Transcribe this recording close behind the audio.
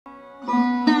Ratna,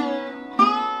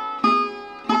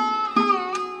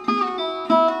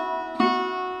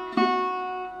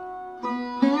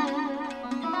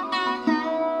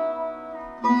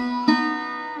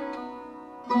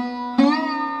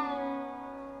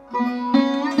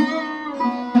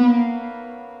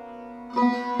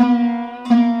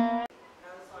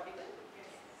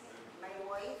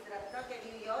 can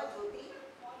you hear Jyoti?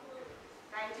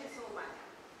 Thank you so much.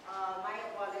 My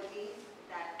apologies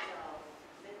that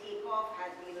the takeoff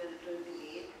has been a little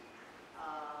delayed,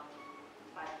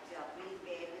 but please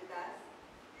bear with us.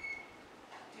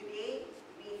 Today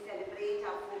we celebrate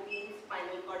our 14th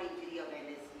Spinal Cord Injury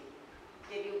Awareness Day.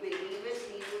 Can you believe it?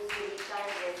 Neeru, Sunita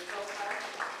and rest of us.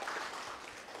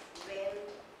 When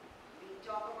we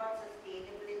talk about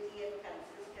sustainability and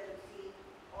consistency,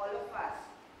 all of us,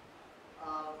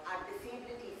 our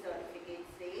disability certificate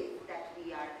says that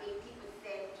we are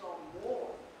 80% or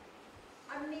more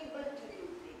unable to do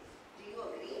things. Do you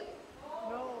agree?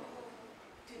 No.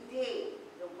 Today,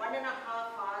 the 1.5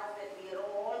 hours that we are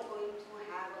all going to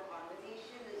have a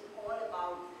conversation is all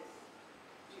about this,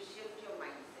 to shift your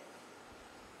mindset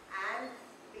and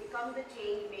become the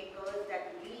change makers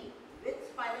that we, with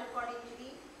spinal cord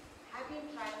injury, have been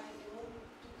trying to do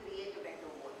to create a better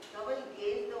world. Dhaval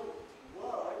gave the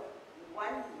word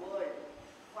one word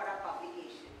for our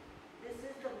publication. This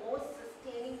is the most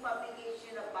sustaining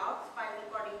publication about spinal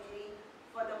cord injury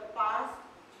for the past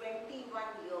 21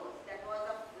 years. That was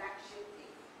a flagship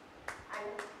thing. And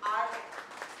our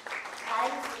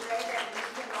thanks to that, and we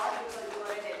cannot because you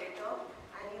are an editor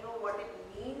and you know what it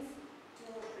means to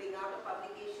bring out a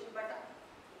publication. But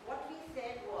what we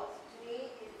said was,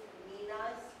 today is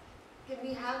Nina's, can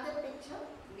we have the picture?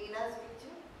 Nina's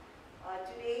picture?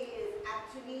 Today is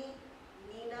actually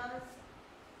Nina's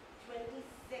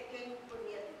 22nd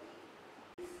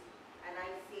Punyatithi, and I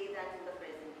say that in the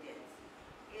present tense,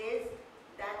 is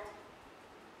that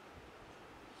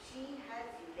she has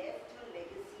left her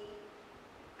legacy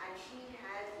and she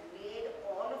has made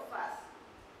all of us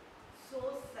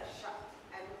so sashakt.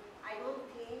 And I don't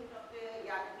think, Dr.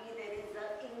 Yakhmi, there is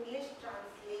an English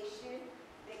translation,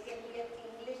 there can be an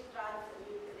English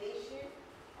transliteration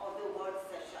of the word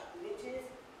sashakt, which is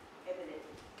ability.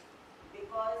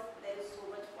 Because there is so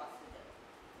much possible.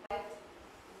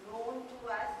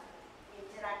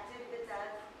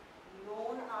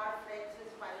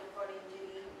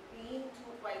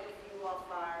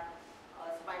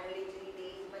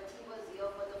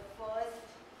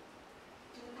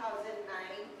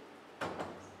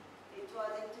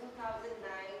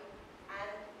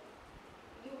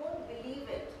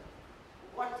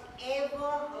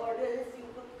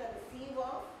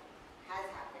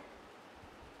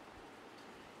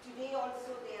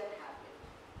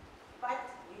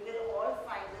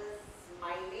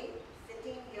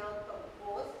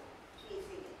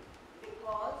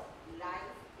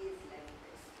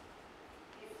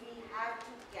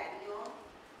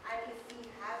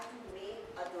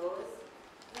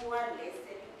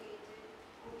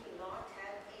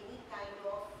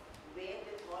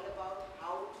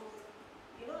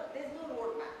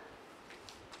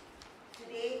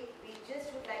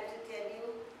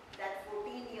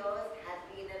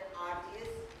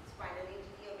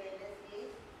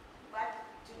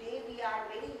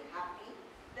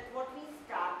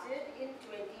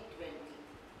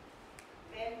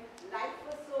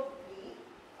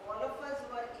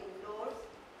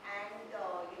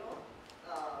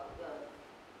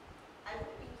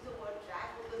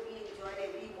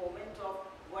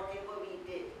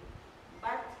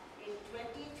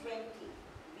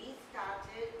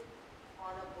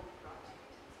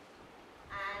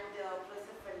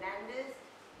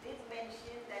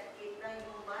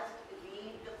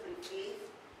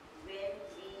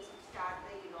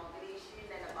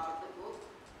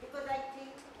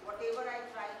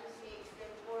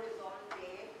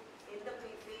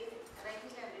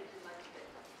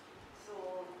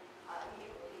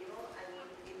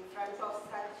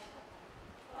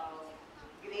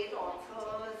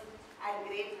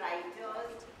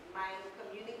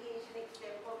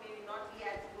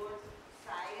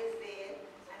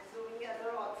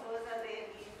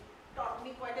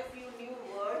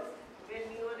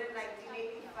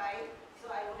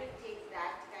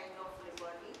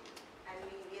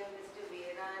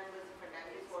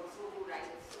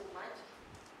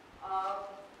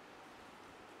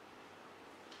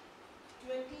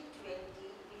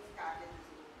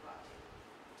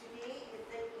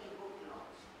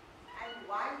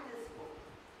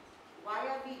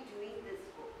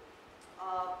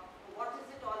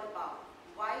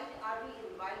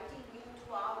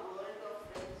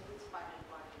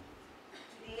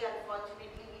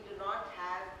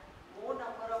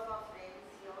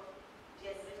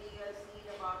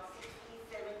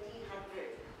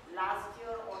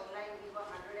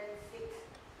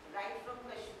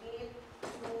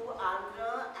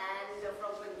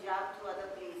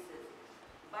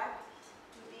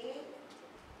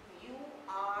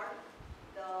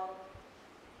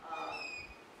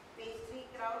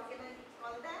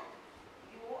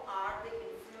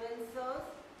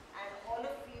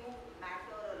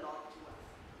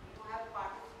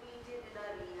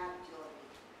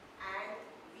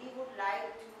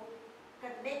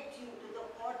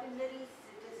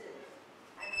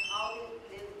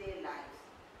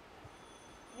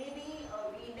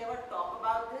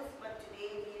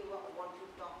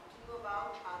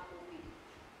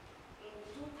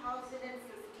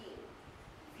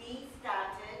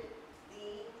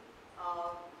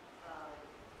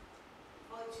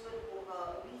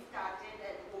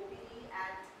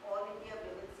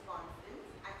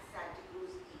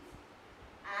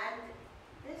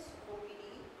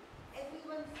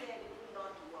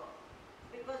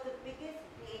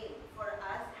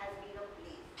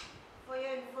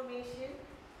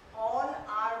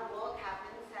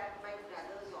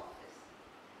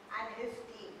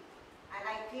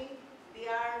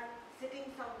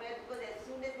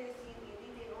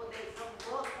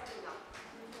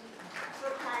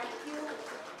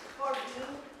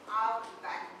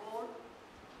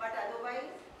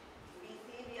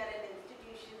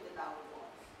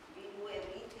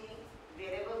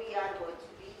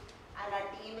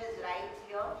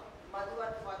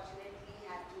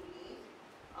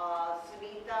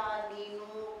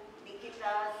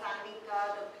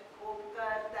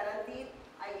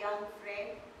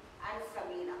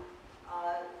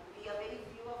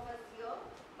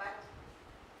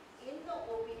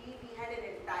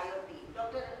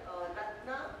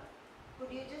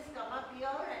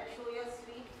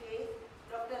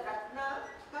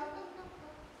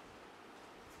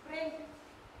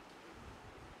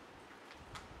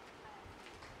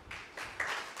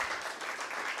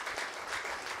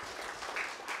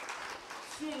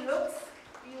 looks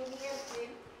puny and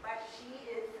thin, but she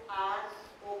is our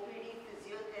OPD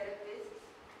physiotherapist,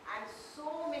 and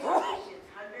so many patients,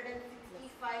 165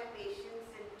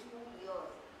 patients in 2 years,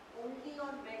 only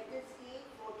on Wednesday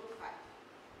 4 to 5,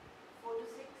 4 to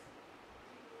 6,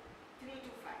 3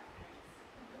 to 5,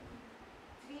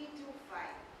 3 to 5.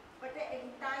 But the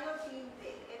entire team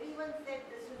there, everyone said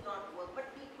this will not work,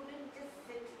 but we couldn't just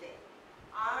sit there.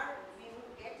 We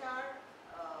would get our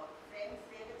friends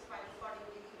there with spinal cord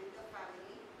injury with the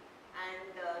family,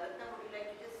 and Ratna, would you like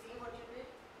to just say what you did?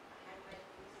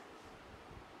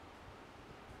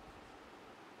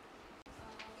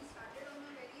 We started on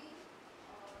a very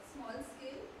small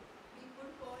scale. We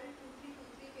could call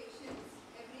 2-3 patients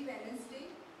every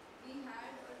Wednesday. We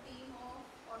had a team of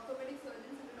orthopedic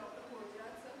surgeons and Dr. Vora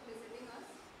sir visiting us,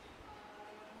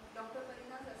 Dr.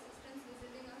 Karina's assistants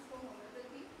visiting us for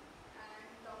homeopathy, and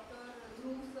Dr.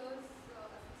 Dhruv sir's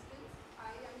assistants.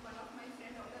 I and one of my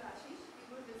friend, Dr. Ashish, we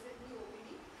would visit the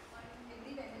OPD on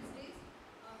every Wednesdays.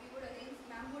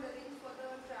 Ma'am would arrange for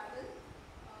the travel.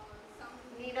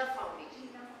 Nina Foundation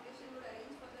would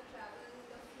arrange for the travel,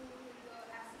 the food, the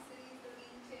accessories, the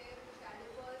wheelchair, the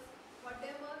calipers,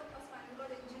 whatever a spinal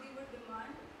cord injury would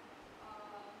demand.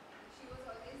 She was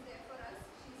always there for us.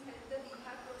 She's helped the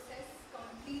rehab process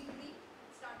completely,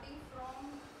 starting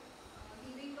from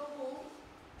leaving the home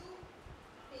to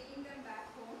taking them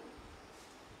back home.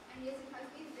 And yes, it has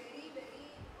been very,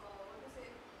 very,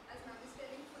 as ma'am is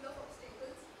telling, full of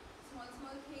obstacles.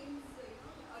 Small things,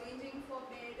 arranging for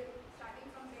bed, starting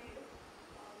from bed,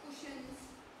 cushions,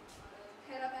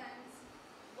 therabands,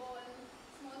 ball,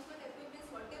 small equipment,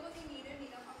 whatever we needed,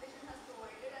 Nina Foundation has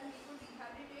provided, and we could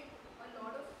rehabilitate a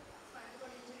lot of spinal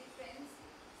cord injury friends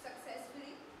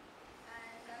successfully.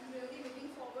 And I'm really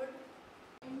looking forward.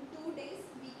 In 2 days,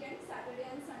 weekend, Saturday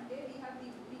and Sunday, we have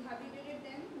rehabilitated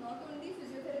them, not only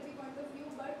physiotherapy point of view,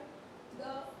 but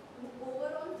the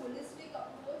overall holistic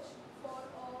approach for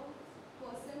a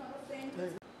person or a friend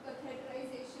with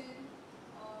catheterization,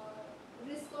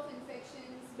 risk of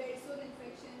infections, bed sore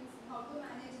infections, how to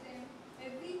manage them.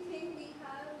 Everything we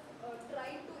have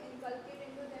tried to inculcate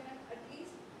into them and at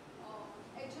least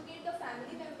educate the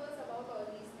family members about all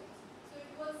these things. So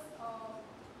it was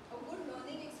a good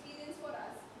learning experience for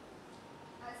us,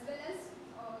 as well as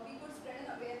we could spread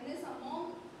an awareness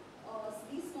among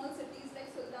these small cities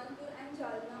like Sultanpur and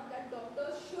Jalna that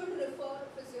doctors should refer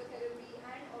physiotherapy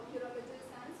and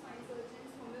urologists and spine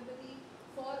surgeons, homeopathy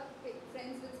for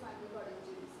friends with spinal cord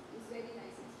injuries. It's very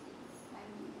nice experience.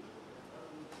 Thank you.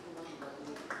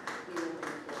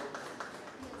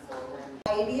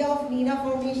 The idea of Nina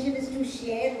Foundation is to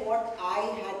share what I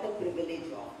had the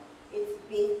privilege of. It's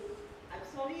big. I'm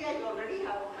sorry, I already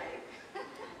have a mic.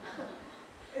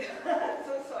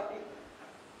 So sorry.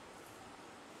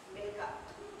 Milka.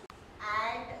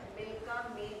 And Milka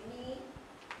made me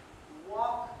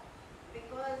walk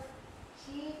because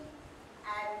she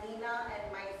and Nina and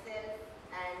myself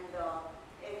and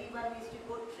everyone used to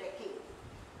go trekking.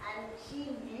 And she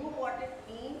knew what it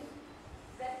means,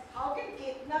 that how can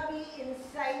Ketna be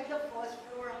inside the first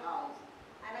floor house?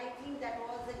 And I think that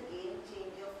was a game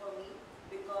changer for me,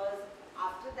 because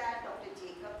after that Dr.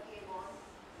 Jacob came on,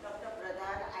 Dr.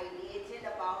 Pradhan ideated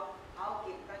about how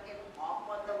Ketna can hop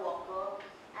on the walker,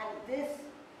 and this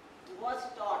was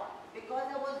taught because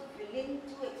I was willing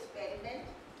to experiment.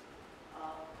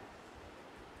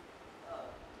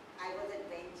 I was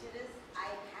adventurous,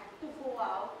 I had to go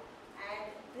out,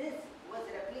 and this was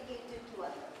replicated to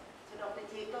others. So Dr.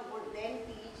 Jacob would then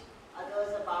teach others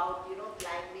about,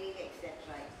 climbing, etc.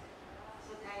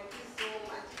 So thank you so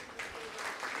much.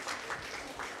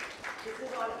 This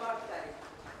is all about courage.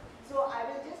 So I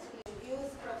will just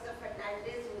introduce Professor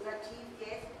Fernandes, who is our chief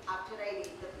guest, after I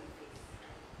read the preface.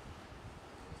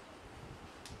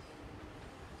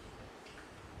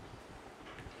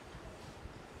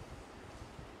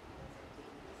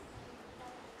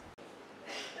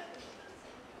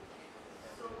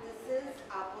 So this is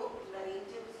our book,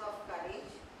 Narratives of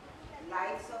Courage,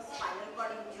 Lives of Spinal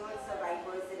Cord Injured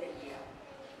Survivors in India.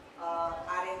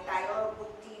 Our entire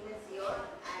book team is here,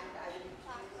 and I will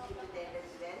introduce you to them as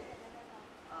well.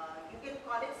 You can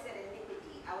call it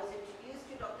serendipity. I was introduced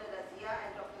to Dr. Razia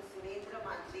and Dr. Surendra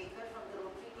Manjrekar from the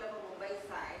Rotary Club of Mumbai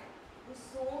side, who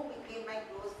soon became my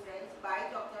close friends, by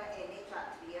Dr. N.A.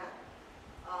 Chatria,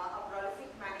 a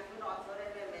prolific management author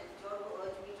and a mentor who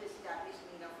urged me to establish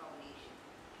Nina Foundation.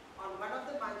 On one of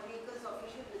the Manjrekar's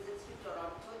official visits to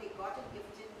Toronto, they got and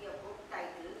gifted me a book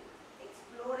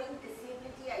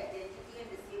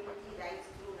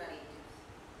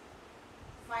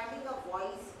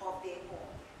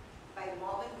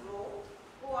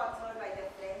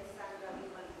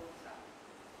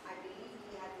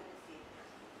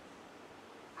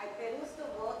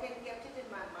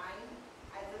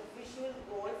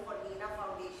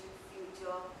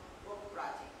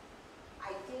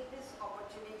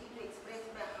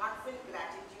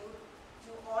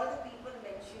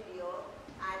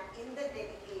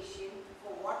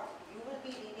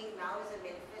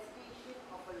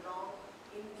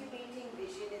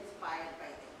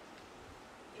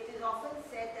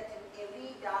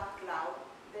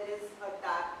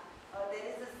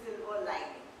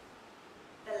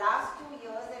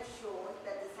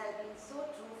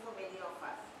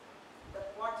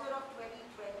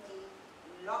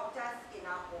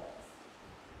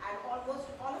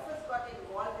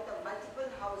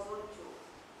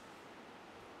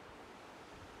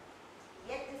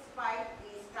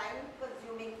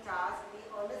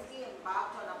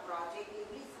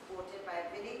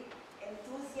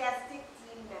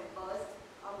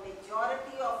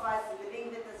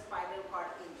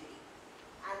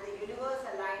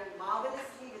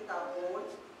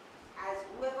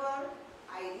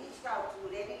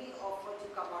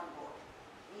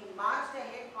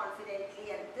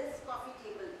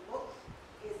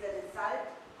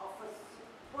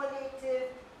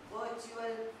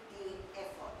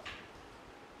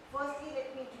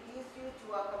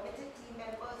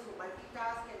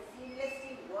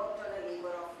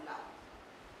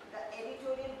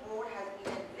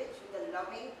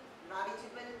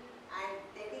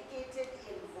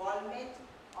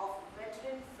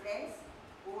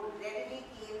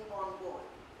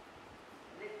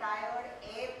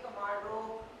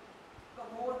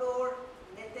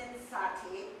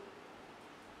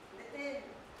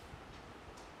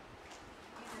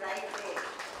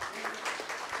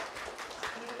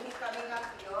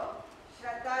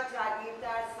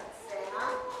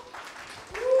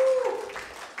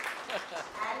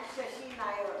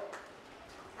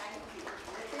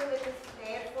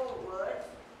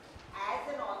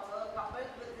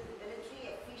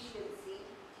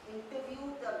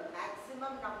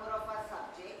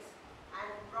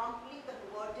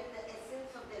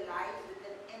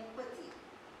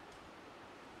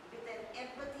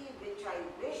empathy which I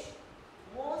wish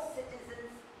most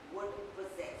citizens would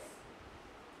possess.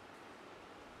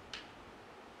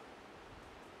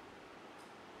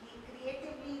 He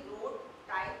creatively wrote,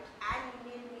 typed and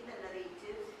emailed me the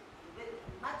narratives with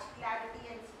much clarity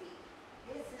and speed.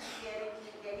 His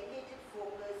sincerity, dedicated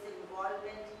focus,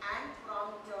 involvement and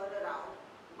prompt turnaround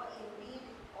were indeed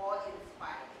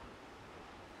awe-inspiring.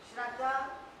 Shraddha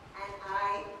and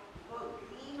I were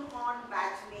greenhorn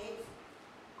batchmates.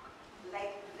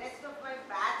 Like the rest of my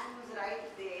batch who's right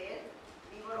there,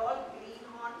 we were all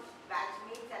greenhorn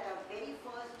batchmates at our very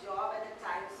first job at the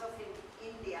Times of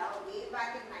India way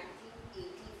back in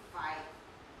 1985.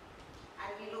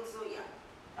 And we look so young.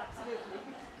 Absolutely.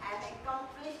 An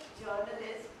accomplished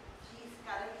journalist, she's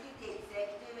currently the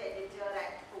executive editor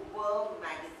at Worm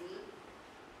magazine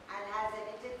and has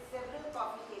edited several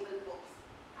coffee table books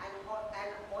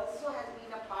and also has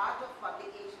been a part of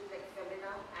publications like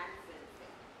Femina and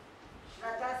Filmfare.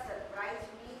 Shraddha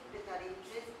surprised me with her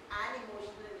interest and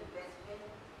emotional investment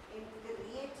in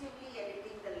creatively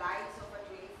editing the lives of her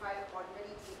 25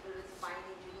 ordinary people with spine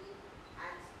injury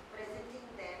and presenting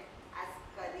them as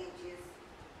courageous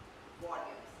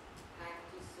warriors. Thank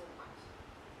you so much.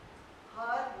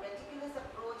 Her meticulous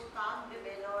approach, calm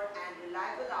demeanor and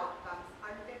reliable outcomes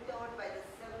undeterred by the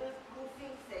several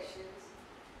proofing sessions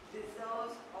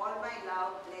deserves all my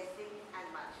love, blessings and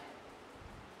much help.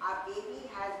 Our baby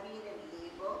has been in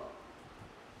labor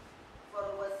for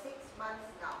over 6 months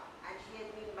now and she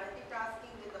has been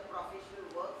multitasking with the professional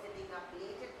work, sitting up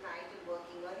late at night and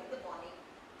working early in the morning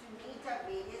to meet our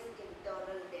various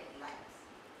internal deadlines.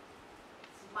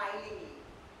 Smilingly,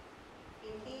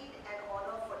 indeed an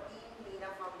honor for Team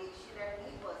Meena Foundation and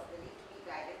me personally to be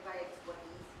guided by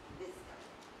expertise, wisdom.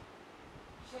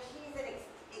 Shashi is an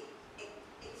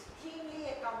extremely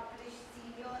accomplished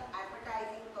senior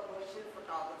advertising commercial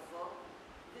photographer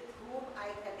with whom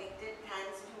I connected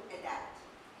thanks to ADAPT,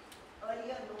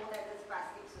 earlier known as the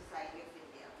Spastic Society of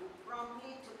India, who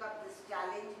promptly took up this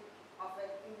challenge of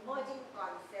an emerging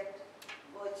concept,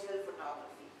 virtual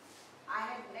photography. I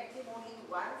had met him only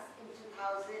once in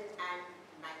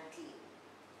 2019.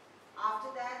 After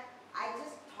that, I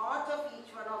just thought of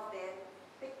each one of them,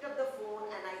 picked up the phone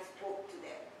and I spoke to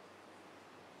them.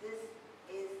 This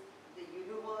is the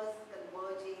universe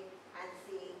converging and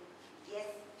saying yes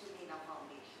to Meena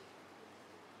Foundation.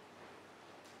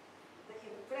 The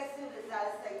impressive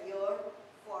results are here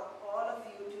for all of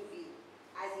you to view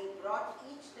as he brought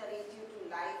each narrative to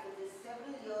life with his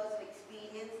several years of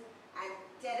experience and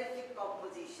terrific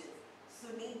compositions.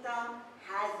 Sunita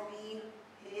has been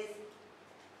his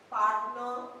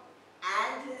partner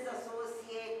and his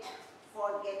associate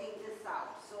for getting this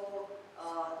out. So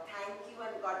thank you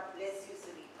and God bless you,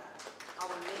 Sunita.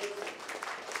 Amazing.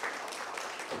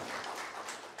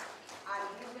 Our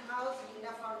in-house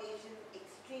Meena Foundation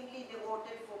extremely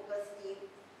devoted focus team,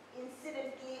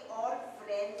 incidentally all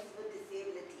friends with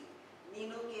disability.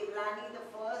 Nino Kevlani, the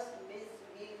first Miss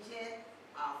Wheelchair,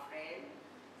 our friend.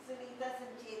 Sunita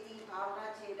Sancheti,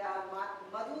 Bhavna Cheda,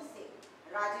 Madhu Singh,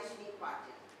 Rajeshri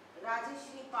Patil.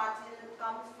 Rajeshri Patil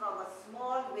comes from a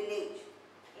small village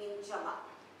in Chamak.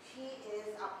 She is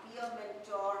a peer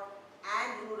mentor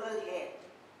and rural head.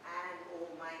 And oh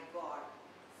my God,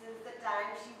 since the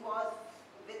time she was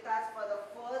with us for the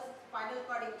first spinal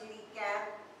cord injury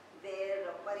camp,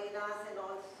 where Parinas and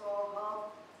all saw her,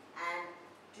 and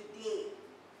today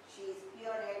she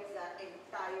spearheads our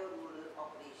entire rural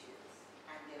operations.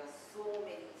 And there are so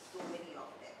many of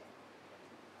them.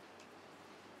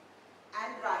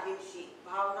 And Rahil Sheikh,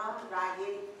 Bhavna,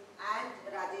 Rahil and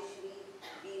Rajeshri,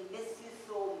 we miss you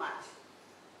so much.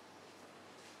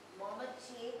 Mohammed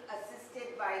Sheikh,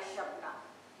 assisted by Shabna.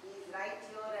 He is right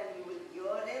here and you will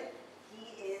hear him. He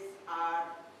is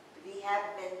our rehab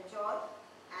mentor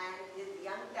and his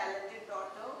young talented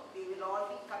daughter, they will all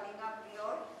be coming up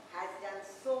here, has done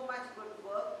so much good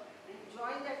work. We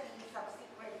joined the team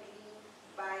subsequently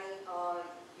by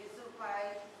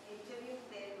Yusufai, interviewing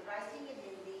them, writing in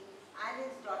Hindi, and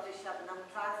his daughter Shabnam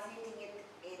translating it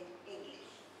in English.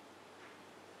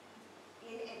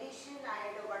 In addition,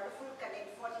 I had a wonderful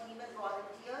connect for team as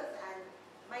volunteers and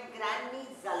my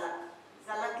grandniece Zalak.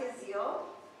 Zalak is here.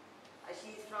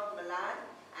 She is from Milan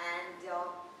and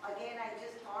again I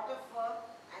just thought of her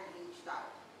and reached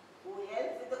out, who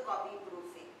helped with the copy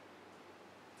proofing.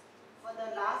 For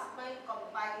the last mile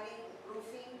compiling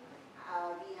proofing,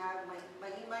 we have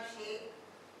Mahima Sheikh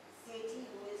Sethi,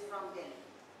 who is from Delhi.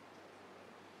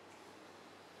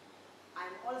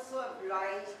 I'm also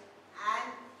obliged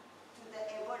and to the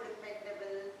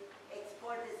ever-dependable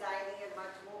expert designing and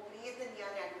much more Create and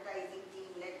Young advertising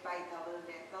team led by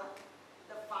Preface,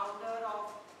 the founder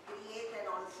of Create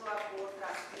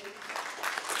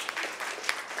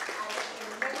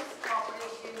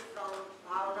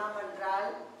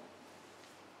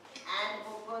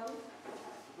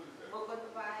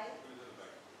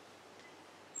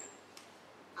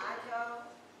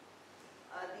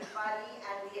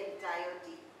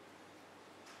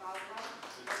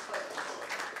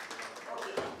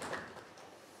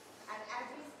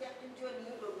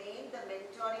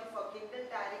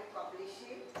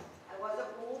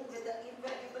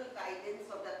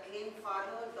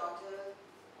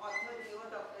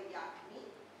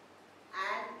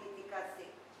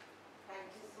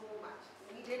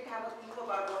have a clue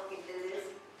about what Kindle is,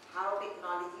 how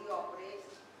technology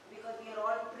operates, because we are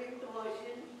all print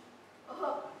version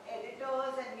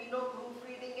editors and we know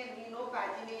proofreading and we know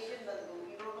pagination,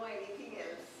 we don't know anything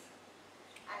else.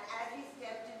 And as we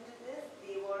stepped into this,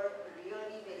 they were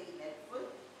really very helpful.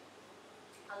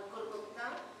 Ankur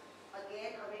Gupta,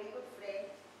 again a very good friend.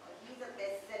 He's a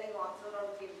best-selling author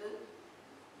on Kindle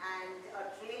and a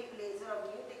trailblazer of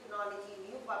new technology,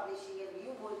 new publishing and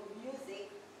new music,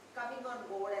 coming on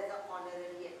board as an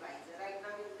honorary advisor. Right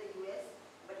now he's in the US,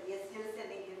 but we are still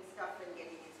sending him stuff and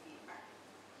getting his feedback.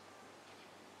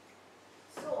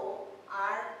 So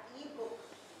our ebook,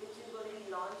 which is going to be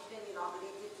launched and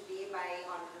inaugurated today by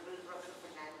Honorable Prof.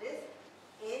 Fernandes,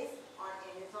 is on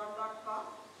Amazon.com,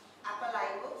 Apple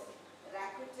iBooks,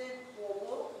 Rakuten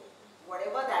Kobo,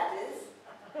 whatever that is,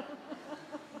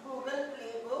 Google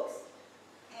Play Books,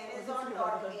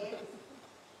 Amazon.in,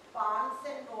 Barnes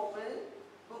and Noble,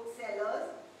 booksellers,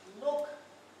 Nook,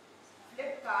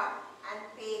 Flipkart and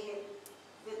PayHim,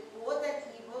 with both an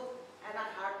ebook and a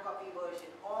hard copy version.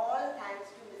 All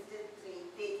thanks to Mr.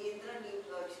 Tejendra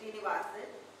Srinivasan,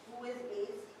 who is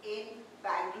based in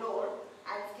Bangalore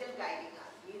and still guiding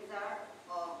us. He is our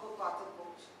book author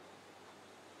coach.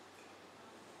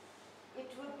 It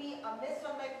would be amiss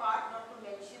on my part not to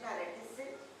mention our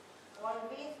reticent,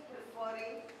 always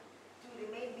preferring to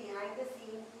remain behind the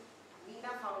scenes,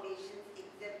 Meena Foundation's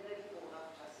exemplary board of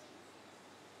trustees.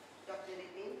 Dr.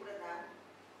 Nitin Sathe,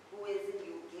 who is in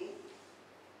UK,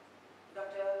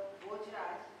 Dr.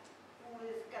 Bojraj, who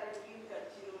is currently in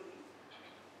Gadchiroli,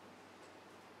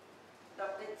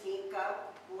 Dr.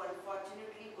 Jacob, who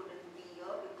unfortunately couldn't be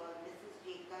here because Mrs.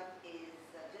 Jacob is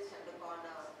just undergone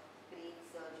a brain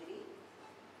surgery.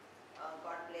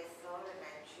 God bless her and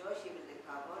I'm sure she will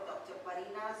recover. Dr.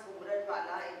 Parina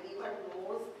Sumranwala, everyone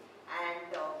knows,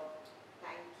 and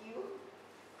thank you.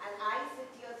 And I sit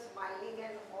here smiling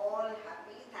and all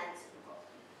happy thanks to her.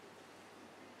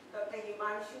 Dr.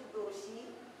 Himanshu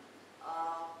Doshi,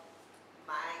 our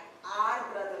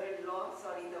brother-in-law,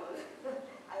 sorry Dhaval,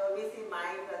 I always say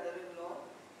my brother-in-law,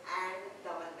 and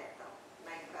Dhaval Mehta,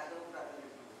 my brother-in-law.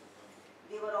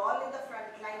 They were all in the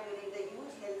front line during the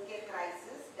huge healthcare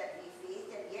crisis that we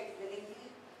faced and yet willingly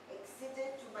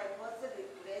acceded to my personal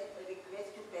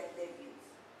request to pen their views.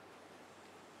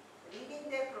 Reading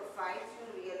their profiles,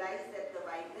 you'll realize that the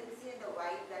vibrancy and the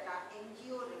vibe that our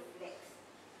NGO reflects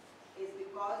is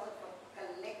because of a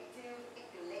collective,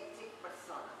 eclectic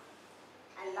persona.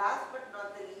 And last but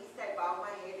not the least, I bow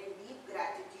my head in deep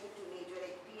gratitude to Major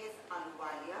FPS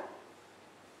Aluwalia,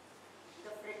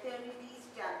 the fraternity's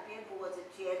champion who was a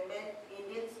chairman,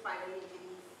 Indian Spinal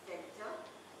Injury Center,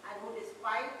 and who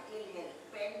despite ill health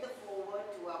penned the foreword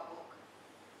to our book.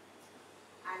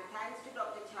 And thanks to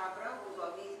Dr. Chabra, who's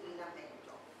always been a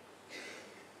mentor.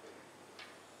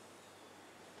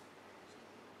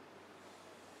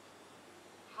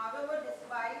 However,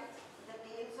 despite the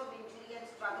tales of injury and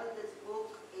struggle, this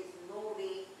book is no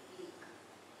way bleak.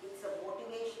 It's a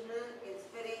motivational,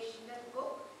 inspirational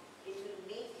book. It will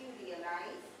make you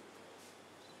realize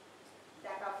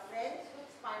that our friends with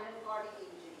spinal cord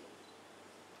injury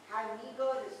have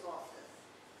meager resources,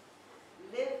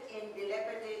 live in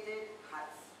dilapidated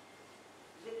huts,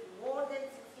 with more than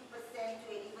 60% to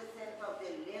 80% of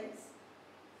their limbs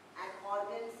and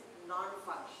organs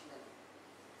non-functional,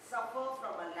 suffer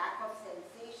from a lack of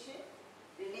sensation,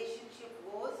 relationship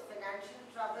woes, financial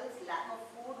troubles, lack of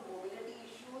food, mobility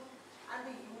issues, and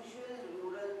the usual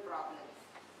rural problems.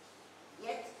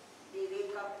 Yet, they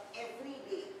wake up every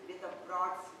day with a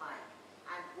broad smile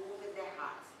and move with their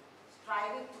hearts,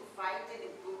 striving to fight and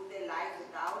improve their lives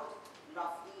without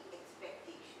lofty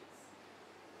expectations.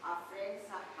 Our friends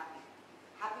are happy.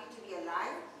 Happy to be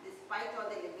alive despite all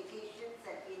the limitations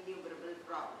and innumerable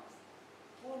problems.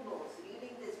 Who knows,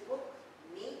 reading this book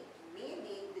may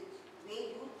make the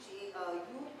way you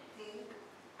think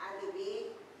and the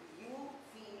way you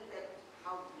feel that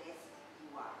how blessed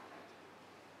you are.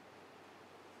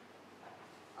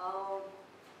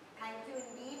 Thank you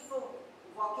indeed for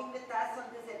walking with us on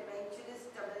this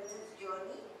adventurous, tumultuous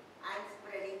journey and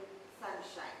spreading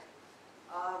sunshine.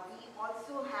 We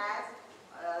also have,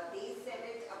 they said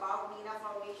it about Meena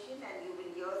Foundation and you will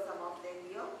hear some of them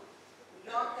here.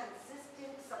 Your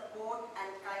consistent support and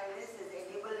kindness has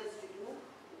enabled us to do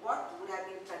what would have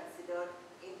been considered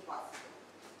impossible.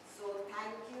 So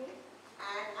thank you,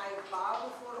 and I bow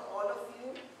before all of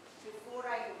you before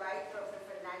I invite Prof.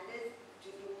 Fernandes to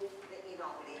do the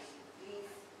inauguration. Please,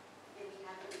 can we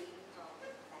have a reading from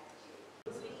that chair?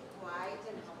 He's very quiet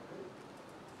and humble.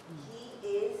 He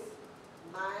is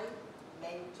my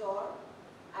mentor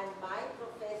and my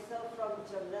professor from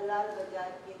Jamnalal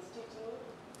Bajaj Institute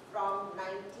from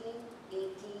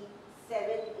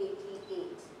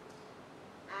 1987-88.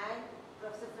 And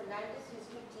Professor Fernandes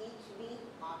used to teach me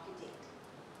marketing.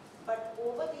 But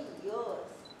over the years,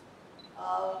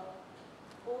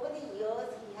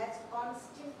 he has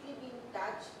constantly been in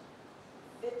touch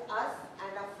with us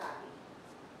and our family.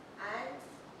 And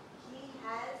he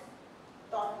has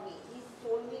taught me. He's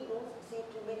told me don't say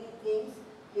too many things.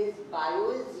 His bio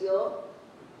is here,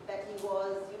 that he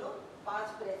was,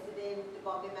 past president,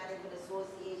 Bombay Management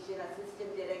Association,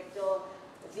 assistant director,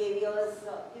 Xavier's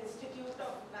Institute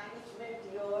of Management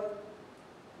here.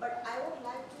 But I would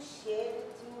like to share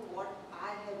with you what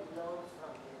I have learned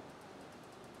from him.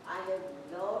 I have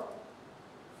learned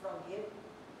from him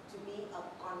to be a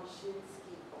conscience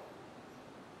keeper.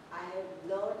 I have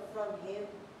learned from him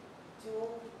to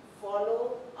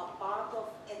follow a path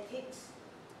of ethics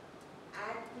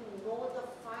and to know the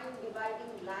fine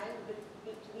dividing line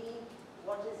between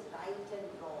what is right and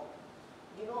wrong.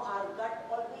 Our gut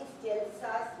always tells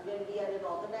us when we are in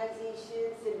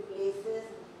organizations, in places,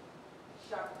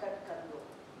 shortcut kar lo.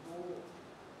 No.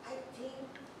 I think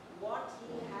what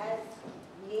he has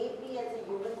made me as a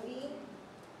human being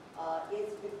is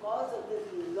because of this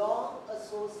long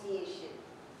association,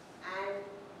 and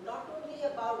not only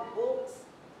about books,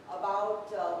 about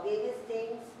various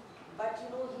things, but he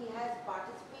has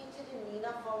participated in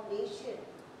Nina Foundation.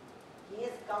 He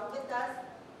has come with us,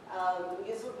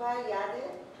 Yusufbhai yaad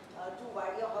hai, to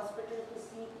Wadia Hospital to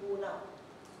see Pune.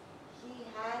 He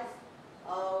has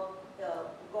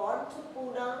gone to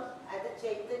Pune at the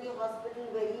Chaitanya Hospital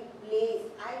where he plays.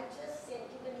 I just sent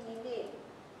him an email.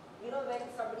 When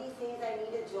somebody says I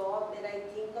need a job, then I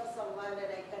think of someone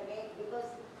and I connect, because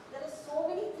there are so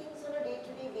many things on a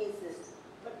day-to-day basis.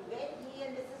 But when he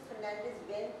and Mrs. Fernandes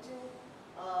went to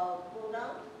Pune,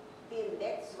 they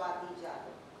met Swati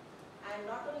Jadhav. And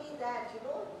not only that,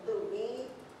 the way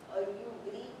you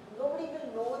greet, nobody will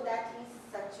know that he's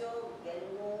such a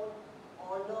well-known,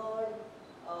 honored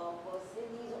person.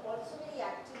 He's also very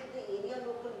active in the area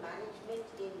local management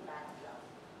in Bandra.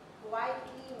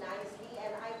 Quietly, nicely,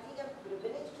 and I think I'm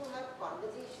privileged to have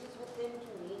conversations with him, to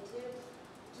meet him,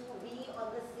 to be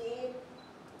on the same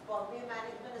Bombay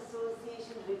Management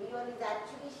Association review, and he's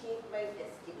actually shaped my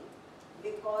destiny.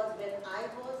 Because when I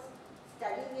was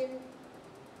studying in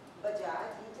Bajaj,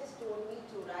 he just told me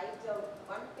to write a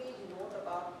one-page note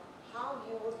about how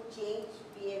you would change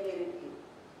PMA review.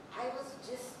 I was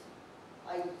just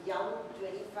a young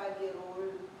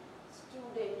 25-year-old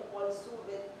student also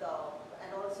with,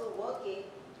 and also working,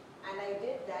 and I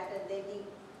did that, and then he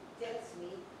tells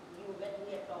me, you met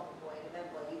me at Tomco. I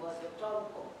remember he was at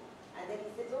Tomco. And then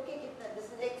he says, okay, Ketna, this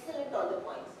is excellent, all the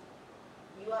points.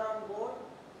 You are on board,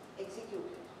 execute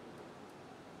it.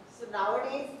 So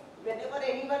nowadays, whenever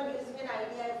anyone gives me an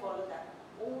idea, I follow that.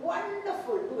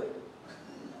 Wonderful, do it.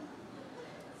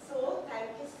 So, thank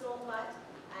you so much,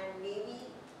 and maybe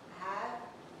have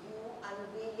you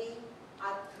unveiling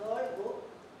our third book.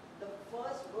 The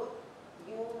first book,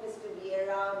 you, Mr.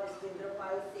 Vora, Mr.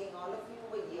 Indrapal Singh, all of you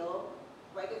were here.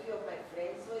 Quite a few of my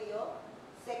friends were here.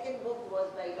 Second book was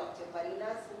by Dr. Parina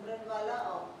Sumranwala,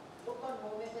 a book on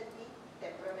homeopathy,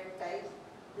 temperament types.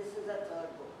 This is a third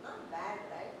book. Not bad,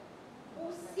 right? Who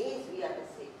says we are the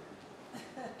same?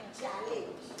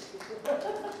 Challenge.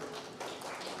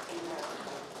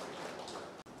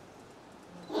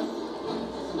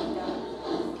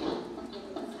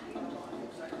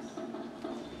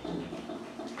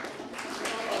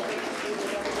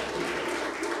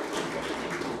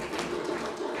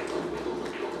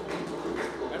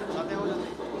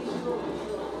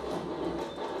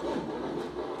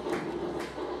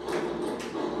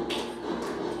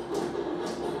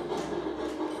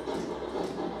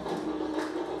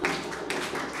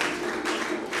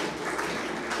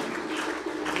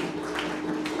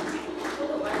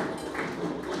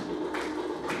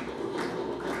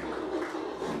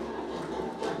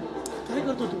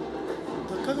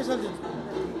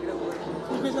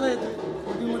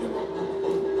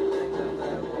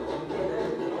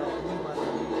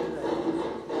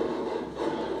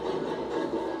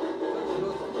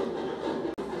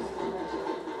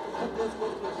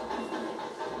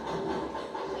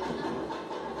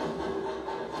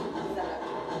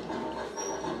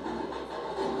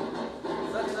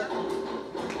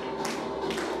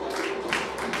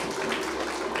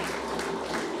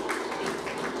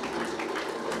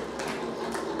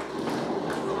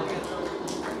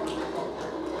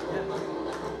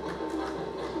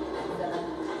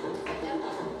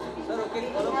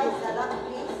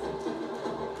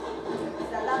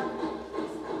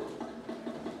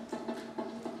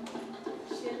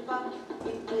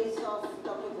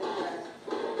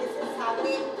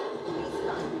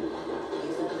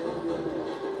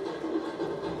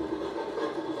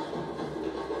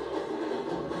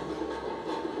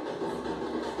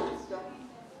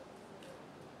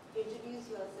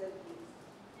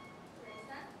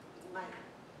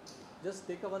 just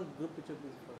take a one group picture,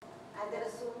 please. And there are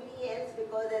so many else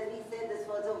because, as we said, this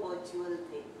was a virtual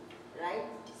thing, right?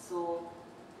 So,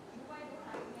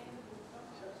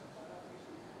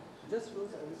 just close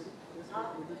everybody. Just a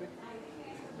little bit.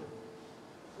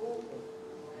 who?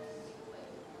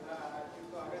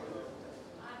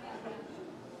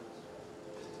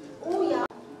 Oh yeah.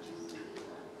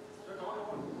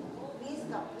 Please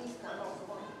come, please come.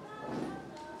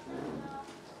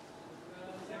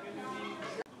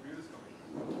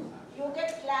 You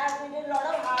get clapped, we did a lot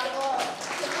of hard work.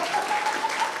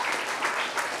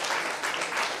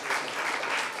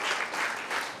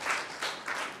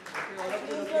 Okay, all of you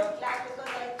Please look don't here. clap because I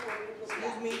told you to Excuse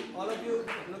clap. me, all of you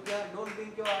look here. Don't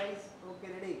blink your eyes. Okay,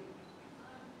 ready?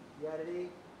 Yeah, ready?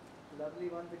 Lovely,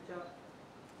 one picture.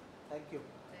 Thank you.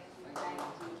 Thank you.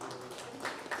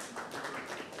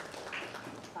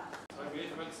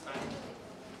 Arrangements time.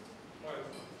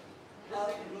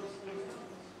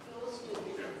 Close to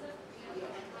you.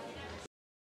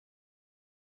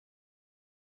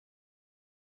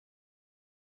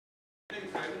 Good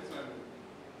evening, friends, and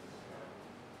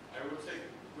I would say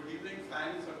good evening,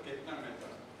 fans of Ketna Mehta.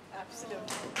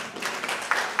 Absolutely.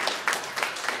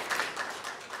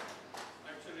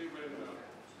 Actually, when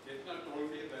Ketna told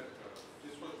me that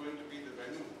this was going to be the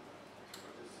venue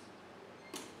for this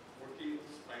 14th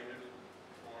Spinal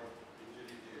for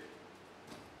Injury Day,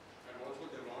 and also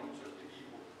the launch of the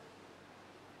Ebook,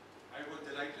 I was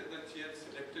delighted that she had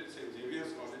selected St.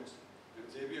 Xavier's College and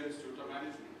Xavier Institute of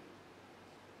Management.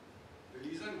 The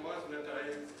reason was that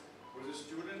I was a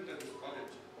student at this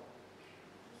college,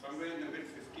 somewhere in the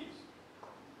mid-50s.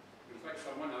 In fact,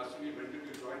 someone asked me, when did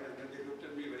you join? And then they looked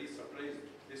at me very surprised.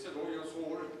 They said, oh, you're so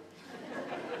old.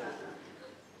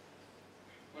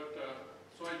 But,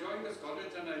 so I joined this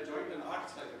college and I joined an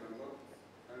arts, I remember.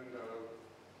 And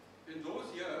in those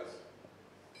years,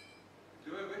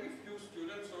 there were very few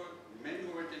students or men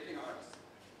who were taking arts.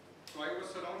 So I was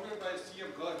surrounded by a sea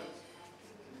of girls.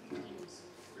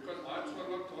 Because arts were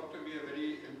not thought to be a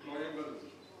very employable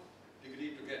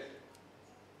degree to get.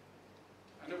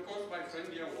 And of course, my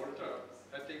friend here, Walter,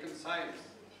 had taken science.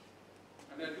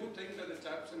 And I do think that the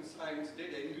chaps in science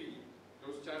did envy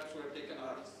those chaps who had taken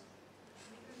arts.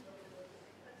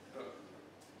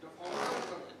 The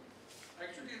founder,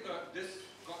 actually,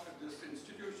 this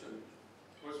institution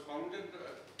was founded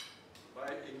by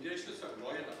Ignatius of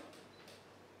Loyola,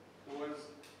 who was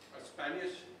a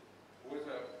Spanish, who was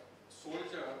a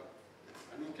soldier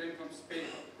and who came from Spain.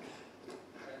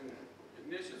 And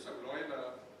Ignatius of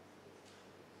Loyola,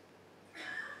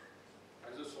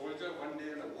 as a soldier one day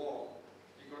in a war,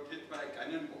 he got hit by a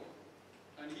cannonball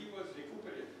and he was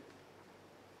recuperating.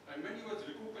 And when he was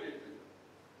recuperating,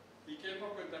 he came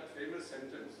up with that famous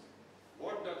sentence,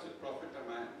 what does it profit a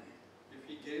man if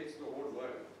he gains the whole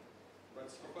world but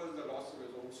suffers the loss of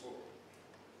his own soul?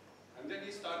 And then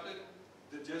he started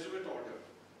the Jesuit order.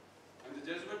 And the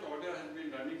Jesuit order has been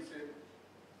running, say,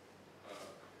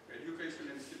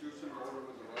 education institutions all over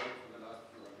the world for the last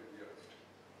few hundred years.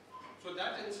 So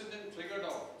that incident triggered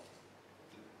off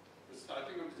the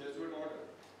starting of the Jesuit order.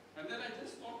 And then I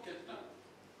just thought Ketna.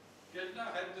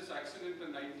 Ketna had this accident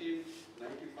in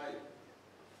 1995.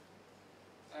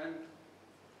 And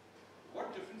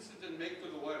what difference did it make to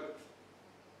the world?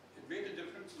 It made a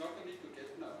difference not only to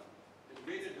Ketna, it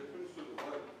made a difference to the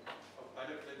world of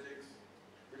paraplegics.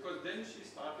 Because then she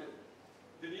started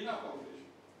the Nina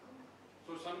Foundation.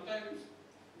 So sometimes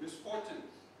misfortunes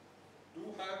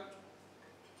do have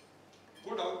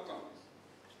good outcomes,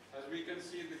 as we can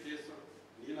see in the case of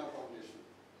Nina Foundation,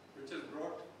 which has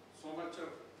brought so much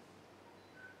of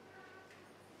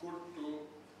good to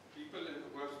people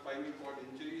who have spinal cord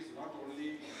injuries, not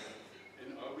only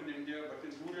in urban India, but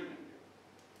in rural India.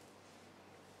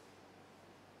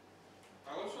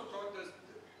 I also thought that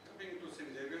coming to St.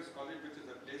 Xavier's College, which is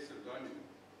a place of learning,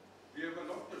 we have a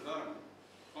lot to learn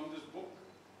from this book,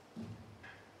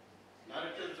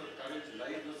 Narratives of Courage,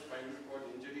 Lives of Spinal Cord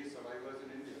Injury Survivors in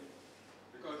India.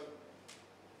 Because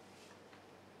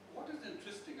what is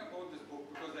interesting about this book,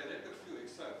 because I read a few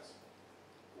excerpts,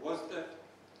 was that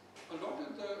a lot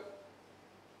of the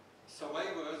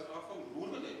survivors are from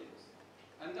rural areas,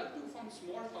 and that too from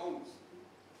small towns.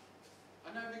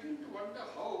 And I begin to wonder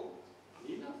how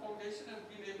Nina Foundation has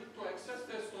been able to access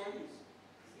their stories,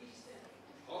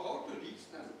 how to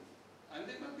reach them. And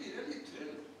they must be really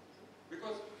thrilled,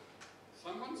 because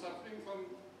someone suffering from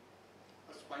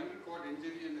a spinal cord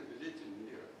injury in a village in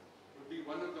India would be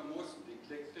one of the most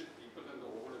neglected people in the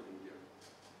whole of India.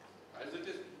 As it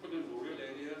is, people in rural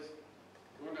areas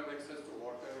don't have access to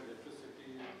water,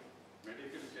 electricity,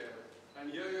 medical care.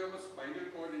 And here you have a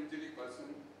spinal cord injury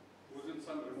person who's in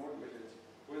some remote village,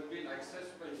 who has been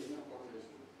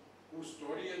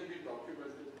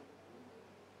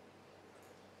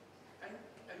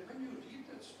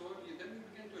that story, then we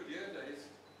begin to realize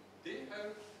they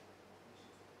have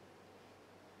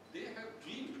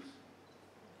dreams.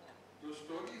 Those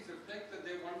stories reflect that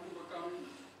they want to become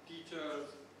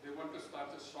teachers, they want to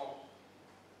start a shop,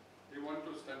 they want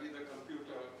to study the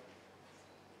computer.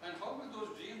 And how will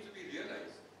those dreams be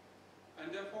realized? And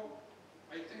therefore,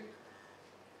 I think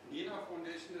Nina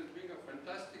Foundation is doing a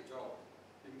fantastic job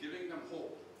in giving them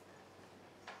hope,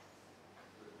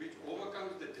 which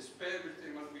overcomes the despair which they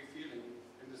must be feeling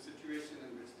in the situation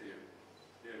in which they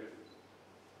are in.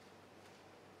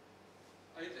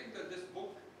 I think that this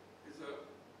book is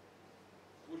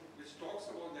which talks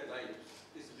about their lives,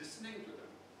 is listening to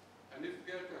them. And if we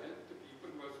are to help the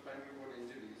people who have spinal cord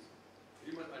injuries,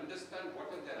 we must understand what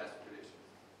are their aspirations.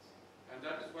 And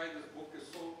that is why this book is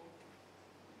so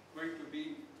going to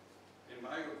be, in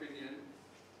my opinion,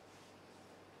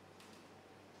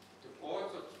 the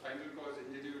cause of spinal cord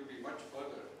injury will be much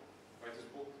further by this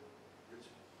book, which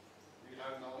we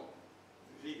have now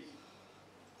released.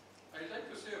 I'd like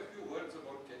to say a few words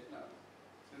about Ketna,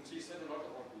 since she said a lot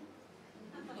about me.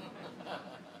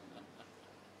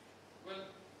 Well,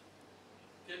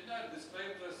 Ketna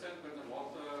describes herself as an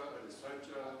author, a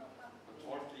researcher, a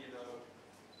thought leader,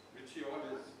 which she all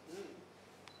is.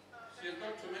 She has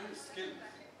got tremendous skills,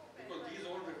 because these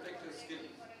all reflect her skills.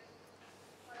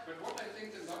 But what I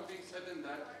think is not being said in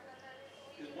that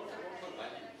is what about her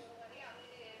values?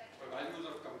 Her values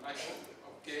of compassion,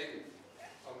 of caring,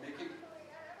 of making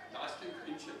lasting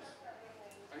friendships.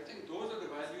 I think those are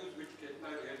the values which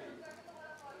Ketna really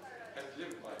has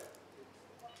lived by.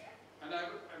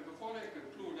 And before I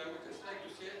conclude, I would just like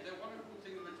to say there are one or two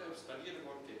things which I have studied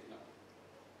about Ketna.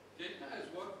 Ketna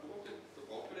has worked both in the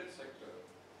corporate sector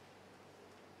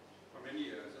for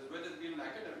many years, as well as being an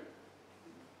academic.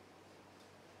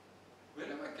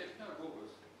 Wherever Ketna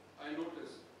goes, I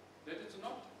notice that it's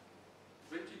not,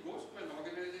 when she goes to an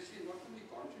organization, not only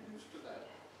contributes to that,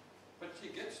 but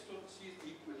she's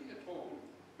equally at home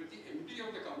with the MD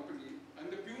of the company and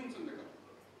the peons in the company.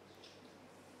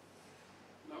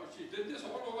 Now, she did this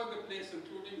all over the place,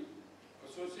 including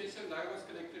associations I was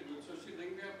connected with. So she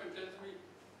rings me up and tells me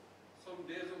some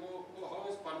days ago, oh, how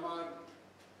is Parmar?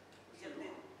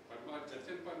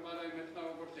 Jatin Parmar, I met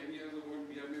now about 10 years ago in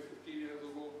BMA, 15 years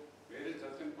ago. Where is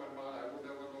Jatin Parmar? I would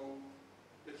never know.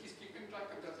 But she's keeping track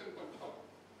of Jatin Parmar.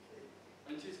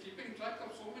 And she's keeping track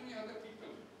of so many other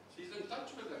people. She's in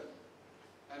touch with them.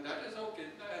 And that is how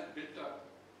Ketna has built up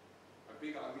a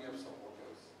big army of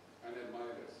supporters and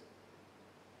admirers.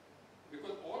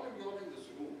 Because all of you all in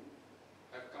this room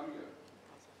have come here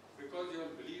because you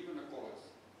all believe in a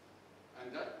cause.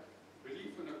 And that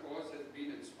belief in a cause has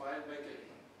been inspired by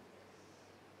Ketna.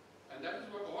 And that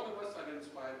is what all of us are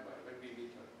inspired by when we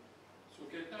meet her. So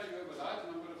Ketna, you have a large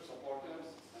number of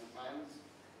supporters and fans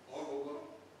all over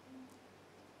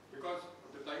because of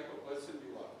the type of person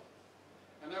you are.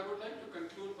 And I would like to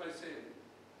conclude by saying,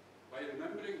 by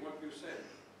remembering what you said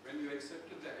when you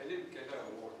accepted the Helen Keller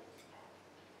Award.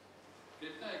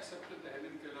 Ketna accepted the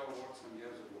Helen Keller Award some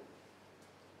years ago.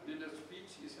 And in her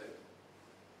speech she said,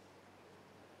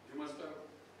 you must have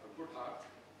a good heart,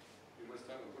 you must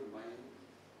have a good mind,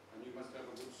 and you must have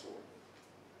a good soul.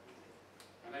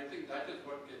 And I think that is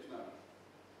what Ketna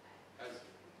has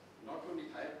not only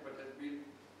had, but has been,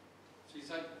 she's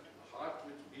had a heart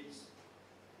which beats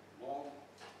more,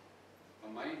 a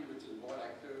mind which is more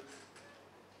active,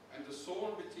 and the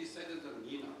soul which he said is a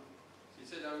Nina. She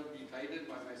said, I will be guided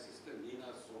by my sister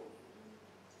Nina's soul.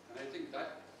 And I think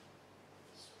that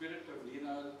spirit of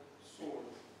Nina's soul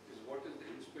is what is the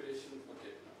inspiration for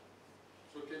Ketna.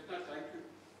 So Ketna, thank you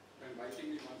for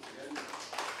inviting me once again.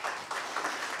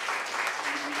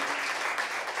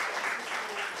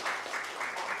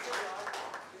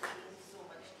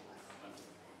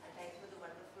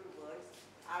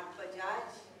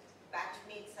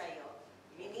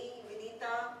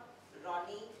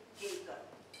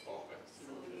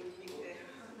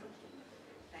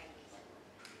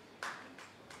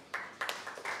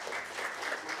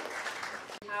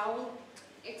 How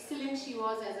excellent she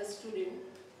was as a student,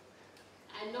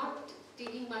 and not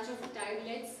taking much of time,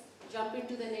 let's jump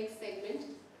into the next segment.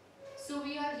 So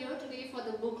we are here today for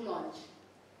the book launch,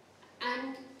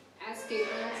 and as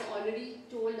Ketna has already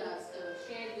told us,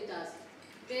 shared with us,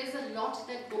 there's a lot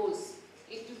that goes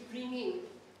into bringing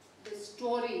the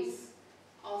stories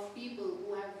of people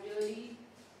who have really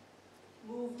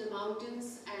moved the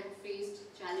mountains and faced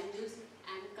challenges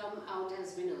and come out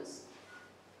as winners.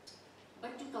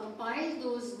 But to compile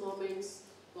those moments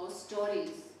or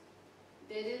stories,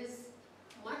 there is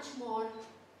much more,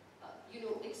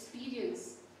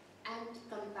 experience and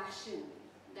compassion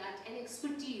and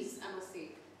expertise, I must say,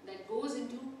 that goes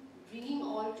into bringing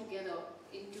all together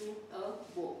into a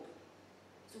book.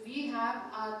 So we have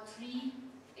our three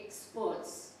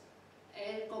experts,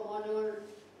 Air Commodore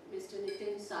Mr.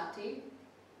 Nitin Sathe,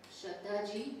 Shraddha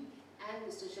ji and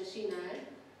Mr. Shashi Nair.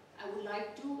 I would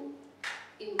like to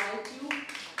invite you,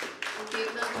 and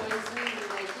Ketna joins me in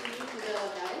inviting you to the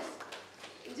dais,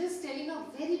 in just telling us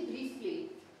very briefly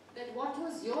that what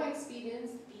was your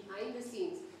experience behind the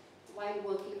scenes while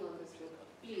working on this book.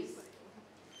 Please,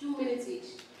 2 minutes each.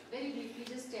 Very briefly,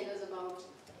 just tell us about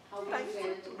how you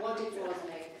felt, what it was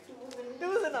like. 2 minutes.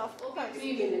 2 is enough. Okay,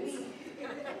 3 minutes.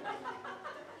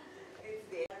 It's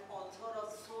there. Author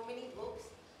of so many books.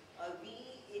 We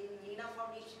in Nina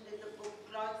Foundation did the book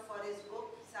launch for his book,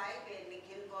 Sai, where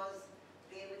Nikhil was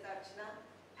there with Archana,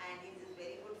 and he's a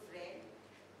very good friend.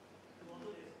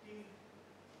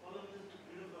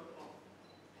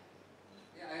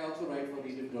 Yeah, I also write for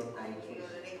reputed.com. I know you're a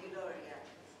regular, yeah.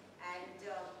 And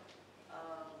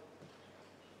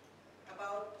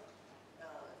about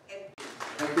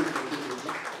Thank you,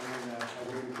 Ratna, and I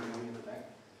will be in the back.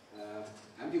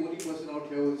 I'm the only person out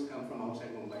here who's come from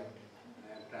outside Mumbai. I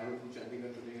have traveled from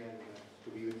Jahagirdar today and to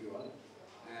be with you all.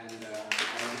 And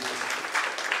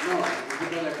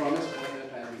because I promised her that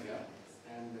I'll be here.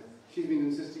 And she's been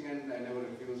insisting, and I never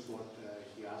refused what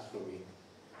she asked for me.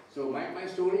 So my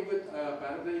story with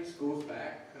paraplegics goes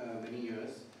back many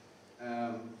years.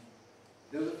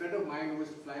 There was a friend of mine who was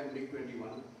flying the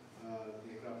MiG-21, the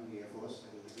aircraft in the Air Force,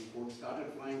 and we both started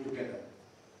flying together.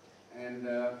 And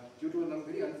due to a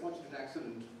very unfortunate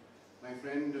accident, my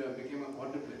friend became a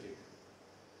quadriplegic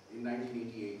in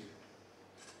 1988.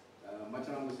 Much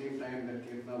around the same time that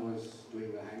Ketna was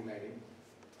doing the hang gliding.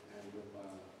 And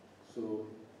so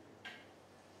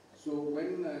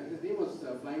when his name was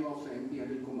Flying Officer MP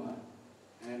Anil Kumar,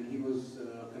 and he was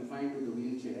confined to the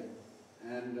wheelchair.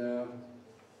 And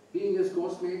being his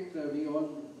course mate, we all,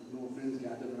 friends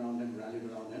gathered around and rallied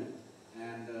around him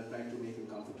and tried to make him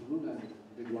comfortable and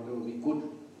did whatever we could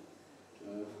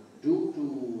do to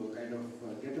kind of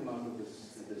get him out of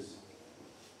this.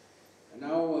 And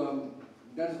now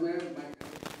that's where my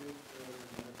career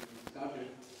started.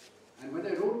 And when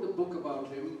I wrote the book about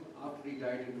him after he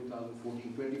died in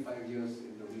 2014, 25 years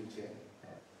in the wheelchair,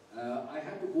 I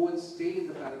had to go and stay in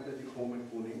the paraplegic home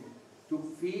at Pune to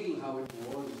feel how it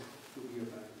was to be a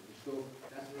paraplegic. So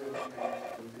that's where I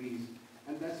increased.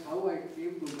 And that's how I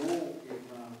came to know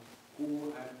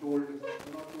who I told,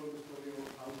 not told the story of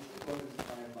how she got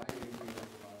inspired by him.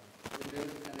 So there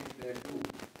is a connect there too.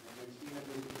 And when she had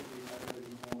visited the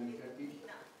paraplegic home in Turkey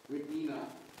with Nina,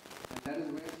 and that is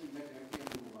where she met MP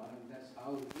and Vora, and that's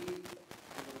how he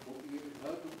motivated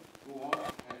her to go on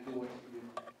and do what she did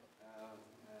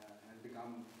and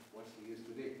become what she is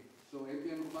today. So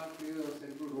MP and Vora played a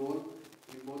central role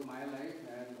in both my life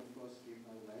and of course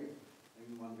Ketna's life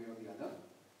in one way or the other.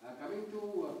 Coming to,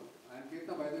 and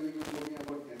Ketna, by the way, you told me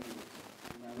about 10 minutes.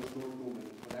 And I was told 2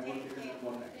 minutes, but I won't take it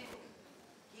more time.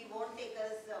 he won't take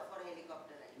us for a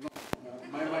helicopter ride. No,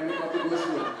 my helicopter goes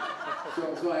slow.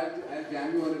 So I'll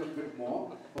jam you a little bit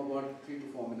more for about 3 to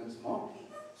 4 minutes more.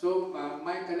 So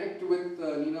my connect with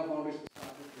Nina Foundation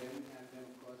started then, and then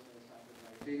of course I started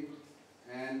writing.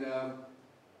 And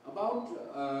about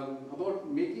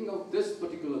making of this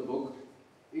particular book,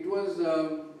 it was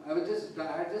I had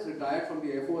just retired from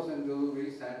the Air Force, and those were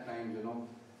very sad times,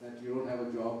 that you don't have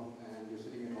a job and you're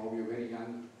sitting at home, you're very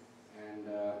young, and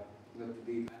the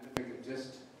pandemic had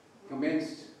just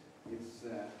commenced its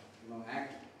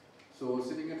act. So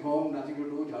sitting at home, nothing to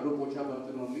do, jhadu pocha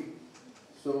bartan only.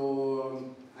 So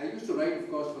I used to write,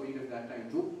 of course, for Read at that time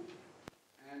too.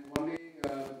 And one day,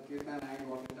 Ketna and I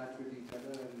got in touch with each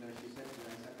other, and she said,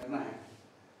 "Aisa karna hai."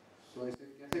 So I said,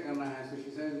 "Kaise karna hai?" So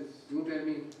she said, "You tell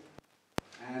me."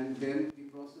 And then the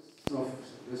process of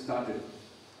started.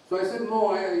 So I said,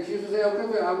 "No." She used to say,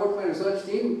 "Okay, I've got my research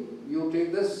team. You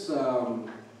take this,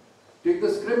 take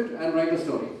the script and write a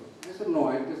story." I said, "No,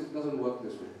 it doesn't work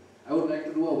this way. I would like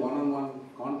to do a one-on-one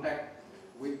contact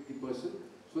with the person,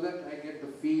 so that I get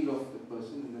the feel of the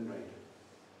person and then write it."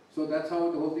 So that's how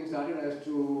the whole thing started. I has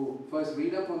to first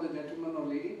read up on the gentleman or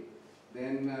lady,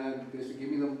 then they used to give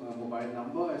me the mobile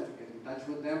number, I has to get in touch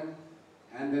with them,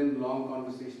 and then long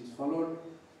conversations followed.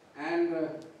 And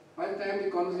by the time the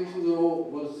conversations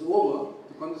was over,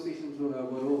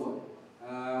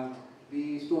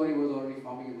 the story was already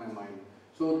forming in my mind.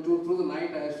 So through the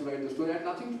night I used to write the story. I had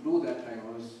nothing to do that time. I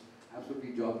was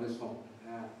absolutely jobless home.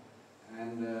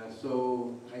 So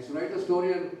I used to write the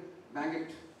story and bang it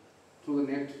through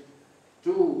the net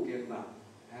to Ketna.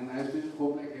 And I used to just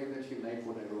hope like hell that she liked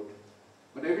what I wrote.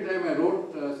 But every time I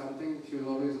wrote something, she was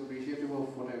always appreciative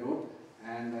of what I wrote.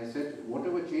 And I said,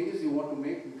 whatever changes you want to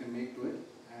make, you can make to it.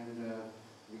 and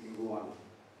we can go on.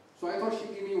 So I thought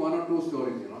she'd give me 1 or 2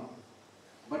 stories,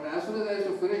 But as soon as I used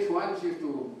to finish one, she used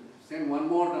to send one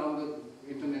more down the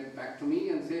internet back to me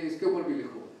and say, "Iske upar bhi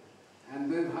likho."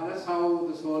 And then that's how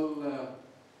this whole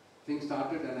thing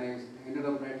started, and I ended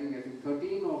up writing, I think,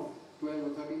 13 or 12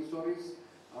 or 13 stories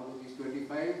out of these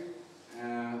 25.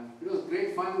 It was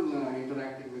great fun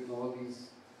interacting with all these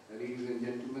ladies and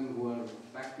gentlemen who are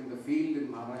back in the field in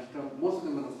Maharashtra. Most of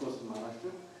them are, of course, in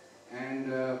Maharashtra. And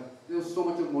there was so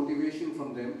much of motivation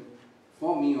from them,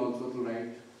 for me also, to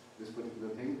write this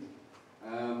particular thing.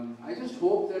 I just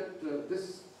hope that this,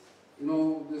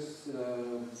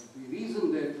 the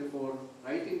reason that for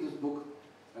writing this book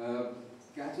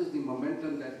catches the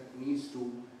momentum that it needs to.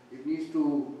 It needs to,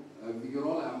 you're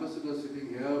all ambassadors sitting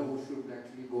here who should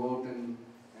actually go out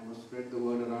and spread the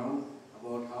word around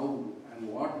about how and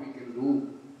what we can do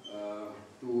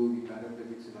to the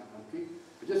paraplegics in our country.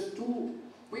 Just 2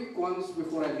 quick ones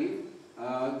before I leave.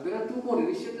 There are 2 more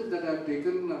initiatives that I've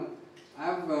taken.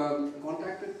 I've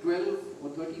contacted 12 or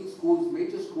 13 schools,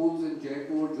 major schools in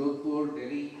Jaipur, Jodhpur,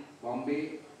 Delhi,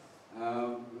 Bombay,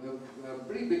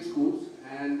 pretty big schools,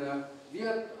 and we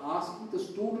are asking the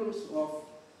students of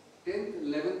 10th,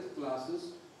 11th classes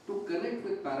to connect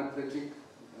with paraplegic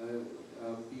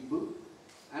people,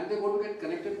 and they're going to get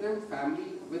connected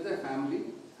with their family,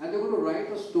 and they're going to write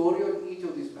a story on each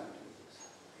of these paraplegics.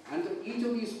 And each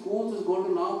of these schools is going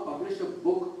to now publish a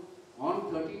book on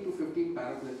 13 to 15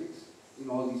 paraplegics in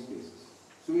all these places.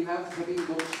 So we'll have 13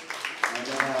 books that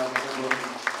are going to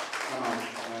come out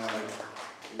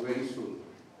very soon.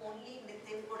 Only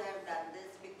Nitin could have done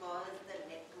this because the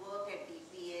network at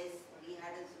DPS, we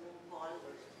had a Zoom call,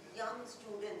 young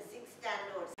students, 6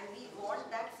 standards, and we want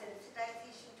that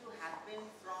sensitization to happen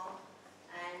from,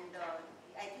 and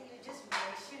I think you just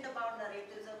mentioned about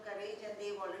narratives of courage, and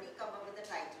they've already come up with the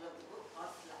title of the book,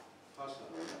 Hosla. Hosla.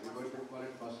 We're going to call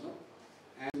it Hosla.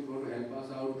 And we're going to help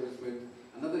us out with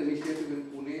another initiative in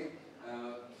Pune.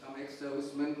 Some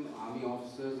ex-servicemen, army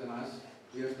officers and us,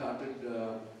 we have started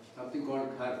something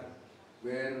called Ghar,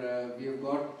 where we have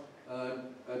got a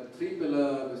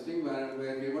 3-pillar thing where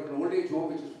we have got an old age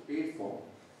home which is paid for.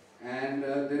 And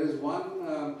there is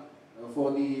one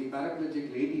for the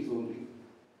paraplegic ladies only,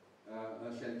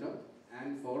 a shelter,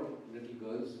 and for little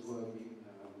girls who have been,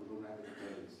 who don't have any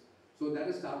parents. So that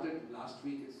has started last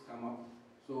week, it's come up.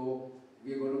 So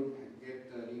we are going to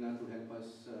get Nina to help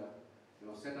us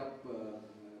set up a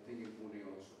thing in Pune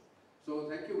also. So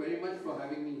thank you very much for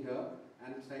having me here,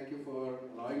 and thank you for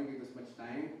allowing me this much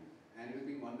time. And it has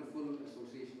been wonderful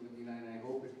association with Nina, and I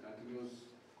hope it continues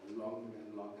long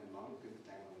and long and long till the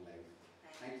time of life.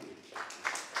 Thank you.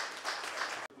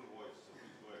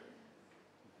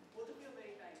 Both of you are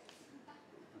very kind.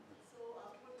 So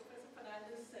after what Professor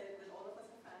Fernandes said, that all of us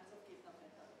are fans of Ketna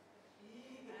Mehta.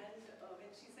 And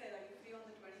when she said, "Are you free on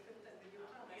the 25th and will you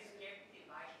come?" Please keep the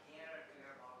mic nearer to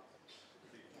your mouth.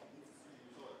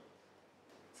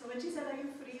 So when she said, "Are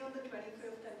you free on the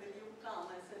 25th and will you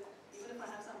come?" I said, even if I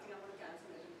have something I'm going to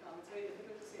cancel, I will come. It's very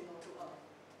difficult to say no to her.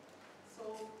 So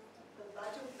the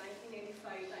batch of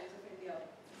 1985 Times of India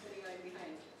is sitting right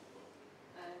behind.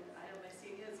 And I have my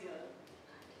seniors here.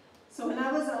 So when I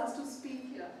was asked to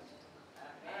speak here,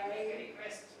 May I make a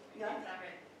request? Yeah. And the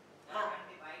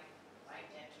mic,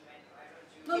 gentlemen, why don't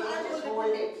you? No, I'll Just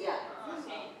hold it, yeah.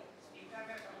 See, speaker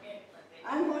may forget, but they.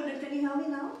 I'm holding. Can you hear me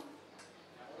now?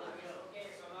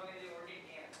 Okay, so long as you hold it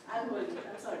near. I'm holding.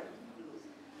 I'm sorry.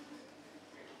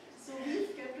 So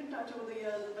we've kept in touch over the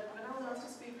years, but when I was asked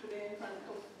to speak today in front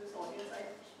of this audience,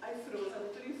 I froze. I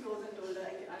literally froze and told her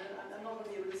I'm not going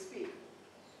to be able to speak.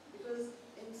 Because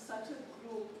in such a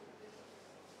group,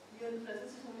 we are in the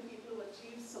presence of so many people who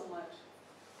achieved so much.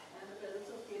 And the presence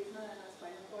of Ketna and our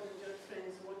spinal cord injured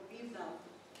friends, what we've done,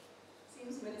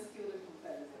 seems minuscule in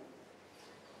comparison.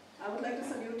 I would like to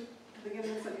begin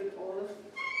with salute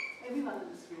everyone in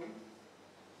this room.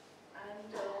 And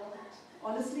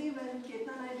honestly, when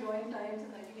Ketna and I joined Times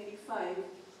in 1985,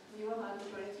 we were having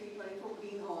 23, 24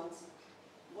 greenhorns,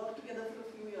 worked together for a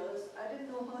few years. I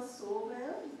didn't know her so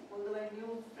well, although I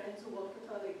knew friends who worked with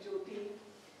her like Jyoti,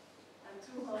 and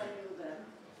through her I knew them.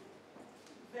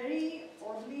 Very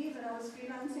oddly, when I was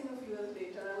freelancing a few years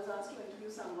later, I was asked to interview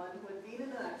someone who had been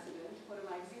in an accident for a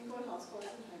magazine called House Calls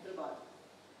in Hyderabad.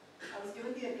 I was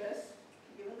given the address,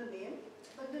 given the name,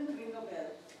 but didn't ring a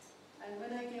bell. And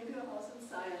when I came to her house in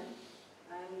Sion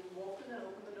and walked in and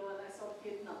opened the door and I saw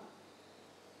Ketna,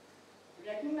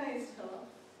 recognized her,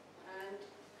 and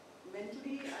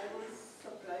mentally I was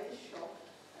surprised, shocked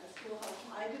as to how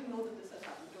I didn't know that this had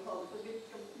happened to her because we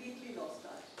completely lost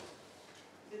touch.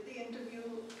 Did the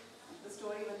interview, the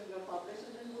story went and got published,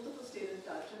 and then both of us stayed in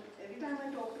touch. And every time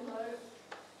I talk to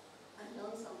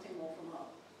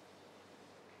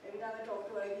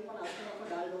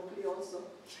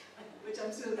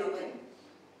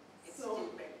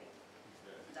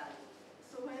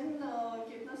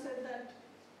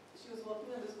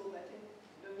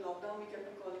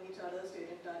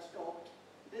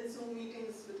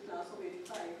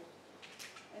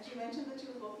And she mentioned that she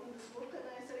was working on this book, and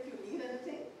I said, if you need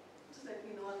anything, just let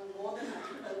me know. I'm more than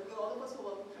happy to help. Because all of us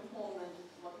were working from home, and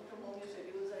working from home, your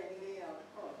schedules are anyway out of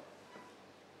call.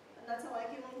 And that's how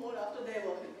I came on board after their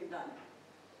work had been done.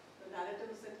 The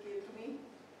narratives that came to me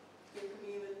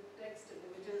with text and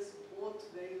images, both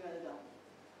very well done.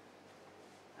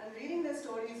 And reading their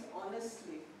stories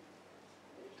honestly,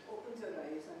 it opens your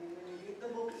eyes. I mean, when you read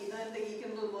the book, either in the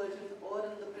e-Kindle version or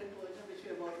in the print version, which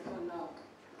we are working on now,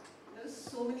 there's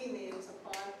so many names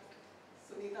apart.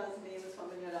 Sunita's name is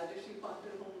familiar, Rajeshri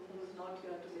Patil, who is not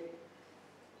here today.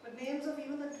 But names of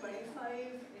even the 25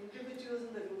 individuals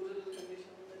in the rural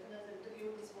condition that has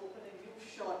interviewed, spoken, and you've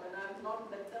shot, and I have not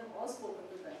met them or spoken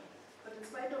to them. But in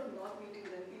spite of not meeting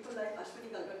them, people like Ashwini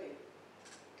Galgate,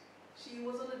 she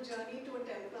was on a journey to a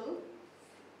temple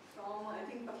from, I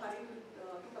think, Pathari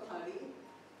to Pathari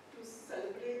to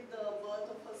celebrate the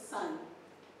birth of her son.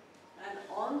 And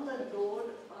on the road,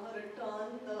 on her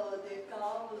return, their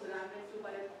car was rammed into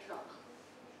by a truck.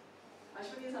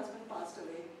 Ashwini's husband passed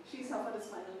away. She suffered a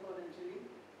spinal cord injury.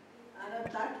 And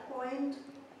at that point,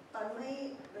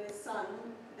 Tanmay, their son,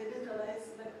 they didn't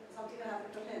realize that something had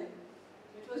happened to him.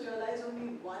 It was realized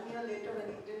only 1 year later when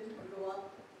he didn't grow up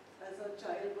as a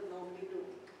child would normally do.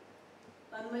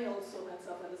 Tanmay also had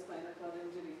suffered a spinal cord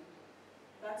injury.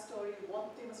 That story,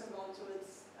 what they must have gone through,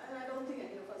 and I don't think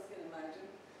any of us can imagine.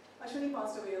 Ashwini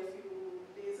passed away a few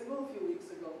days ago, a few weeks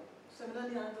ago.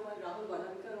 Similarly, Anandama and Rahul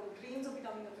Banankar, who dreams of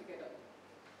becoming a cricketer.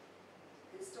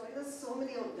 His story, there's so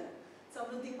many of them.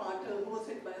 Samruddhi Patil, who was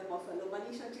hit by a buffalo.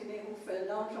 Manisha Chine, who fell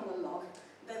down from a loft.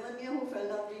 Devanya, who fell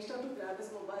down, reached out to grab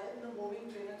his mobile in a moving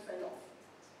train and fell off.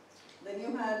 Then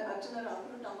you had Archana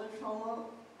Rathur, who tumbled from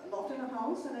a loft in a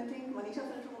house, and I think Manisha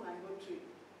fell from a mango tree.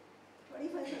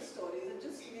 25 such stories. It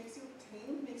just makes you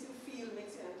think, makes you feel,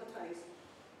 makes you empathize.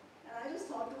 And I just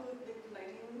thought to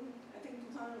I think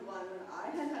 2001, when I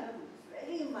had a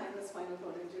very minor spinal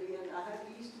cord injury, and I had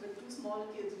reached, with two small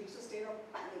kids, reached a state of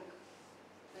panic.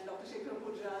 And Dr. Shekhar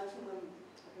Pujraj, who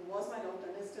was my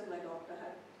doctor and is still my doctor,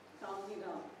 had calmed me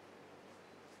down.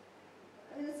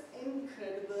 And it's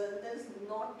incredible. There's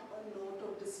not a note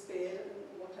of despair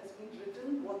in what has been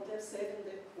written, what they've said in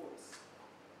their quotes.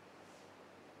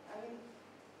 I mean,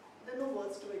 there are no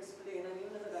words to explain. I mean,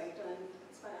 even as a writer, and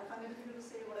I find it difficult to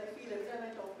say what I feel. Every time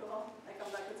I talk to her, I come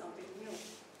back with something new.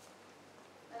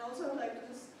 And also I would like to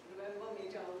just remember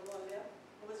Major Ahluwalia,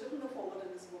 who was written the forward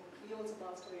in this book. He also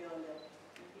passed away earlier.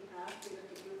 And he has been a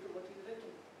tribute to what he's written.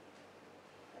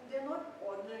 And they're not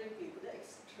ordinary people, they're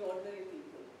extraordinary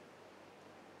people.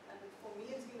 And for me,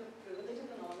 it's been a privilege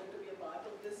and an honor to be a part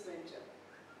of this venture.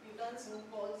 We've done Zoom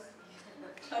calls,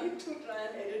 tried to try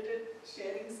and edit it,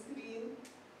 sharing screen,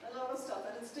 a lot of stuff,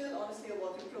 and it's still honestly a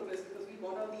work in progress because we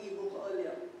bought out the ebook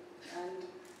earlier, and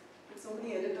with so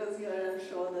many editors here, I'm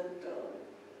sure that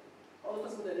all of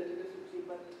us would edit it differently,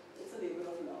 but it's a labor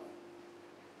of love.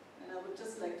 And I would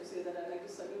just like to say that I'd like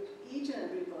to salute each and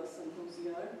every person who's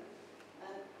here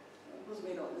and who's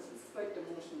made all this. It's quite an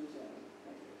emotional journey.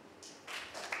 Thank you.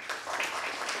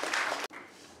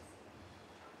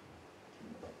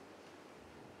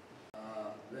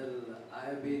 Well, I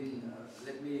have been,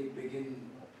 let me begin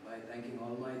by thanking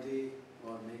Almighty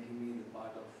for making me the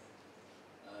part of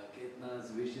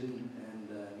Ketna's vision and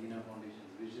Nina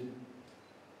Foundation's vision.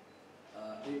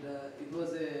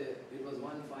 It was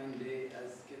one fine day,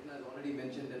 as Ketna has already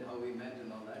mentioned and how we met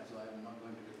and all that, so I'm not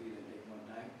going to repeat and take more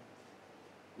time.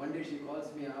 One day she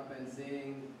calls me up and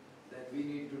saying that we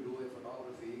need to do a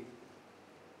photography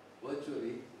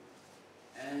virtually,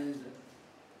 and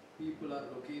people are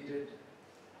located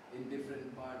in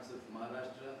different parts of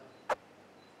Maharashtra,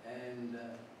 and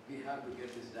we have to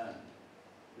get this done.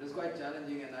 It was quite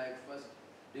challenging, and I first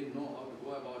didn't know how to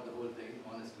go about the whole thing,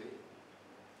 honestly.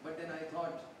 But then I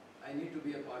thought I need to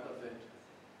be a part of it,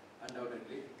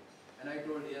 undoubtedly. And I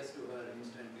told yes to her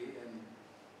instantly, and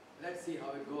let's see how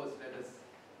it goes. Let us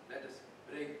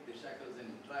break the shackles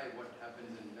and try what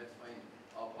happens, and let's find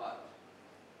our path.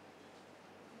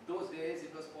 Those days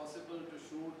it was possible to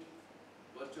shoot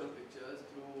virtual pictures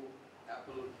through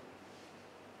Apple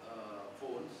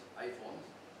iPhones,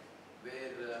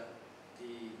 where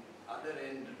the other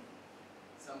end,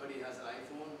 somebody has an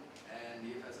iPhone, and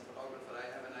if as a photographer I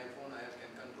have an iPhone, I can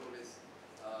control his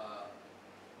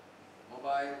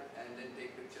mobile and then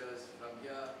take pictures from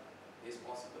here is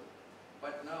possible.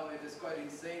 But now it is quite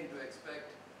insane to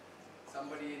expect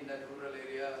somebody in that rural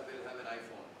area will have an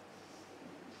iPhone.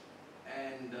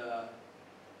 And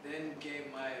then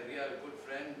came my real good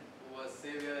friend, who was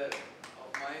Xavier of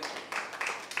mine,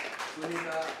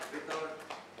 Sunita. Without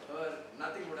her,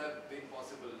 nothing would have been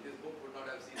possible. This book would not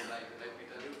have seen light, let me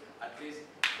tell you. At least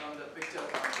from the picture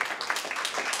contest.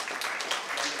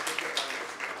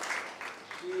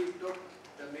 She took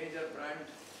the major brunt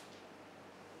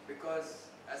because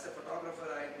as a photographer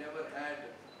I never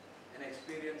had an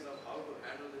experience of how to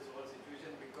handle this whole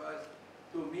situation, because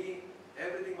to me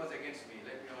everything was against me,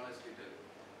 let me honestly tell you.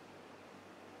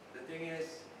 The thing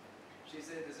is, she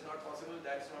said this is not possible,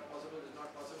 that's not possible, this is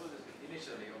not possible, this is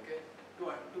initially, okay,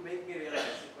 to make me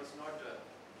realize it was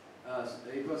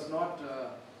not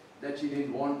that she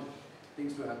didn't want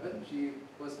things to happen. She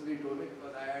personally told me,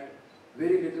 because I had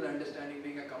very little understanding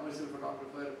being a commercial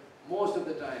photographer. Most of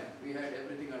the time we had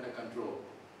everything under control.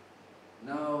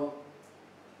 Now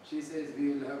she says we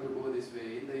will have to go this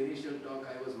way. In the initial talk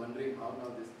I was wondering how now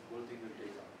this whole thing will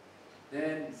take up.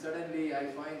 Then suddenly I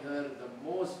find her the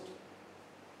most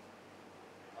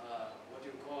what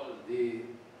you call the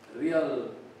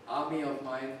real army of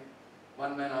mine,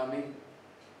 one-man army.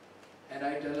 And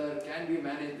I tell her, can we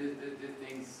manage these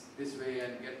things this way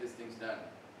and get these things done?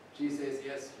 She says,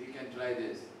 yes, we can try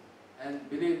this. And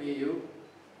believe me you,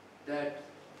 that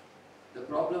the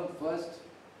problem first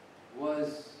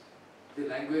was the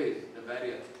language, the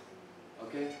barrier.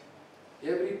 Okay?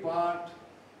 Every part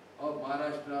of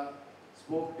Maharashtra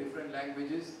spoke different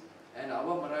languages, and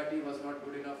our Marathi was not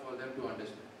good enough for them to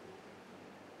understand.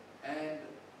 And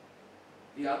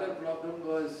the other problem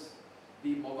was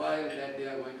the mobile that they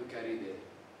are going to carry there.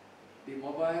 The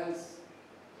mobiles,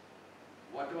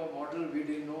 whatever model we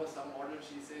didn't know, some model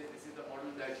she says this is the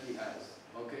model that he has,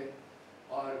 okay?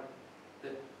 Or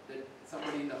that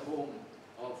somebody in the home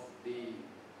of the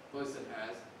person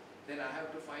has, then I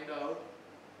have to find out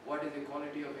what is the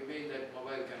quality of image that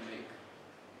mobile can make.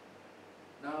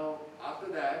 Now,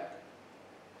 after that,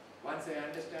 once I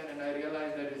understand and I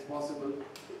realize that it's possible,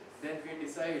 then we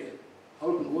decide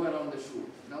how to go around the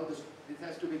shoot. Now this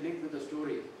has to be linked with the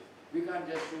story. We can't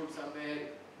just shoot somewhere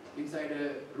inside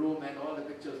a room and all the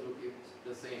pictures look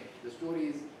the same. The story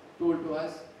is told to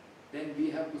us, then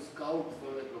we have to scout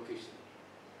for that location.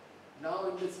 Now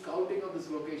in the scouting of this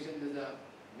location, there's a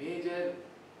major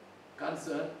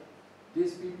concern.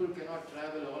 These people cannot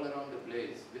travel all around the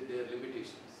place with their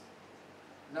limitations.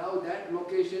 Now that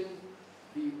location,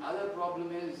 the other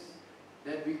problem is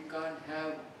that we can't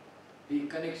have the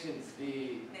connections,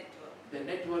 the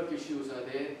network issues are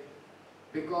there,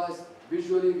 because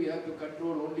visually we have to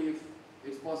control only if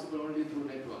it's possible only through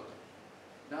network.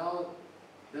 Now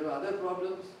there are other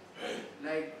problems,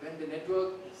 like when the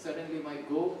network suddenly might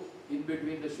go in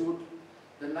between the shoot,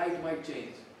 the light might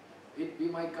change. We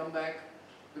might come back,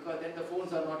 because then the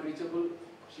phones are not reachable.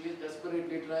 She is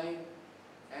desperately trying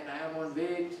and I am on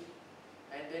wait,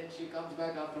 and then she comes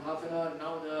back after half an hour.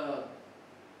 Now the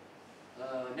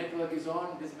network is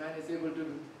on, this man is able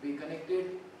to be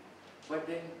connected, but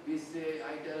then we say,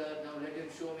 I tell her, now let him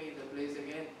show me the place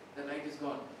again, the light is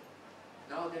gone.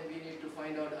 Now then we need to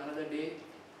find out another day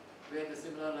where the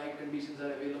similar light conditions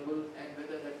are available and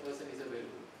whether that person is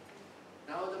available.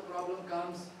 Now the problem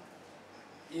comes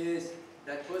is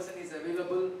that person is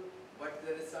available, but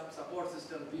there is some support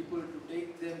system, people to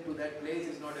take them to that place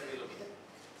is not available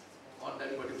on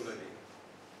that particular day.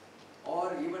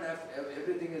 Or even if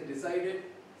everything is decided,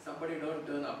 somebody don't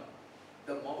turn up.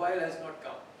 The mobile has not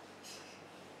come.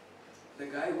 The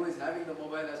guy who is having the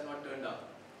mobile has not turned up.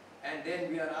 And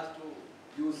then we are asked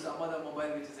to use some other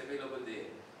mobile which is available there.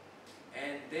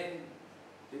 And then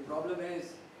the problem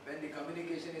is, when the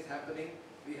communication is happening,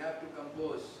 we have to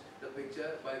compose the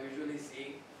picture by visually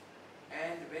seeing.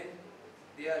 And when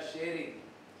they are sharing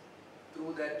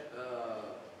through that,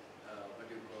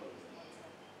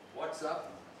 WhatsApp,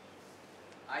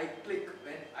 I click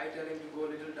when I tell him to go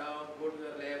a little down, go to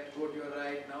your left, go to your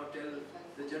right, now tell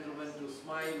the gentleman to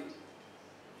smile,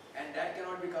 and that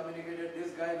cannot be communicated.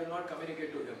 This guy will not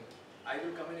communicate to him. I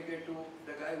will communicate to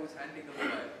the guy who is handling the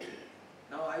mobile.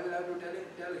 Now I will have to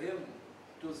tell him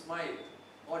to smile,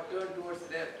 or turn towards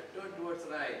left, turn towards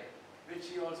right, which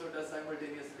he also does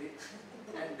simultaneously.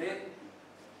 And then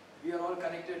we are all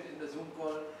connected in the Zoom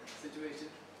call situation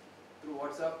through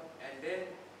WhatsApp, and then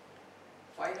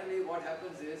finally what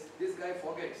happens is, this guy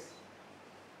forgets.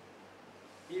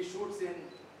 He shoots in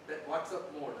that WhatsApp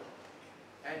mode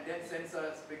and then sends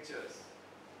us pictures.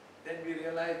 Then we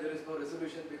realize there is no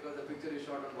resolution because the picture is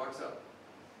shot on WhatsApp.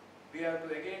 We have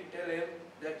to again tell him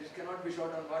that it cannot be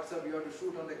shot on WhatsApp, you have to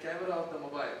shoot on the camera of the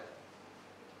mobile.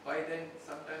 By then,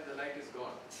 sometimes the light is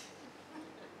gone.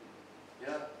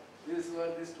 Yeah, these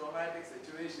were these traumatic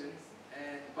situations,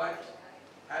 but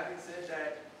having said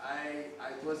that,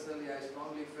 I personally, I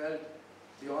strongly felt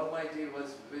the Almighty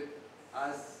was with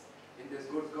us in this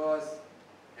good cause,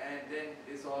 and then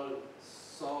this all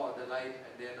saw the light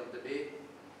at the end of the day,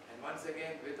 And once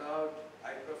again,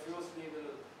 I profusely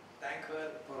will thank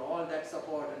her for all that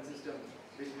support and system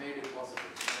which made it possible.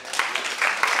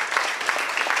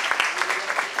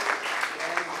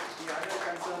 And the other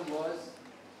concern was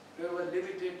we were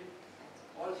limited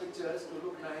all pictures to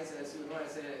look nice. As you know,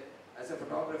 as a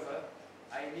photographer,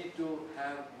 I need to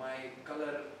have my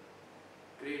color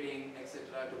grading,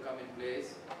 etc. to come in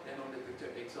place. Then only the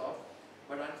picture takes off.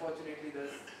 But unfortunately,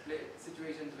 there's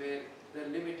situations where there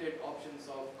are limited options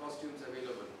of costumes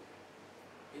available.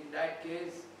 In that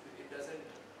case,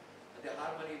 the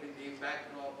harmony with the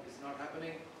backdrop is not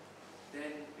happening.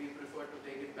 Then we prefer to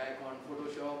take it back on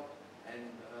Photoshop and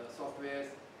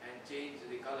softwares and change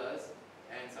the colors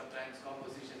and sometimes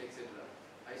composition, etc.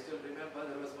 I still remember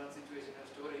there was one situation, a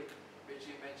story, which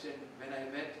she mentioned when I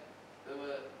met. There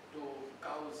were two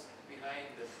cows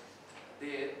behind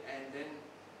there, and then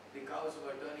the cows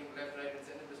were turning left, right, and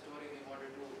center. The story we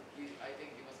wanted to, I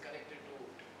think he was connected to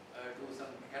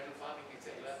some cattle farming,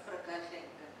 etc.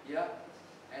 Yeah,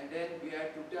 and then we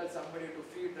had to tell somebody to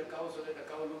feed the cow so that the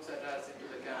cow looks at us into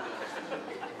the camera.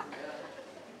 Yeah.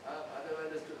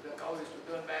 Otherwise, the cow is to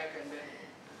turn back, and then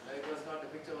the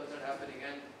picture was not happening,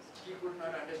 and he could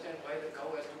not understand why the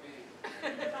cow has to be.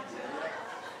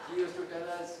 He used to tell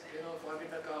us,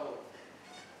 forget the cow.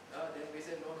 Then we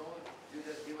said, no, you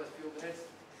just give us few minutes.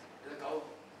 The cow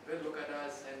will look at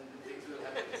us, and things will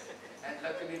happen. And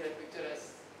luckily, that picture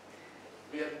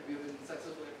we've been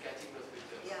successful in catching those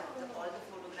pictures. Yeah, all the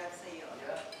photographs are here.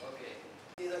 Yeah, okay.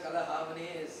 See, the color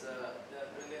harmony is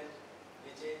brilliant.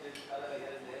 We change the color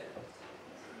here and there.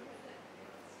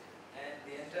 And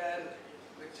the entire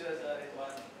pictures are in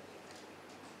one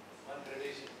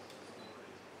gradation.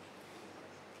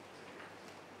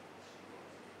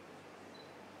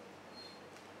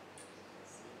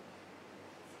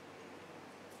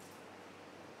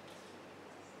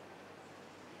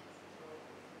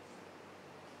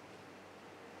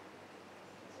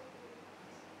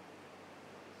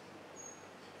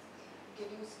 Can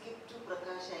you skip to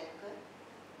Prakash Anchor,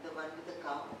 the one with the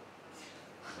cow?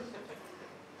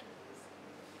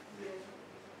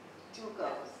 Two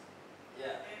cows.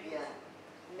 Yeah. Yeah.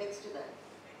 Next to that.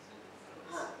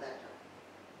 That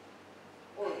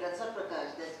one. Oh, that's not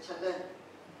Prakash, that's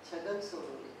Chagan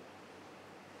Soroli.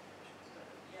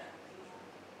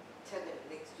 Chagan,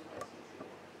 next to that.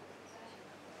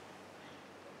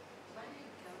 Why did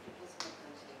you count it was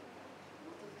Prakash Anchor?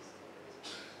 Both of these photos.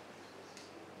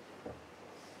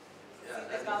 Yeah,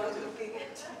 The cow is looking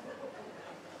at. That's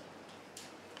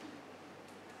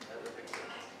the picture.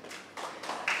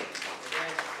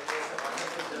 Again, it was a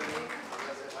wonderful journey. It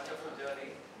was a wonderful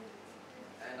journey.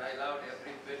 And I loved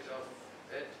every bit of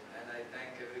it. And I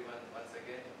thank everyone once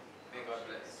again. May God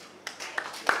bless.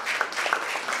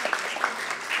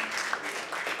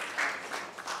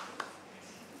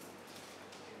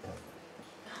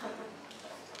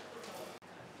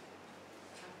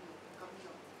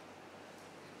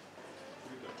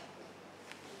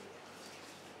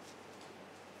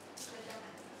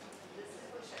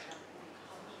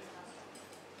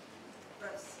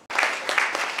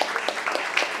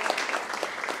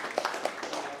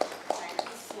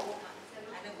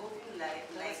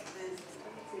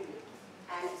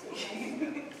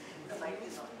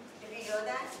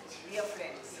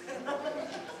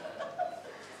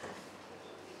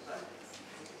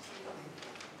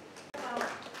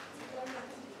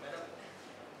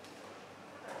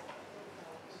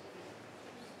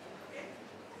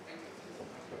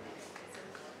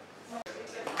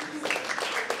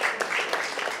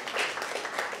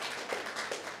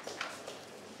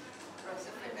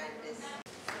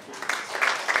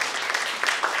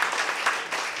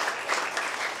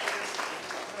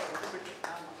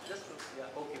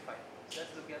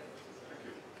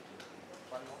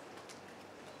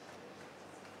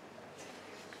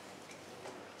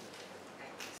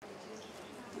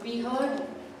 We heard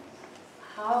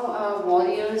how our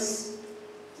warriors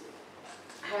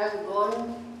have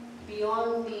gone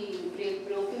beyond they've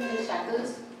broken the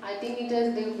shackles. I think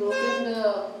they've broken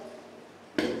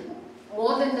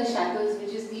more than the shackles,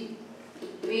 which is the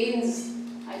brains.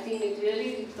 I think it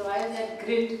really requires that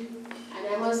grit, and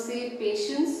I must say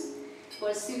patience,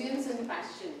 perseverance and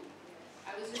passion.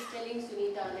 I was just telling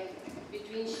Sunita,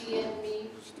 between she and me,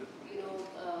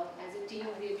 as a team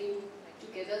we've been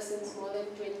together since more than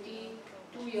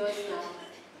 22 years now.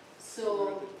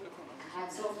 So,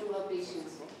 hats off to her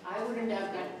patience. I wouldn't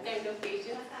have that kind of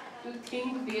patience to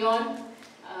think beyond,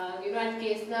 and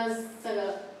Ketna's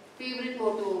favorite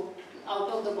motto, out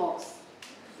of the box.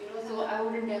 So I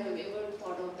wouldn't have ever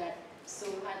thought of that. So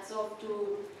hats off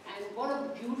to, and what a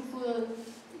beautiful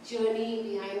journey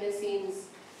behind the scenes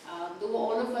though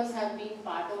all of us have been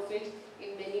part of it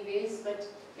in many ways, but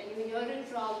when you hear it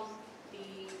from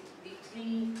the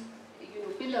three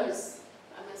pillars,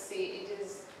 I must say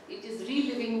it is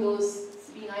reliving those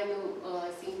behind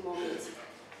the scene moments.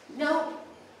 Now,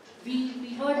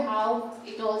 we heard how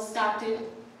it all started,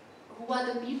 who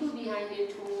are the people behind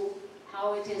it,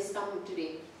 how it has come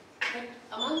today. But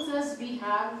amongst us we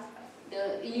have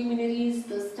the luminaries,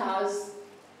 the stars,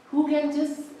 who can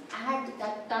just add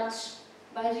that touch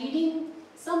by reading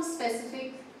some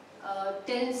specific,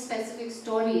 10 specific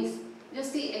stories,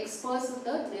 just the experts of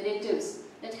the narratives,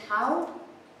 that how,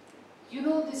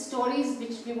 the stories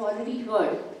which we've already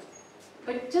heard,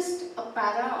 but just a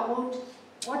para about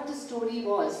what the story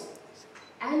was,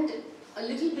 and a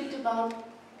little bit about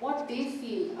what they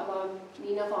feel about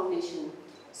Nina Foundation.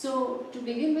 So, to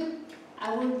begin with,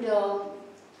 I would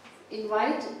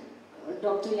invite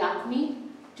Dr. Yakhmi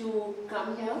to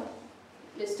come here,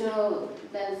 Mr.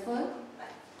 Balfour,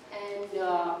 and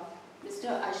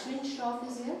Mr. Ashwin Shroff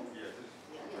is here.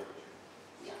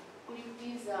 Yeah. Could you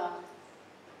please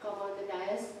come on the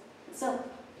dais? Sir,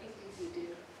 please be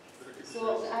seated.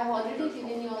 So, I have already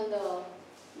given you all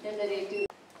the narrative.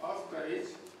 Of Courage,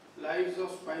 Lives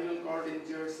of Spinal Cord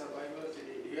Injured Survivors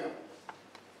in India,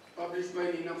 published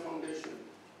by Nina Foundation,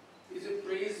 is a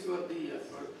praiseworthy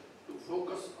effort to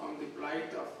focus on the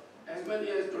plight of as many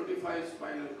as 25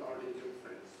 spinal cord injured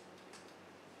friends.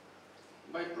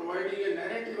 By providing a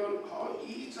narrative on how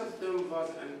each of them was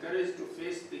encouraged to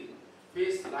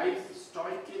face life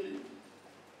stoically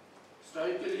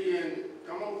and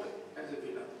come out as a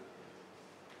winner.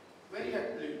 Very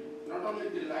happily, not only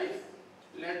the life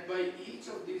led by each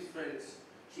of these friends,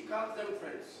 she calls them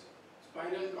friends,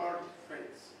 spinal cord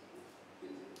friends.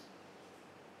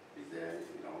 Is there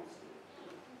anything else?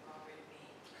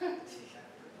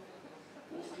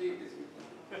 Mostly it is with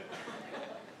me.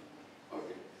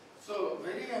 Okay. So,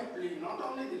 very happily, not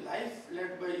only the life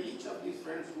led by each of these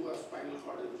friends who are spinal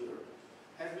cord injured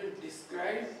has been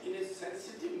described in a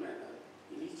sensitive manner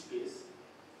in each case,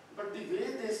 but the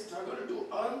way they struggle to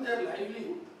earn their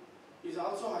livelihood is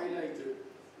also highlighted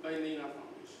by Nina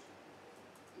Foundation,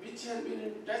 which has been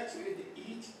in touch with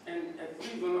each and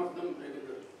every one of them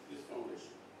regularly, this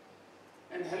foundation,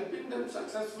 and helping them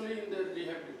successfully in their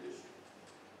rehabilitation.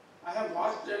 I have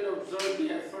watched and observed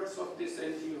the efforts of this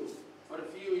NGO for a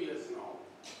few years now,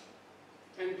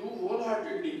 and do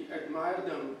wholeheartedly admire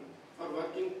them for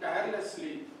working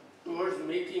tirelessly towards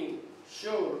making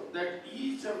sure that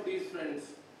each of these friends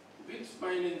with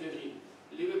spine injury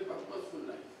live a purposeful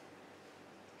life,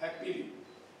 happily.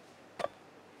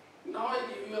 Now I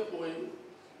give you a poem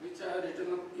which I have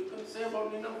written up. You can say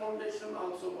about Nina Foundation,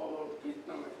 also about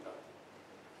Ketna Mehta.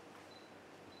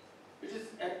 It is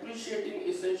appreciating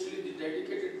essentially the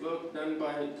dedicated work done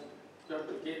by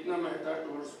Dr. Ketna Mehta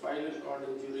towards spinal cord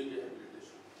injury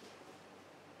rehabilitation.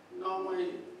 Now my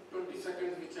 20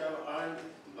 seconds which I have earned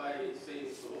by saying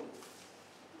so.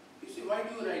 You see, why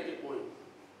do you write a poem?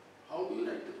 How do you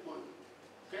write a poem?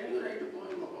 Can you write a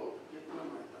poem about Ketna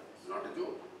Mehta? It's not a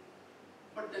joke.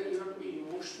 But then you have to be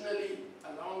emotionally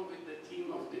along with the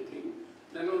theme of the thing.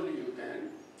 Then only you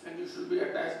can. And you should be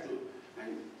attached to it.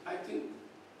 And I think,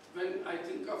 when I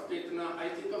think of Ketna, I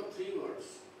think of three words.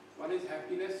 One is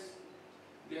happiness.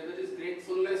 The other is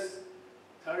gratefulness.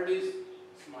 Third is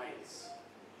smiles.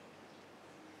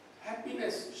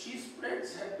 Happiness. She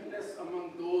spreads happiness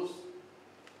among those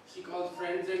she calls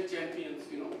friends and champions,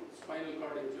 spinal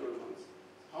cord injured ones.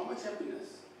 How much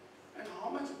happiness and how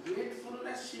much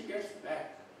gratefulness she gets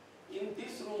back. In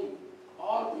this room,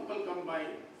 all people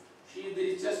combined, she is the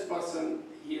richest person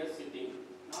here sitting,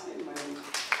 not in my room.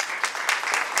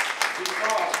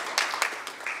 Because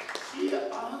she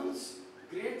earns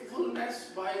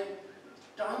gratefulness by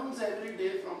tons every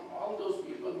day from all those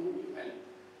people whom you help.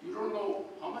 You don't know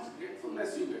how much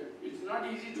gratefulness you get. It's not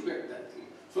easy to get that thing.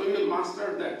 So you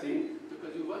mastered that thing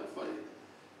because you work for it.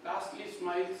 Lastly,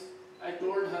 smiles. I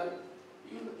told her,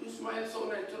 you smile so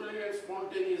naturally and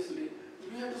spontaneously.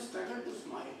 We have to struggle to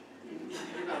smile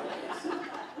in our case. I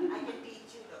can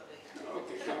teach you, Doctor.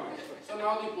 Okay, come on. So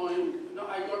now the poem. Now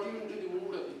I got you into the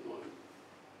mood of the poem.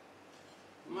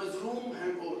 Mazroom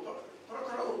hai wo.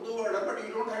 Thoda Urdu word, but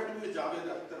you don't have to be a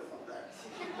Jahagirdar for that.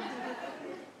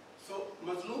 So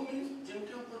mazloom means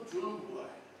jinke upar zulm hua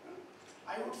hai.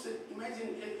 I would say,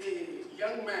 imagine a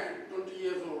young man, 20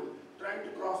 years old, trying to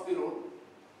cross the road.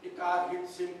 A car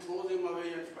hits him, throws him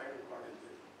away and spinal cord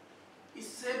injury.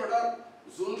 इससे बड़ा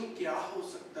जुल्म क्या हो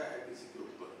सकता है किसी के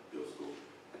ऊपर कि उसको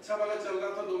अच्छा वाला चल रहा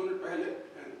था 2 मिनट पहले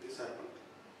and this happened.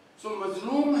 So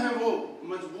मजलूम है वो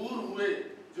मजबूर हुए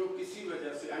जो किसी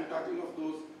वजह से I'm talking of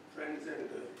those friends and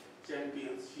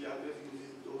champions. She always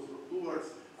uses those two words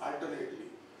alternately.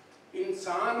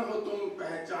 इंसान हो तुम,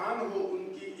 पहचान हो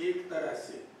उनकी एक तरह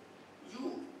से. You,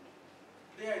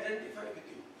 they identify with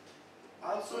you.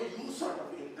 Also you sort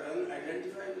of in turn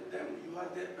identify with them. You are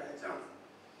their पहचान.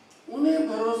 उन्हें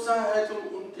भरोसा है तुम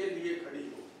उनके लिए खड़ी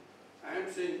हो. I am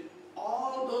saying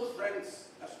all those friends,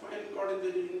 a spinal cord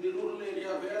in the rural area,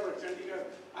 wherever, Chandigarh,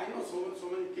 I know so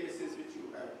many cases which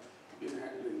you have been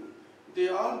handling. They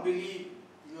all believe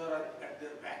you are at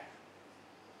their back.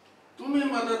 तुम्हें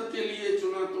मदद के लिए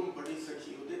चुना तुम बड़ी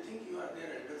सखी हो. They think you are their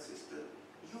elder sister.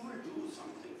 You will do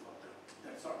something for them.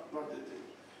 That's what they think.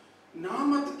 ना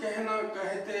मत कहना,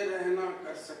 कहते रहना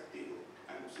कर सकती हो.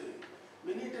 I am saying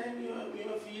many times you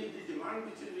may feel the demand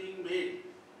which is being made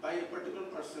by a particular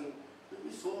person will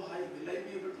be so high. Will I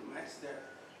be able to match that?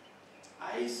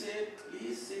 I say,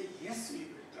 please say yes, we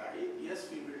will try. Yes,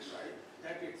 we will try.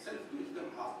 That itself gives them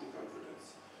half the confidence.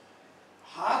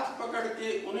 हाथ पकड़ के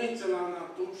उन्हें चलाना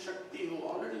तुम शक्ति हो.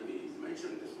 Already we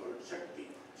mentioned this word शक्ति.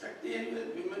 शक्ति anyway,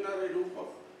 women are a रूप of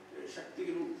शक्ति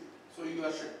रूप. So you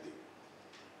are शक्ति.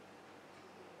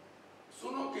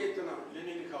 सुनो केतना, ये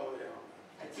नहीं लिखा हुआ है यहाँ.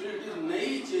 Actually it is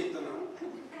नई चेतना,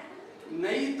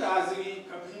 नई ताजगी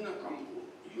कभी न कम हो.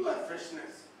 You are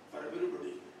freshness for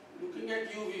everybody. Looking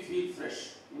at you we feel fresh.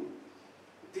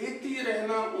 देती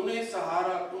रहना उन्हें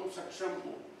सहारा तुम सक्षम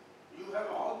हो. You have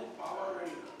all the power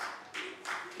and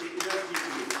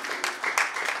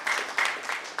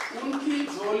उनकी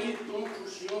झोली तुम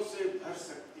खुशियों से भर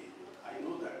सकती हो. I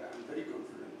know that. I am very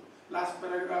confident. Last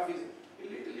paragraph is a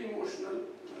little emotional.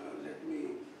 Let me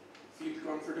feel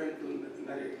confident to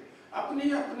narrate.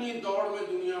 अपनी अपनी दौड़ में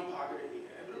दुनिया भाग रही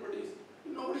है.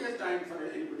 Nobody has time for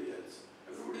anybody else.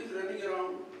 Everybody is running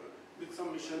around with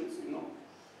some missions, you know.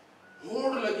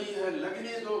 होड़ लगी है,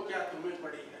 लगने दो क्या तुम्हें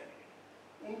पड़ी है.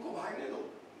 उनको भागने दो.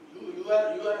 You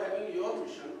are having your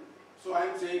mission. So I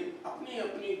am saying अपनी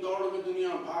अपनी दौड़ में दुनिया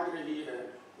भाग रही है.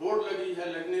 होड़ लगी है,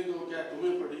 लगने दो क्या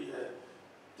तुम्हें पड़ी है.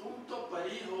 तुम तो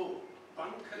परी हो,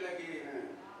 पंख लगे हैं,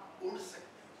 उड़ सकते.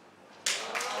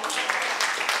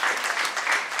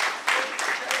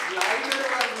 Glider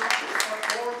was not a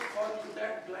support for you.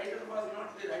 That glider was not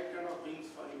the right kind of wings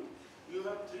for you. You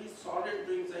have three solid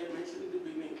wings I mentioned in the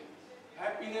beginning.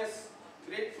 Happiness,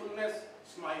 gratefulness,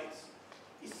 smiles.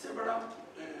 इससे बड़ा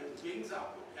wings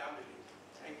आपको क्या मिलेंगे?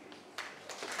 Thank you.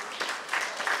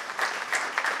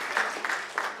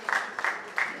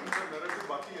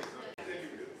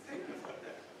 Thank you for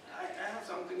that. I have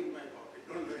something in my pocket.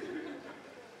 Don't worry.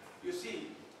 You see,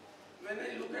 when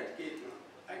I look at Ketna,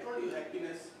 I told you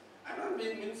happiness. I'm not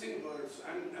mincing words.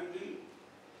 I'm real.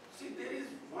 See, there is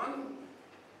one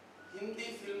Hindi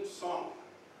film song,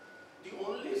 the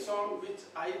only song which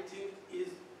I think is,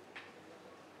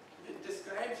 it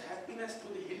describes happiness to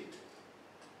the hilt.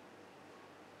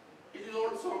 It is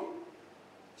old song.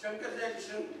 Shankar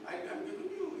Jackson, I am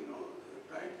giving you,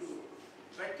 trying to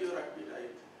whet your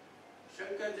appetite.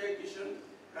 Shankar Jackson,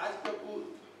 Raj Kapoor,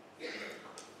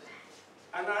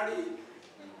 Anadi,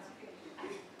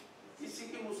 किसी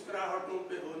की मुस्कुराहटों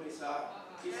पे हो निसार,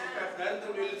 किसी का दर्द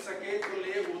मिल सके तो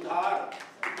ले उधार.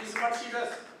 This is what she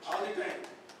does all the time.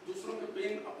 दूसरों के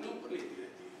पेन अपने ऊपर लेती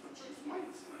रहती है. But she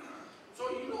smiles. So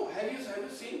have you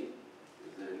seen?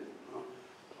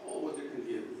 Oh, they can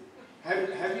hear me.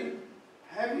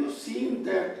 Have you seen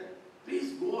that?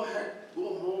 Please go ahead,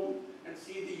 go home and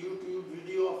see the YouTube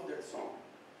video of that song.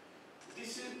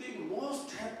 This is the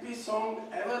most happy song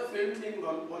ever filmed in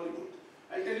Bollywood.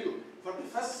 I'll tell you. For the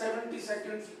first 70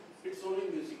 seconds, it's only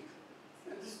music.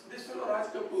 And this fellow Raj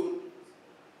Kapoor,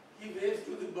 he waves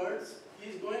to the birds.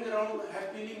 He's going around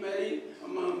happily, merrily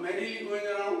going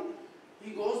around.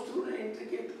 He goes through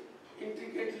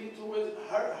intricately through a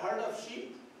herd of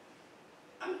sheep.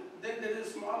 And then there is a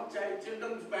small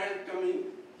children's band coming.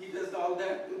 He does all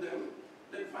that to them.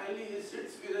 Then finally he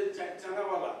sits with a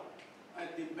chanawala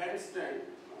at the bandstand.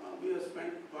 We have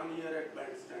spent 1 year at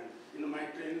bandstand. In my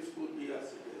training school,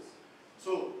 BRC days.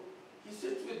 So he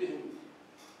sits with him,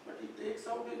 but he takes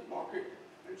out his pocket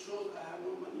and shows, I have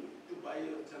no money to buy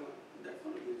your chana. That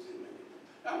one gives him anything.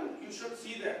 I mean, you should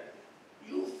see that.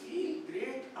 You feel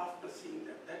great after seeing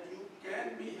that you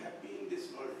can be happy in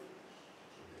this world.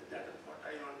 That is what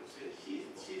I want to say.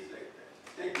 She's like that.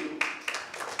 Thank you.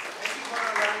 Thank you for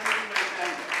allowing me my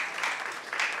time.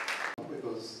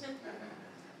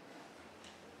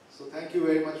 So thank you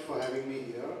very much for having me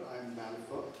here. I'm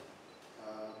Balfour.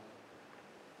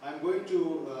 I'm going to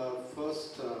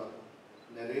first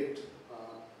narrate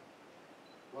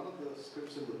one of the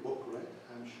scripts in the book, right?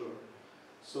 I'm sure.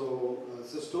 So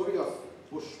it's the story of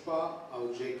Pushpa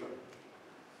Aujekar.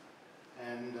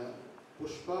 And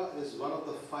Pushpa is one of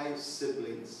the 5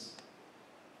 siblings,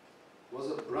 was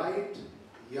a bright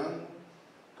young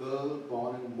girl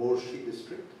born in Morshi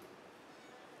district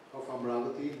of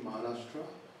Amravati, Maharashtra.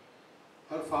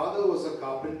 Her father was a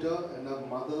carpenter and her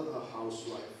mother a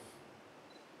housewife.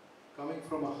 Coming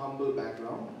from a humble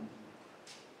background,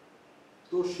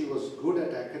 though she was good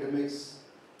at academics,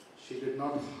 she did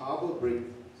not harbor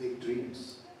big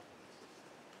dreams.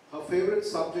 Her favorite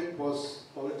subject was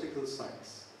political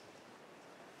science,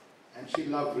 and she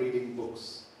loved reading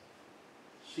books.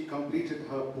 She completed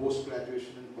her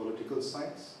post-graduation in political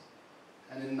science,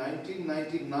 and in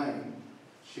 1999,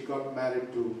 she got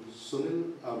married to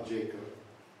Sunil Avjekar,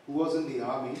 who was in the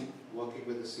army working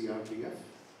with the CRPF.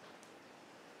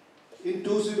 In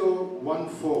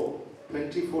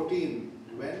 2014,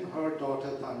 when her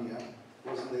daughter Tanya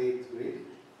was in the 8th grade,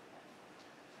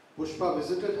 Pushpa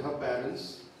visited her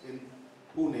parents in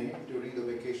Pune during the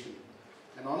vacation.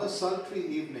 And on a sultry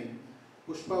evening,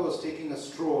 Pushpa was taking a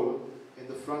stroll in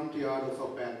the front yard of her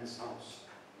parents' house.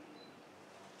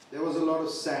 There was a lot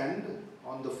of sand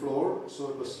on the floor,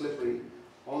 so it was slippery.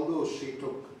 Although she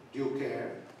took due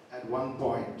care, at one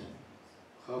point,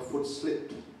 her foot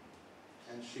slipped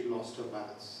and she lost her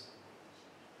balance.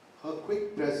 Her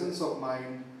quick presence of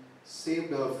mind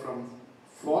saved her from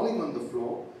falling on the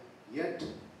floor, yet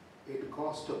it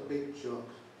caused a big jerk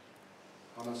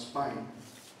on her spine,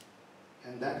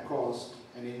 and that caused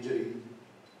an injury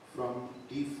from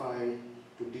D5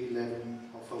 to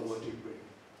D11 of her vertebrae.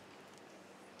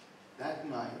 That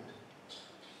night,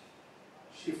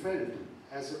 she felt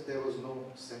as if there was no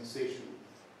sensation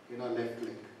in her left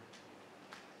leg.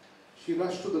 She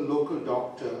rushed to the local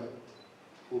doctor,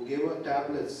 who gave her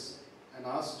tablets and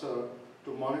asked her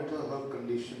to monitor her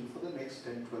condition for the next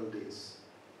 10-12 days.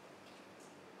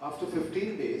 After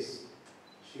 15 days,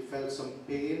 she felt some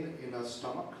pain in her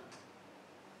stomach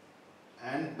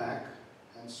and back,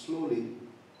 and slowly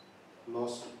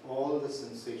lost all the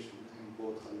sensation in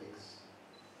both her legs.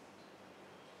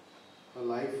 Her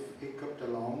life hiccuped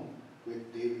along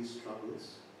with daily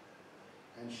struggles,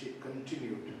 and she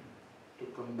continued to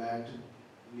combat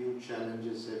new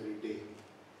challenges every day.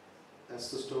 That's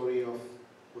the story of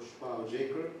Pushpa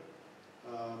Avjekar.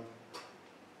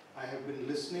 I have been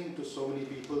listening to so many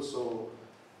people, so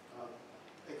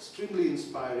extremely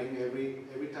inspiring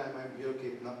every time I'm here,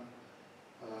 Ketna.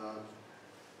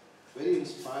 Very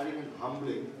inspiring and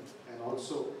humbling, and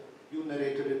also you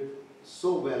narrated it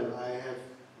so well. I have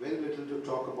very little to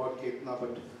talk about Ketna,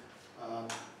 but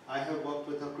I have worked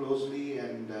with her closely,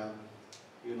 and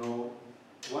you know,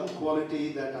 one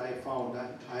quality that I found,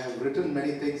 I have written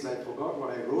many things, I forgot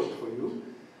what I wrote for you,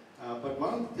 but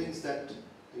one of the things that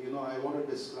I want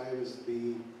to describe is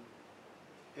the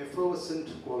effervescent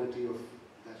quality of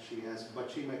that she has, but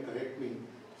she may correct me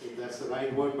if that's the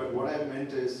right word, but what I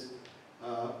meant is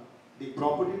the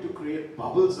property to create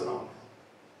bubbles around her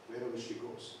wherever she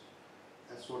goes.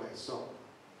 That's what I saw.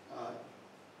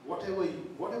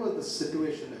 Whatever the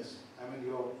situation is, I mean,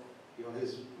 you're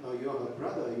her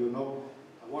brother, you know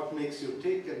what makes you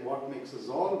tick and what makes us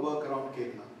all work around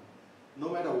Ketna. No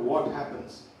matter what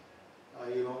happens,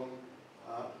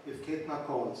 if Ketna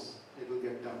calls, it will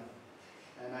get done.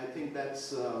 And I think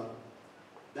that's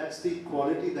the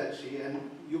quality that she, and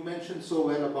you mentioned so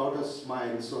well about her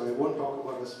smile, so I won't talk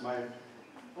about her smile.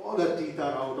 All her teeth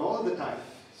are out all the time.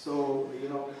 So,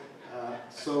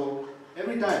 so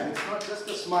every time, it's not just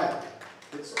a smile,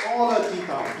 it's all her teeth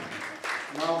out.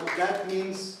 Now that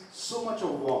means so much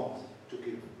of warmth to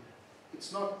give.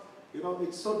 It's not,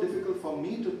 it's so difficult for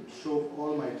me to show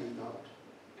all my teeth out.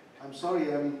 I'm sorry,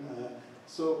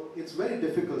 so it's very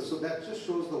difficult. So that just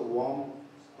shows the warmth.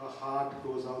 Her heart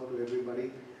goes out to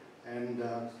everybody, and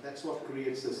that's what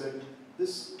creates this. And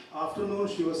this afternoon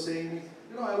she was saying,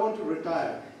 I want to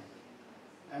retire.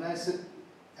 And I said,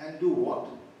 and do what?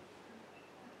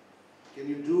 Can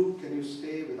you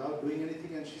stay without doing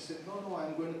anything? And she said, no,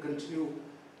 I'm going to continue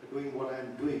doing what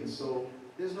I'm doing. So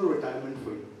there's no retirement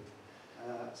for you.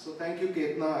 So thank you,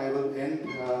 Ketna. I will end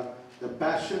the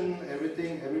passion,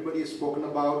 everything, everybody has spoken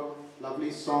about.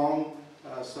 Lovely song,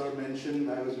 sir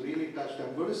mentioned. I was really touched.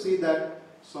 I'm going to see that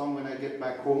song when I get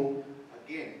back home.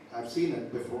 Again, I've seen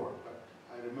it before, but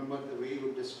I remember the way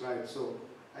you described. So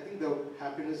I think the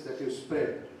happiness that you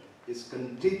spread is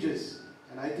contagious.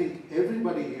 And I think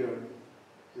everybody here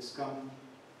has come.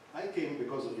 I came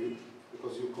because of you,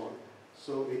 because you called.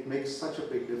 So it makes such a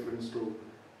big difference to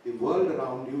the world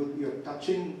around you. You're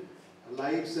touching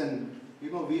lives, and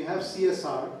we have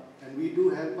CSR, and we do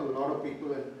help a lot of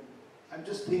people. And I'm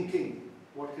just thinking,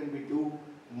 what can we do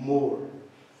more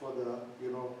for the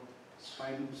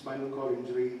spinal cord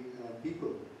injury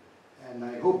people? and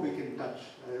I hope we can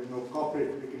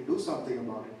cooperate, we can do something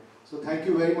about it. So thank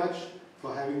you very much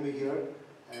for having me here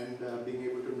and being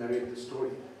able to narrate the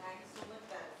story. Thanks so much,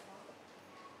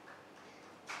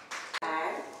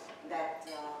 and that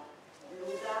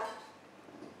Luda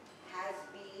has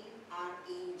been our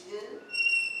angel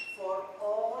for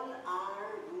all our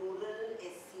rural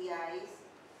SCIs.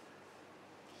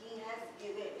 He has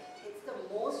given, it's the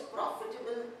most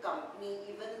profitable company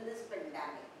even in this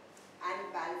pandemic,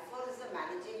 and Balfour is the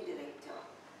managing director.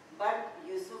 But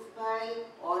Yusuf Bhai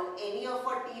or any of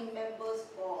our team members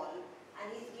call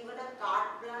and he's given a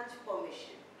carte blanche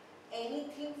permission.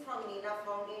 Anything from Nina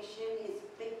Foundation is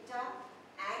picked up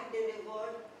and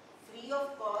delivered free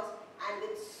of cost and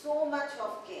with so much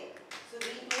of care. So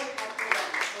we don't have to run.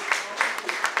 So thank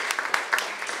you.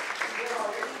 We are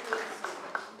already doing so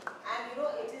much. And you know,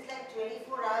 it is like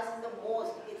 24 hours is the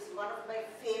most. It's one of my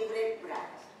favorite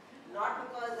brands. Not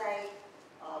because I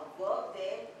work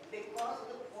there, because of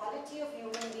the quality of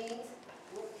human beings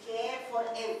who care for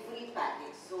every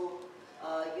package. So,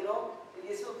 you know,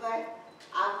 Yusuf bhai,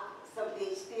 आप सब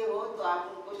बेचते हो तो आप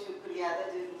उनको शुक्रिया अदा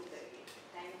जरूर करिए.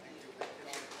 Thank you.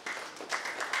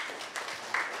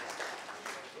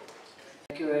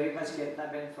 Thank you very much,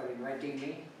 Ketna Ben, for inviting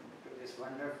me to this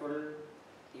wonderful,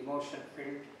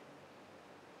 emotion-filled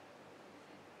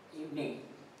evening.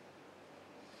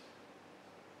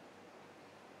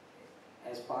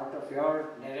 As part of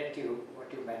your narrative,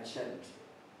 what you mentioned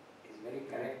is very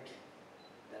correct,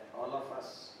 that all of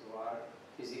us who are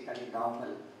physically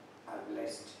normal are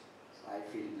blessed. So I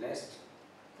feel blessed.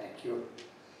 Thank you.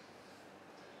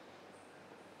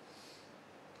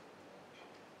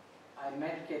 I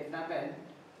met Ketna Ben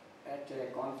at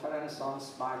a conference on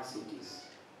smart cities.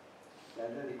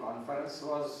 Whether the conference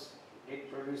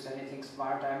did produce anything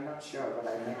smart, I am not sure,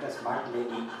 but I met a smart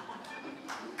lady.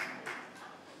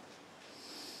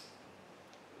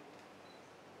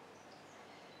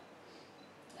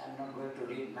 I'm not going to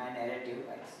read my narrative,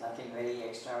 it's nothing very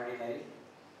extraordinary.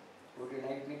 Would you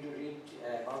like me to read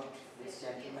about this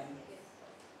gentleman?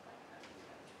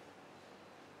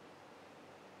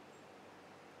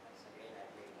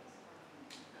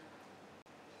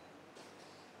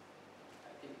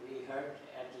 I think we heard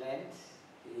at length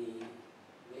the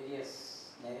various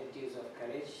narratives of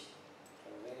courage,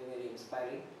 very, very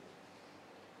inspiring.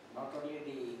 Not only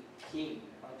the theme,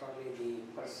 not only the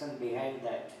person behind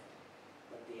that,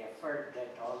 but the effort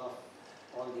that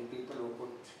all the people who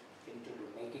put into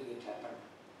making it happen,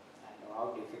 and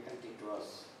how difficult it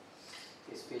was,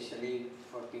 especially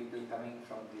for people coming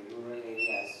from the rural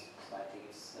areas. So I think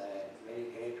it's a very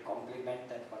great compliment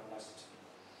that one must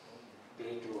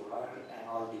pay to her and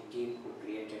all the team who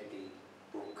created the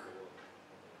book.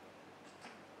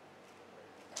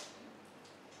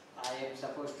 I am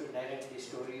supposed to narrate the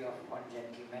story of one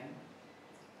gentleman,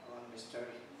 one Mr.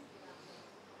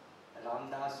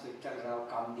 Ramdas Vittal Rao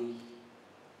Kamdi.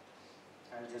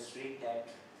 I'll just read that,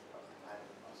 I'm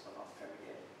also not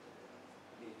familiar.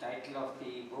 The title of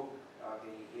the book,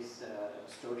 his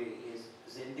story is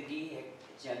Zindagi Ek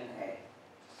Jang Hai,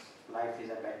 Life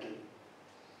is a Battle.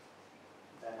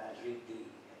 Then I'll read the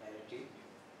narrative.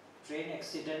 Train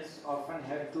accidents often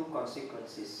have two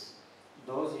consequences.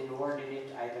 Those involved in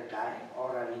it either die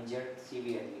or are injured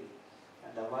severely.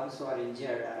 And the ones who are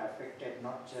injured are affected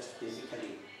not just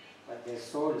physically, but their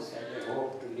souls and their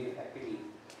hope to live happily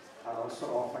are also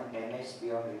often damaged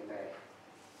beyond repair.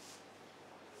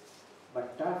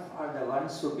 But tough are the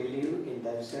ones who believe in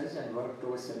themselves and work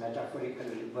towards a metaphorical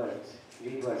rebirth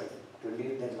to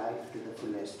live their life to the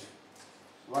fullest.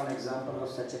 One example of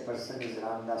such a person is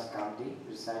Ramdas Kamdi,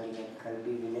 residing in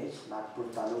Khalbi village, Nagpur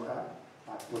Taluka,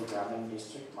 Nagpur Gramin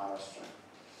district, Maharashtra.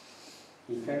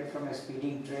 He fell from a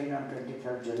speeding train on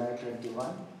 23rd July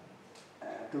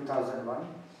 2001,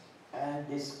 and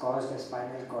this caused a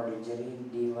spinal cord injury in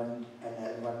D1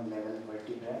 and L1 level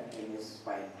vertebra in his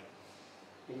spine.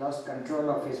 He lost control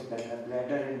of his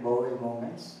bladder and bowel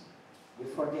movements.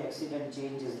 Before the accident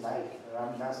changed his life,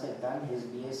 Ramdas had done his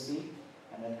BSc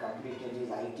and had completed his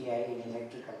ITI in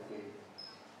electrical field.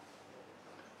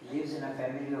 He lives in a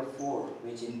family of 4,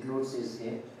 which includes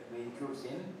him,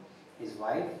 his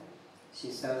wife.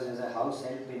 She serves as a house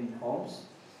help in homes,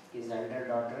 his elder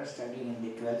daughter studying in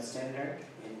the 12th standard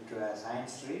into a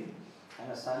science stream,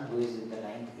 and a son who is in the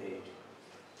 9th grade.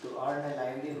 To earn a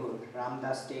livelihood,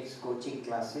 Ramdas takes coaching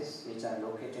classes which are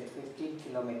located 15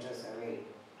 kilometers away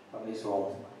from his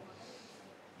home.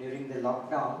 During the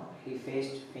lockdown, he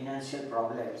faced financial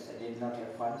problems and did not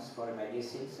have funds for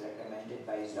medicines recommended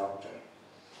by his doctor.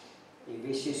 He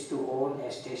wishes to own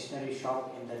a stationery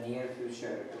shop in the near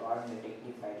future to earn a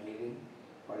dignified living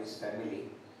for his family.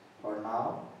 For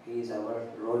now, he is our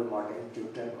role model,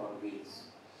 tutor on wheels.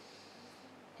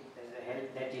 If there is a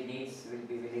help that he needs, we'll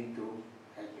be willing to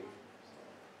help him.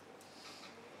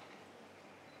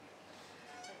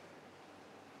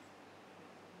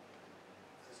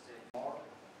 More.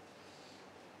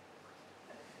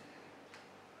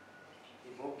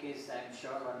 The book is, I'm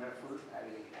sure, wonderful. I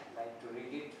will like to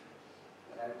read it,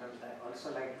 but I would also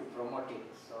like to promote it.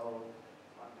 So,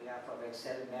 on behalf of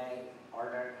Excel, may I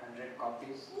order 100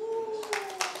 copies?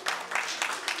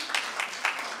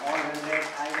 All 100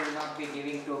 I will not be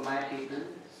giving to my people,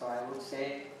 so I would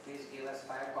say please give us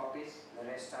 5 copies. The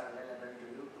rest are available to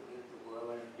you to give to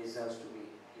whoever deserves to be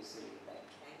receiving that.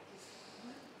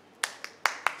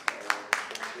 So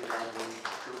these are the 2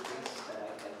 things that I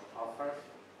can offer,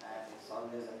 and it's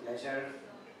always a pleasure.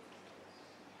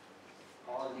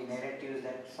 All the narratives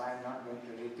that I'm not going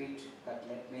to repeat, but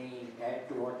let me add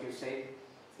to what you said.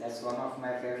 That's one of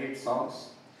my favorite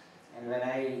songs. And when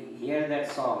I hear that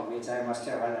song, which I must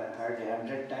have heard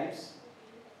 100 times,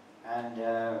 and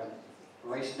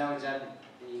Vaishnav Jan,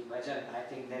 the bhajan, I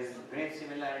think there is great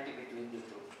similarity between the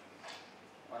two.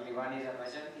 Only one is a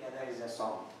bhajan, the other is a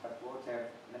song, but both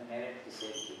have narrate the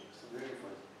same thing. So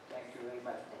beautiful. Thank you very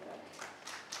much for that.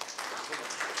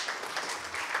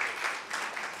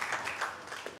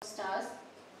 Stars.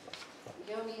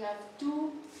 Here we have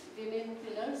 2 women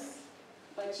pillars,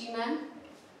 Bachi ma'am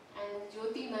and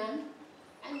Jyoti ma'am,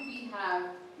 and we have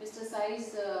Mr.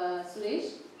 Sai's Suresh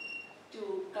to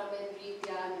come and read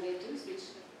their narratives, which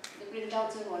the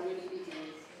printouts have already been given.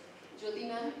 Jyoti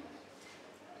ma'am.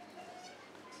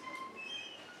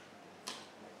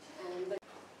 And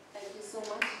thank you so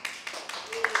much.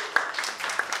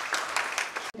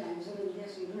 Times of India,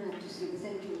 so you don't have to say this.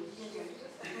 Thank you.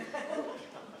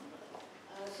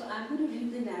 So I'm going to read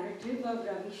the narrative of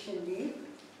Ravi Shinde.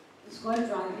 It's called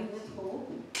Driving with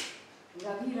Hope.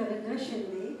 Ravi Ravindra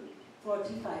Shinde,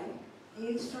 45,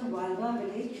 hails from Walva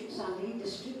village, Sangli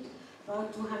district,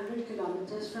 about 200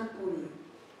 kilometers from Pune.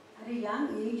 At a young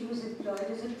age, he was employed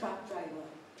as a truck driver.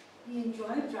 He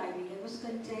enjoyed driving and was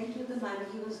content with the money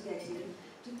he was getting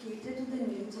to cater to the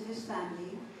needs of his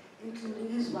family, including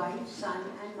his wife, son,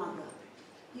 and mother.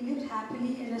 He lived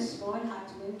happily in a small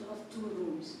hutment of 2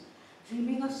 rooms,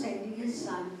 dreaming of sending his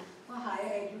son for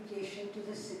higher education to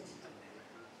the city.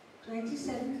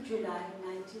 27th July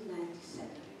 1997,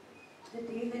 the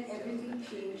day that everything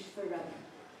changed for Ravi.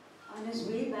 On his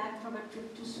way back from a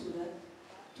trip to Surat,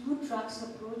 2 trucks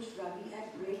approached Ravi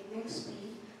at breakneck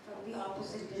speed from the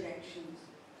opposite directions,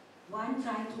 one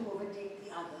trying to overtake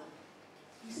the other.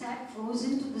 He sat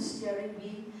frozen to the steering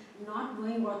wheel, not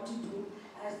knowing what to do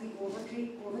as the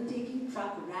overtaking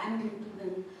truck rammed into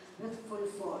him with full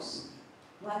force.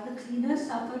 While the cleaner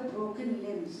suffered broken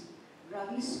limbs,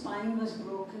 Ravi's spine was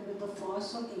broken with the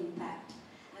force of impact,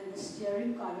 and the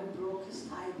steering column broke his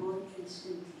thigh bone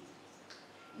instantly.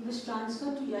 He was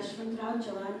transferred to Yashwantrao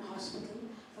Chavan Hospital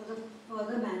for the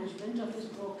further management of his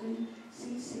broken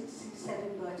C6,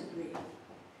 C7 vertebrae.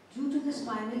 Due to the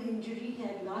spinal injury, he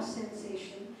had lost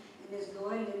sensation in his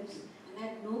lower limbs and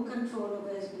had no control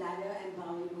over his bladder and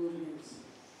bowel movements.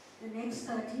 The next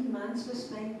 13 months were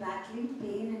spent battling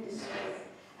pain and despair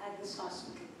at this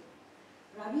hospital.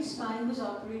 Ravi's spine was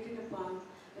operated upon,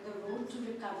 but the road to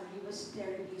recovery was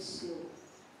terribly slow.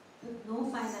 With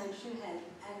no financial help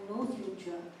and no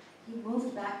future, he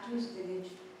moved back to his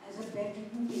village as a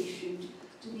bedridden patient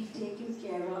to be taken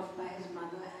care of by his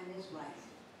mother and his wife.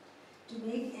 To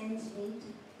make ends meet,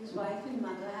 his wife and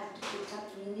mother had to pick up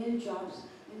menial jobs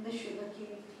in the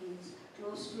sugarcane fields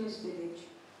close to his village,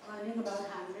 earning about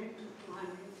 100 to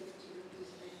 250 rupees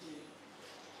a day.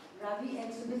 Ravi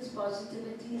exhibits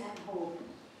positivity and hope.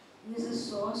 He is a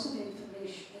source of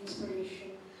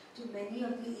inspiration to many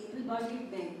of the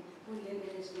able-bodied men who live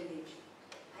in his village.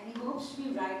 And he hopes to be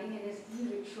riding in his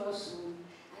e-rickshaw soon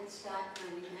and start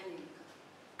earning an income.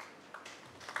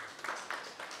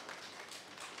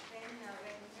 When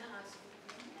Ratna asked me to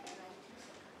write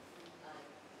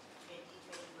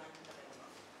 2021 November.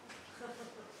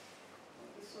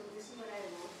 Okay, so this is what I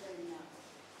wrote when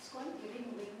it's called Giving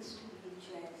Wings to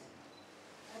Wheelchairs.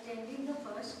 Attending the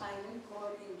first spinal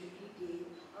cord injury day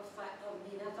of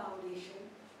Nina Foundation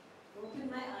opened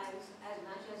my eyes as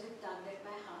much as it tugged at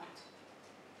my heart.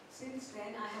 Since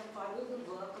then, I have followed the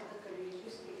work of the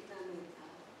courageous Ketna Mehta,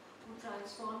 who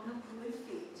transformed her cruel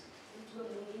fate into a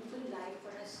meaningful life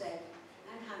for herself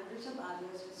and hundreds of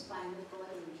others with spinal cord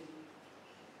injury.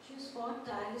 She has fought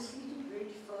tirelessly to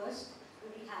bridge first the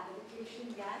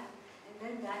rehabilitation gap and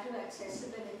then that of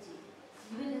accessibility,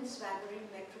 even in swaggering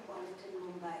metropolitan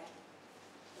Mumbai,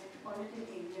 metropolitan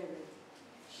India.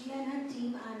 She and her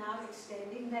team are now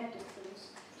extending that difference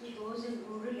to to those in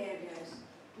rural areas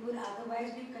who would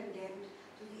otherwise be condemned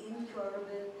to the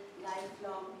incurable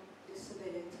lifelong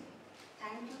disability.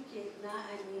 Thank you, Ketna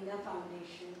and Meena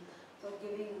Foundation, for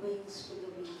giving wings to the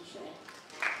wheelchair.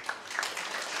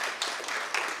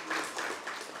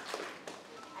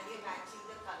 And you're matching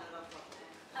the color of her.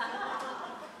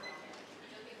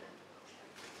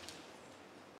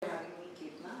 Having me,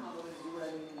 Ketna, otherwise you would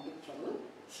have been in big trouble.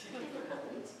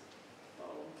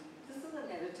 This is a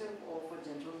narrative of a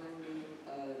gentleman named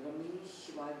Ramesh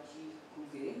Shivaji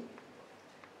Kuge,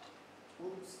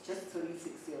 who's just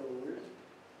 36-year-old,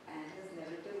 and his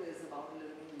narrative is about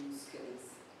learning new skills.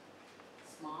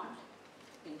 Smart,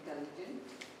 intelligent,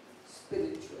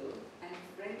 spiritual, and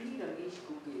friendly Ramesh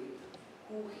Kuge,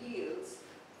 who hails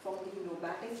from the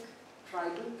nomadic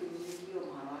tribal community of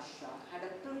Maharashtra, had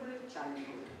a privileged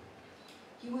childhood.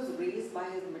 He was raised by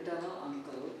his maternal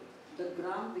uncle, the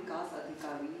Gram Vikas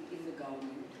Adhikari in the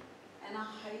government, and a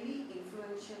highly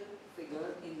influential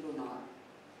figure in Lunar.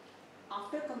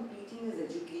 After completing his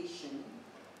education,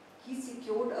 he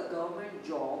secured a government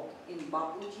job in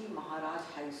Bapuji Maharaj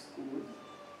High School,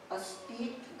 a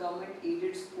state government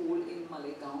aided school in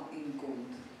Malegaon in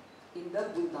Gund, in the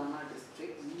Buldana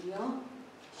district near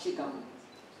Shigam.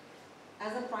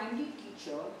 As a primary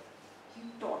teacher, he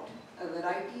taught a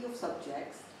variety of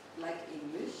subjects like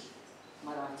English,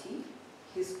 Marathi,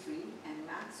 history and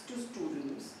maths to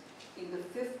students in the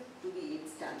 5th to the 8th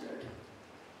standard.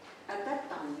 At that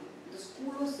time, the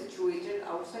school was situated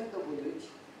outside the village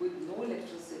with no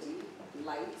electricity,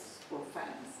 lights or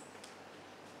fans.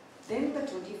 Then the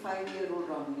 25-year-old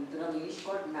Ramesh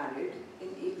got married in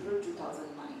April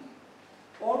 2009.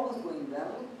 All was going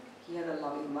well. He had a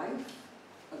loving wife,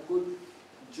 a good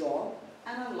job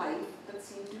and a life that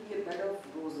seemed to be a bed of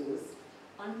roses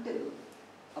until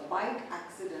a bike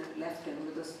accident left him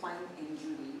with a spine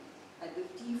injury at the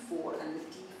T4 and the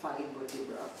T5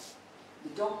 vertebra. The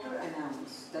doctor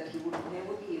announced that he would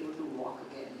never be able to walk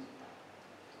again.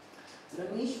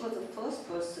 Ramesh was the first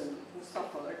person who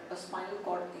suffered a spinal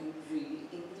cord injury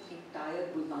in the entire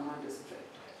Buldana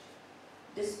district.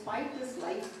 Despite this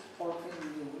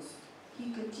life-altering news,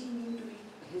 he continued to be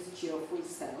his cheerful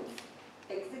self,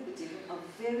 exhibiting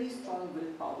a very strong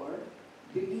willpower,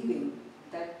 believing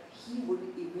that he would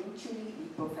eventually be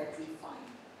perfectly fine.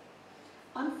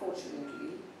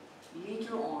 Unfortunately,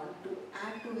 later on, to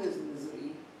add to his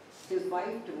misery, his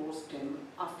wife divorced him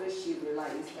after she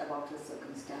realized about his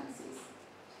circumstances.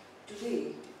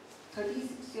 Today,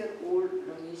 36-year-old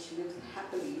Ramesh lives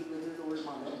happily with his old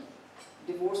mother,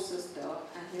 divorced sister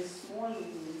and his small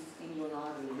niece in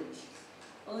Yonar village,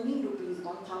 earning rupees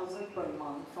 1,000 per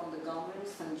month from the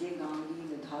government's Sanjay Gandhi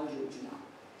Nidhar Yojana.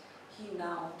 He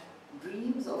now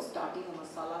dreams of starting a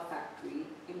masala factory,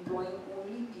 employing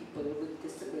only people with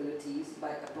disabilities by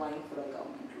applying for a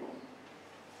government loan.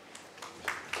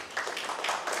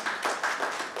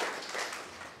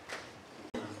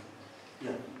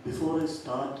 Yeah, before I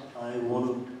start, I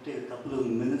want to take a couple of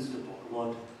minutes to talk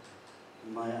about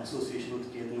my association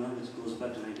with Ketna, which goes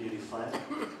back to 1985.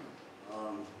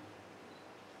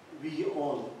 We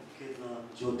all, Ketna,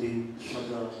 Jyoti,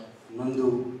 Shraddha,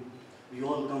 Nandu, we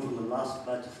all come from the last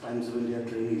batch of Times of India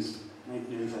trainees,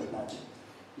 1985 batch.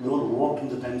 We all walked in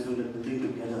the Times of India building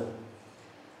together.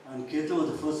 And Ketna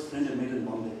was the first friend I made in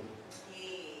Bombay.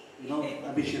 You know,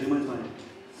 I mean, she remains my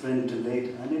friend till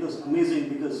late. And it was amazing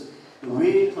because the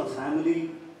way her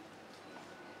family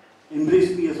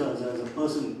embraced me as a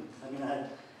person. I mean, I had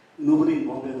nobody in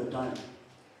Bombay at the time.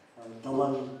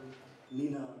 Dawal,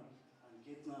 Nina, and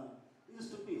Ketna, they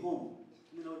just took me home.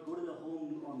 You know, I'd go to the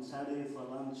home on Saturday for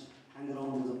lunch, hang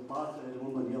around. There's a park I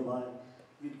remember nearby.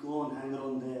 We'd go and hang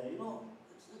around there. You know,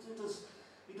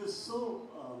 it was so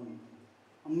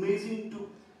amazing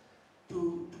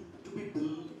to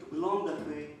belong that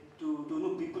way to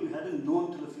know people you hadn't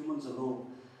known till a few months ago.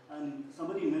 And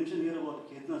somebody mentioned here about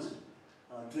Ketna's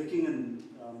trekking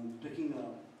and trekking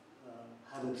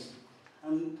habits.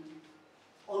 And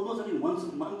almost I think once a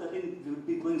month, I think we would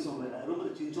be going somewhere. I remember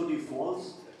the Chinchoti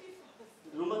Falls.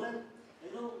 Remember that?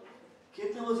 You know,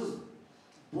 Ketna was this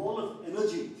ball of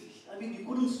energy. I mean, you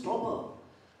couldn't stop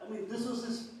her. I mean, this was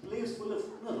this place full of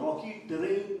rocky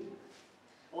terrain,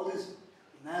 all this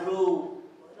narrow,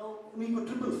 I mean, you could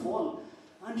trip and fall.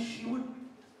 And she would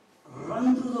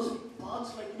run through those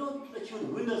paths like, like she was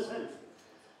wind herself.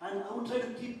 And I would try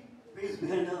to keep pace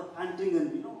behind her, panting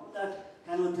and, that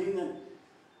kind of thing. And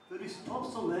when we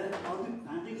stopped somewhere, I would be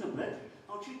panting for breath.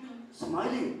 Now she'd be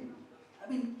smiling. I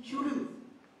mean, she wouldn't,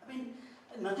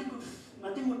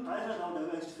 nothing would tire her out.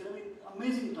 I used to feel,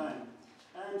 amazing time.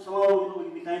 And somehow,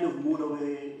 we kind of moved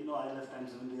away. I left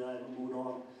Times of India, I moved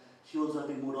on. She also, I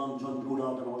think, moved on, John Blue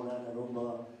Dot and all that,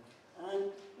 Aromba.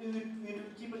 And we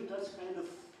would keep in touch kind of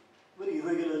very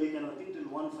irregularly, kind of, I think till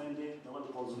one fine day,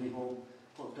 Dhaval calls me home,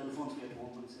 telephones me at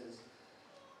home and says,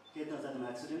 Ketna's had an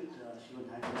accident, she went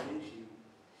hand gliding,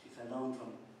 she fell down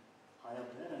from high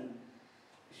up there and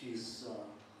she's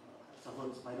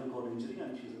suffered spinal cord injury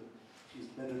and she's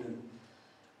bedridden.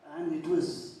 And it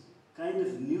was kind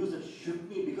of news that shook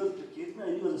me because Ketna,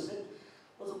 I knew, as I said,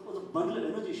 was a bundle of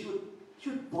energy. She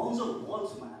would bounce off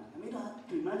walls, man. I mean,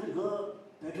 to imagine her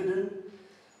bedridden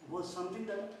was something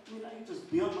that, I mean, it was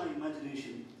beyond my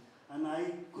imagination. And I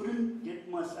couldn't get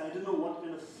much, I didn't know what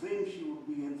kind of frame she would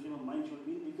be in, frame of mind she would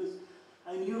be in, because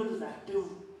I knew her as an active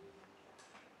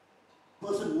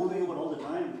person moving about all the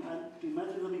time. And to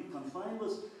imagine her being confined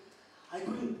was, I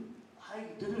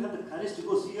didn't have the courage to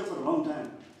go see her for a long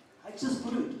time. I just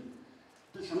couldn't.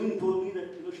 Till Shamin told me that,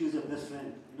 she's your best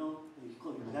friend, you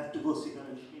have to go see her,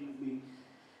 and she came with me.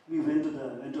 We went to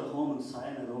her home in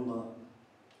Saxena, Romba.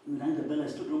 We rang the bell. I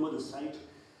still remember the sight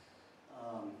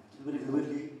very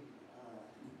vividly.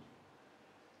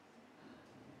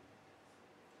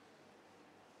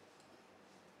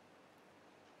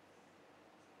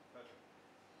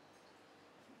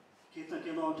 Ketna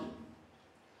came out.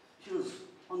 She was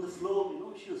on the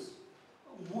floor, she was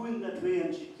moving that way,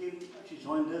 and she came and she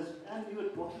joined us, and we were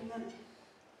talking, and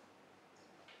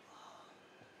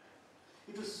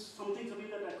it was something for me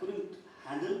that I couldn't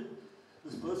handle.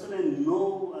 This person I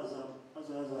know as a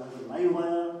live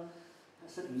wire. I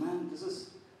said, man, this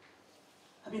is,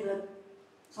 we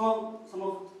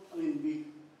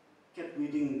kept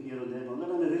meeting here and there and all that,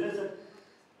 and I realized that,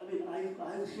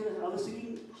 I was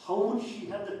thinking, how would she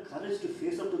have the courage to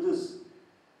face up to this?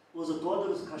 Was a thought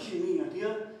that was crushing me, and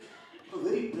here, her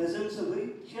very presence,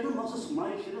 she hadn't lost a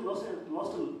smile, she hadn't lost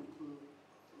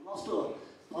her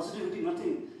positivity,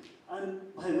 nothing.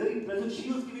 And by her very presence,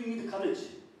 she was giving me the courage.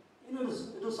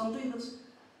 It was something that's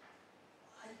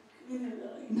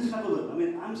indescribable.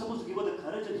 I'm supposed to give her the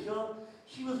courage, and here,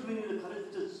 she was giving me the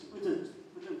courage with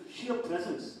a sheer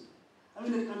presence.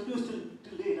 It continues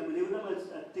till date. Every time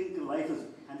I think life has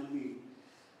handled me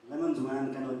lemons,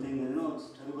 man, kind of thing, and it's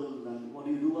terrible, and what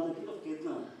do you do? And I think of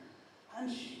Ketna.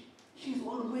 And she's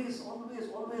always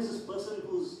this person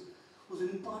who's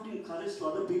imparting courage to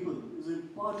other people, who's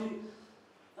imparting,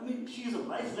 she is a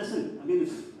life lesson.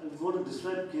 If I were to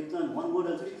describe Ketna in one word,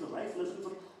 I'd say she's a life lesson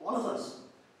for all of us.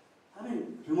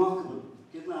 Remarkable.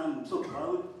 Ketna, I'm so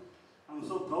proud. I'm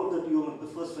so proud that you are my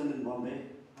first friend in Bombay.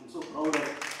 I'm so proud that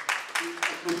I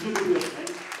continue to be a friend.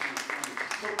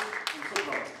 I'm so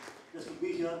proud just to be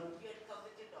here. You had come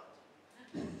with your daughter.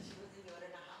 She was a year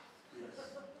and a half. Yes.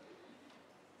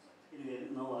 Anyway,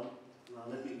 now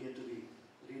let me get to the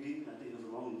reading. I think there's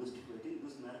a long list. I think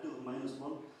this narrative of mine is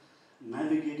called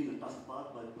Navigating a Tough Path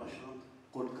by Prashant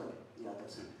Kotkar. Yeah,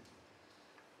 that's it.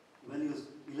 When he was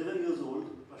 11 years old,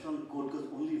 Prashant Kotkar's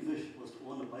only wish was to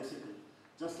own a bicycle.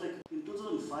 Just like in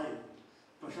 2005,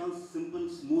 Prashant's simple,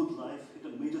 smooth life hit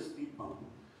a major speed bump.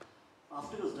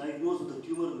 After he was diagnosed with a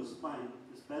tumor in his spine,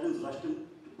 his parents rushed him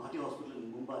to Bhati Hospital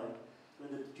in Mumbai, where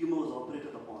the tumor was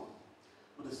operated upon.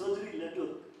 But the surgery led to a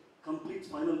complete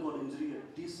spinal cord injury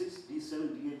at D6,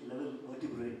 D7, D8 level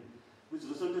vertebrae, which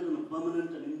resulted in a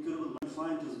permanent and incurable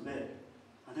confined to his bed,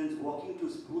 and hence walking to a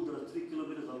school that was 3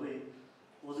 kilometers away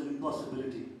was an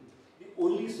impossibility. The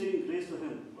only saving grace for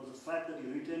him was the fact that he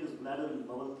retained his bladder and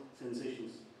bowel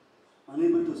sensations.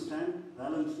 Unable to stand,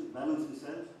 balance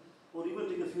himself, or even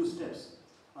take a few steps,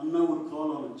 Anna would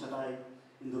crawl on a chatai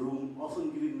in the room,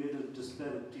 often giving way to despair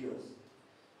with tears.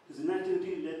 His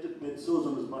inactivity led to bed sores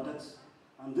on his buttocks,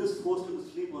 and this forced him to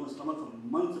sleep on his stomach for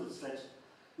months at a stretch,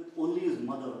 with only his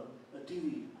mother, a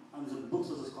TV, and his books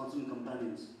as his constant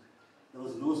companions. There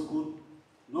was no school,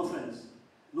 no friends,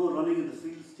 no running in the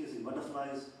fields chasing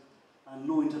butterflies, and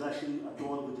no interaction at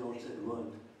all with the outside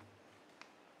world.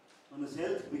 When his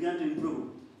health began to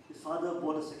improve, his father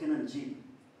bought a second-hand jeep.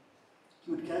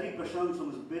 He would carry Prashant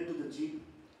from his bed to the jeep,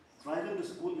 drive him to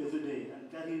school every day,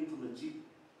 and carry him from the jeep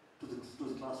to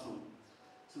his classroom.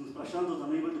 Since Prashant was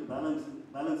unable to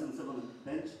balance himself on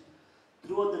the bench,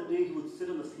 throughout the day he would sit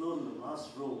on the floor in the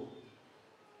last row,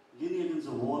 leaning against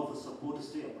the wall for support to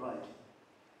stay upright.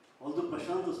 Although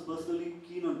Prashant was personally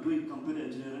keen on doing computer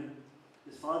engineering,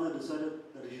 his father decided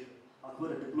that he should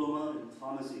acquire a diploma in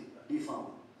pharmacy, D-Pharm,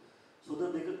 so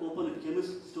that they could open a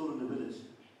chemist store in the village.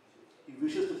 He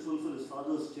wishes to fulfill his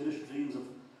father's cherished dreams of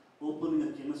opening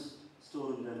a chemist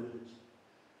store in their village.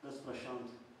 That's Prashant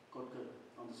Kotkar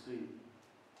on the screen.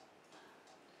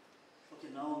 Okay,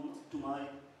 now to my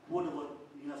quote about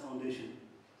Nina Foundation.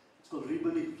 It's called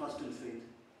Rebuilding Trust and Faith.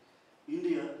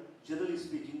 India, generally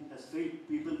speaking, has failed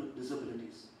people with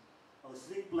disabilities. Our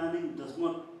civic planning does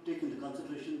not take into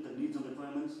consideration the needs and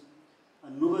requirements,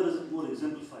 and nowhere is it more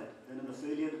exemplified than in the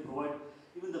failure to provide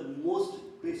even the most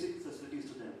basic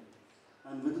facilities to them.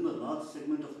 And within the large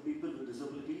segment of people with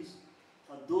disabilities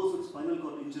are those with spinal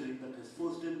cord injury that has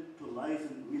forced them to life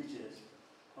in wheelchairs.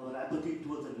 Our apathy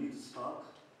towards their needs is stark.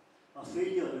 Our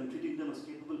failure in treating them as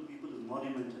capable people is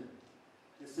monumental.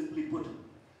 Is simply put,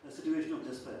 a situation of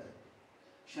despair.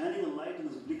 Shining a light in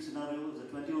this bleak scenario is a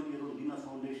 21-year-old Leena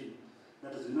Foundation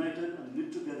that has united and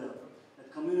knit together a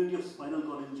community of spinal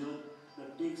cord injured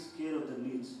that takes care of their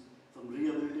needs, from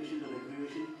rehabilitation to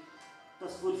recreation,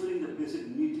 thus fulfilling the basic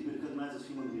need to be recognized as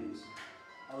human beings.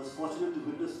 I was fortunate to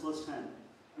witness firsthand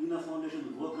Leena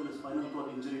Foundation's work on the Spinal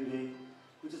Cord Injury Day,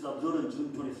 which is observed on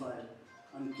June 25,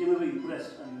 and came away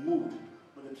impressed and moved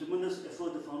by the tremendous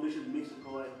effort the foundation makes to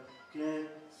provide care,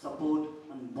 support,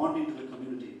 and bonding to the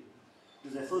community. It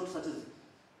is efforts such as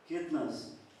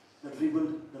Ketna's that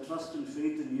rebuild the trust and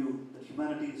faith in you that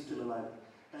humanity is still alive.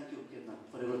 Thank you, Ketna,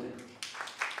 for everything.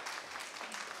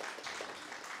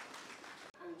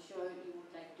 I'm sure you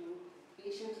would like to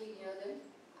patiently hear them.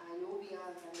 I know we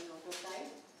are running out of time,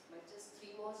 but just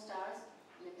 3 more stars.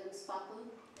 Let them sparkle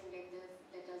and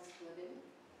let us hear them.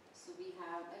 So we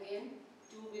have again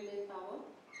 2 women power,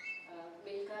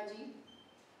 Milka ji,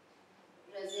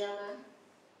 Razia ma'am,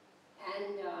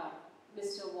 and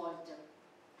Mr. Walter.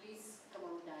 Please come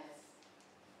on dais.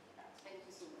 Thank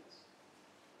you so much.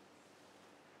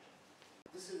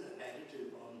 This is a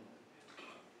narrative on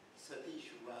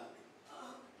Satish Wag.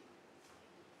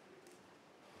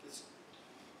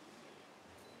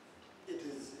 It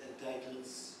is entitled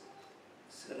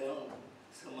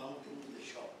Surmounting the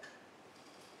Shock.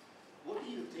 What do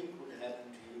you think would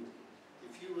happen to you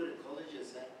if you were on a college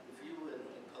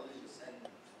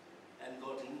assignment and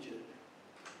got injured?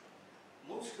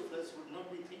 Most of us would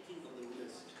not be thinking of the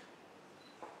worst.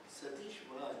 Satish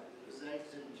Wag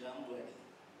resides in Jamwadi,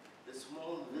 a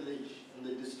small village in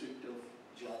the district of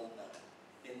Jalna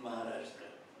in Maharashtra.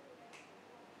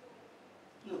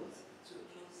 No,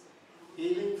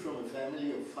 hailing from a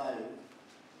family of 5,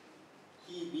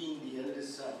 he being the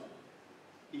eldest son,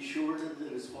 he shouldered the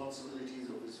responsibilities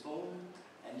of his home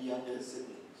and younger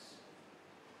siblings.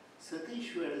 Satish,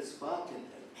 who had a spark in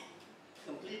him,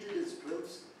 completed his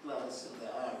 12th class in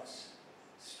the arts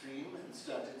stream and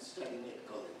started studying at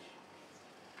college.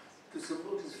 To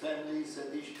support his family,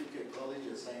 Satish took a college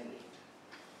assignment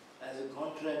as a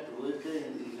contract worker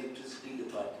in the electricity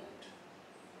department.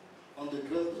 On the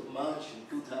 12th of March in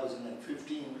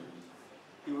 2015,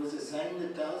 he was assigned the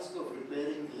task of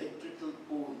repairing electrical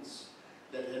poles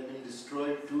that had been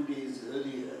destroyed 2 days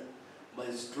earlier by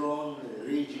strong,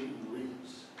 raging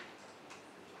winds.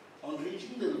 On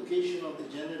reaching the location of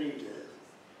the generator,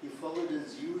 he followed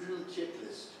his usual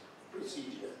checklist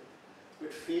procedure,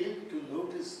 but failed to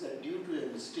notice that due to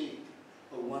a mistake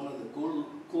of one of the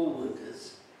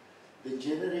co-workers, the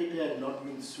generator had not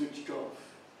been switched off.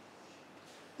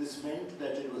 This meant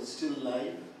that it was still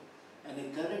live and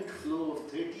a current flow of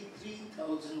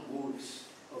 33,000 volts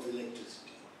of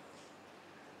electricity.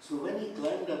 So when he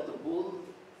climbed up the pole,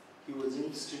 he was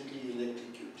instantly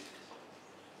electrocuted.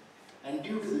 And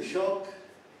due to the shock,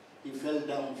 he fell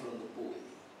down from the pole.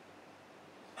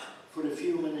 For a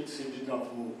few minutes he did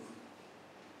not move,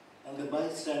 and the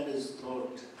bystanders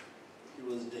thought he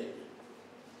was dead.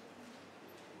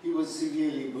 He was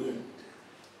severely burned,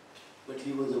 but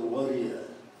he was a warrior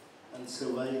and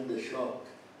survived the shock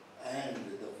and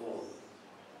the fall.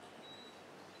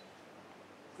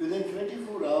 Within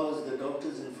 24 hours, the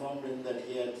doctors informed him that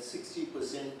he had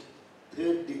 60%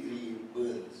 third-degree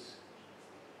burns.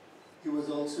 He was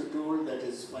also told that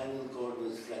his spinal cord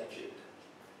was fractured.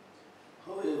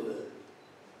 However,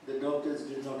 the doctors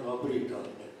did not operate on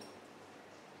him.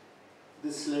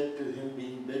 This led to him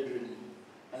being bedridden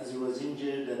as he was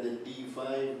injured at the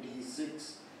D5,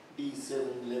 D6,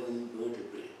 D7 level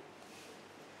vertebrae.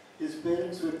 His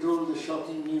parents were told the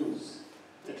shocking news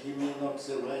that he may not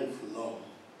survive for long.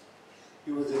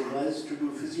 He was advised to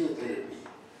do physiotherapy,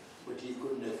 but he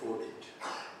couldn't afford it.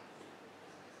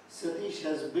 Satish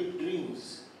has big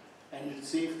dreams, and it's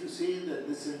safe to say that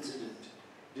this incident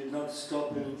did not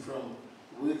stop him from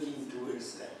working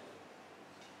towards them.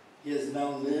 He has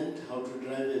now learned how to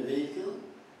drive a vehicle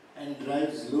and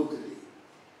drives locally.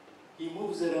 He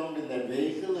moves around in that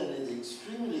vehicle and is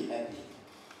extremely happy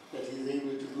that he is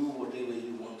able to do whatever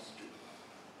he wants to.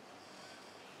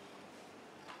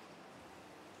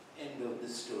 End of the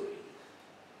story,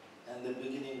 and the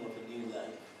beginning of a new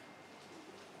life.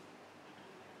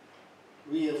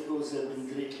 We, of course, have been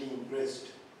greatly impressed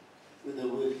with the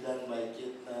work done by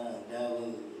Ketna, Dawal,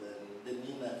 and the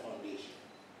Nina Foundation.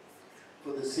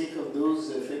 for the sake of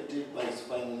those affected by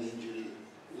spinal injury,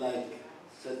 like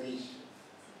Satish.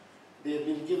 They have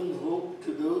been given hope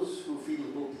to those who feel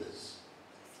hopeless.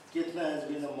 Ketna has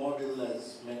been a model,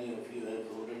 as many of you have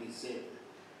already said,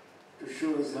 to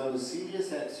show us how a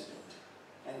serious accident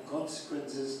and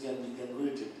consequences can be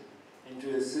converted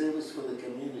into a service for the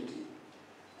community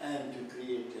and to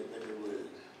create a better world.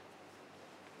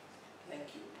 Thank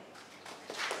you.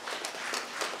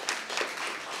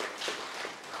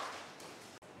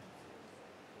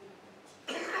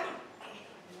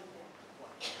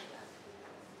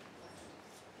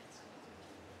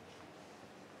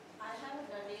 I have a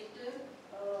narrative,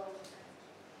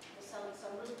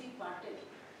 Samruddhi Patil,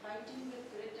 fighting with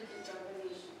grit and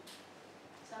determination.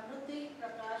 Samruddhi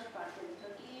Prakash Patil,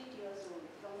 38 years old,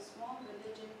 from a small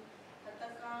village in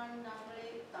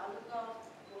Katakanamre, Taluka of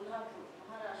Kolhapur,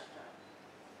 Maharashtra,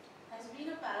 has been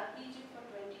a paraplegic for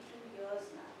 22 years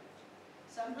now.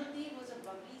 Samruddhi was a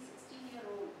bubbly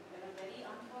 16-year-old when a very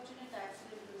unfortunate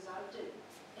accident resulted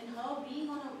in her being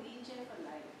on a wheelchair for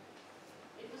life.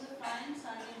 It was a fine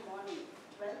Sunday morning,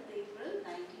 12th April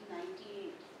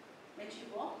 1998, when she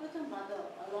walked with her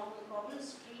mother along the cobbled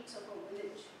streets of her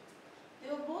village. They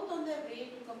were both on their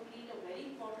way to complete a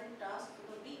very important task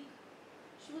for the week.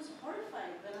 She was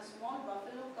horrified when a small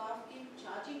buffalo calf came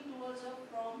charging towards her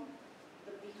from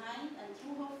the behind and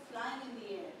threw her flying in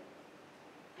the air.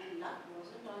 And luck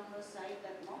wasn't on her side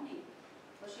that morning,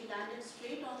 for she landed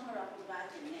straight on her upper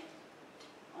back and neck,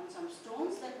 on some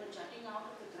stones that were jutting out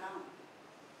of the ground.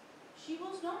 She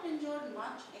was not injured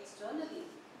much externally,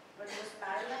 but was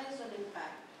paralyzed on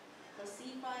impact. Her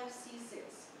C5, C6,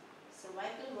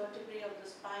 cervical vertebrae of the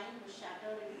spine was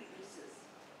shattered into pieces.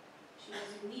 She was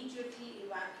immediately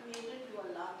evacuated to a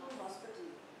Latur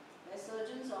hospital, where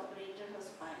surgeons operated her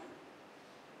spine.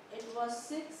 It was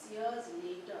 6 years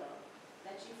later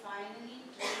that she finally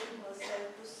trained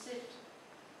herself to sit,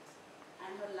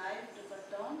 and her life took a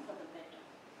turn for the better.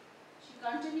 She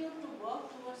continued to work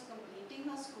towards completing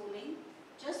her schooling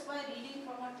just by reading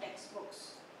from her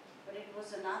textbooks, but it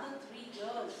was another 3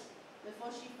 years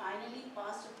before she finally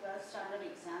passed her 12th standard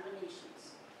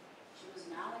examinations. She was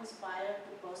now inspired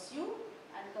to pursue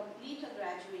and complete her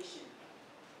graduation.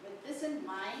 With this in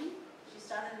mind, she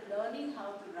started learning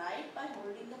how to write by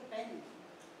holding the pen,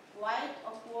 quite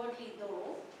awkwardly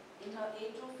though, in her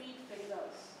atrophied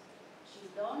fingers. She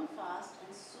learned fast and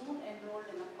soon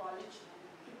enrolled in a college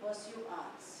to pursue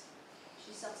arts. She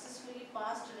successfully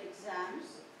passed her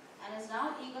exams and is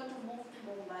now eager to move to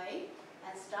Mumbai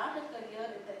and start a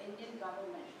career in the Indian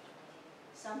government.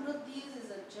 Samruddhi's is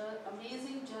an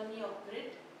amazing journey of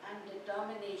grit and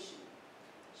determination.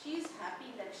 She is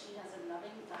happy that she has a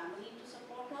loving family to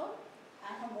support her,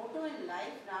 and her motto in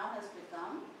life now has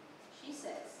become, she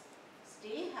says,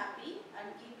 stay happy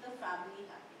and keep the family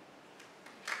happy.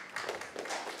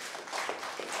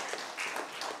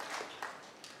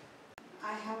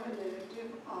 I have a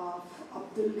narrative of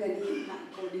Abdul Ghani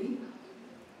Naikodi,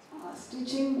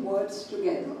 Stitching Words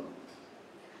Together.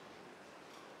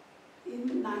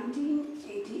 In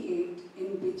 1988,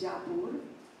 in Bijapur,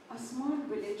 a small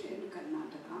village in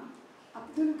Karnataka,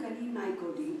 Abdul Ghani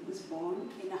Naikodi was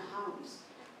born in a house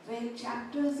where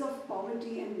chapters of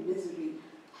poverty and misery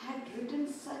had written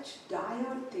such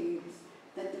dire tales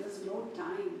that there was no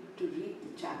time to read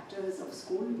the chapters of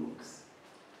school books.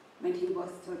 When he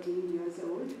was 13 years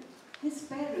old, his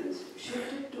parents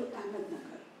shifted to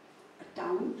Ahmednagar, a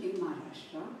town in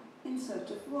Maharashtra, in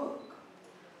search of work.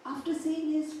 After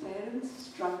seeing his parents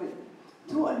struggle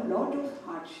through a lot of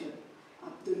hardship,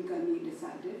 Abdul Ghani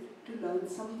decided to learn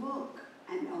some work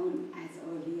and earn as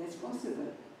early as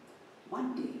possible.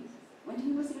 One day, when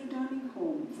he was returning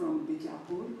home from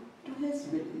Bijapur to his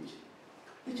village,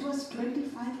 which was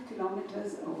 25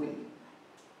 kilometers away,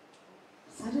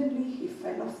 suddenly he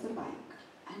fell off the bike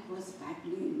and was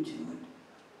badly injured.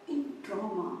 In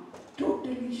trauma,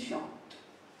 totally shocked,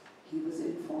 he was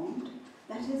informed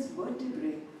that his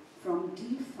vertebrae from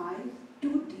D5 to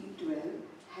D12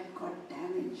 had got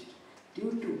damaged,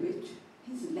 due to which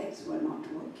his legs were not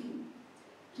working.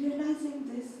 Realizing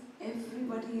this,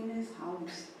 everybody in his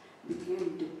house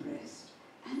became depressed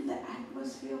and the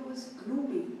atmosphere was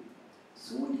gloomy.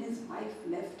 Soon his wife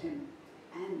left him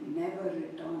and never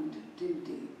returned till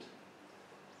date.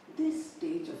 This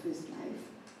stage of his life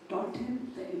taught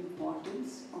him the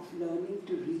importance of learning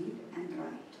to read and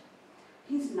write.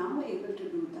 He is now able to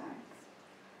do that.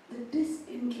 The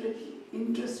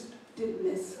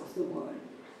disinterestedness of the world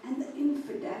and the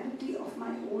infidelity of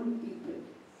my own people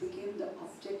became the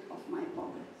object of my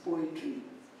poetry.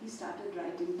 He started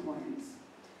writing poems.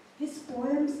 His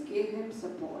poems gave him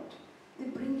support. They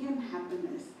bring him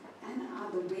happiness and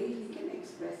the way he can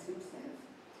express himself.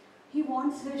 He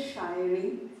wants his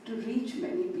shairi to reach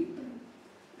many people.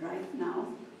 Right now,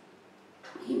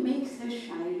 he makes his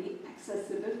shairi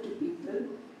accessible to people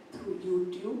through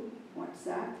YouTube,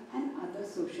 WhatsApp, and other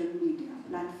social media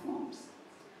platforms.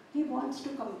 He wants to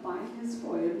compile his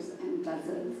poems and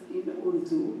ghazals in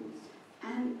Urdu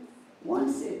and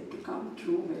wants it to come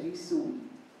true very soon.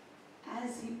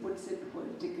 As he puts it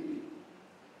poetically,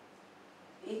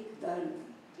 एक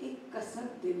दर्द एक कसक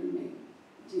दिल में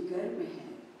जिगर में है,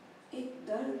 एक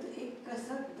दर्द एक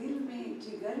कसक दिल में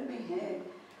जिगर में है,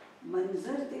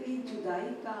 मंजर तेरी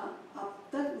जुदाई का अब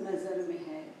तक नज़र में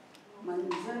है,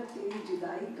 मंजर तेरी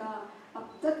जुदाई का अब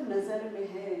तक नज़र में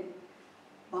है,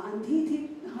 बांधी थी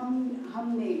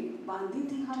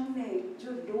हमने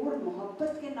जो डोर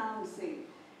मोहब्बत के नाम से,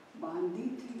 बांधी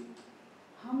थी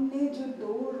हमने जो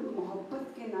डोर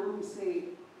मोहब्बत के नाम से,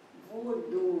 वो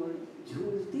डोर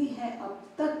झूलती है अब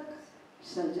तक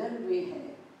शजर में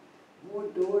है, वो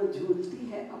डोर झूलती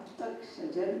है अब तक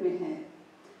शजर में है.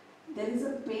 There is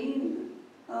a pain,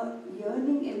 a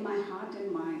yearning in my heart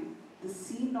and mind. The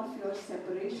scene of your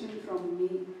separation from me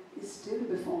is still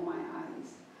before my eyes.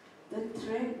 The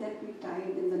thread that we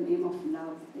tied in the name of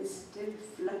love is still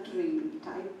fluttering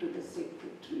tied to the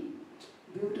sacred tree.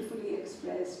 Beautifully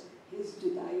expressed, his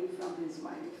judai from his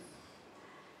wife.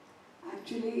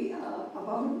 Actually,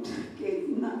 about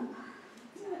Ketna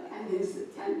and his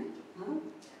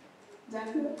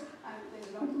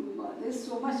there's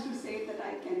so much to say that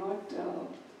I cannot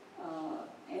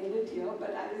end it here,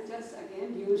 but I will just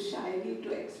again use shairi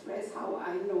to express how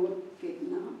I know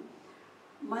Ketna.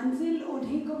 मंजिल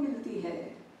उन्हीं को मिलती है,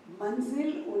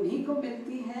 मंजिल उन्हीं को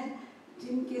मिलती है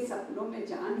जिनके सपनों में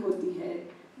जान होती है,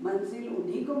 मंजिल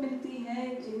उन्हीं को मिलती है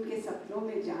जिनके सपनों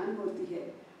में जान होती है.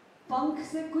 पंख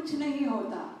से कुछ नहीं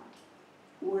होता,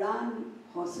 उड़ान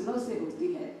हौसलों से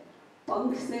होती है,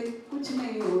 पंख से कुछ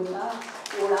नहीं होता,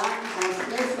 उड़ान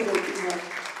हौसले से होती है.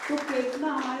 तो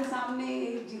केतना हमारे सामने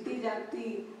एक जीती जागती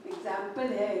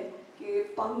एग्जाम्पल है कि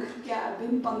पंख क्या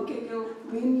बिन पंखे के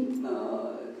बिन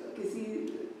किसी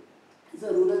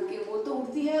ज़रूरत के वो तो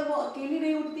उड़ती है, वो अकेली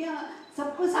नहीं उड़ती है,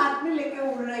 सबको साथ में लेके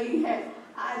उड़ रही है.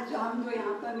 आज जो हम जो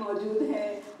यहाँ पर मौजूद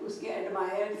है उसके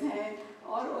एडमायर्स हैं,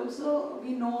 और also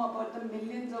we know about the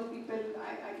millions of people,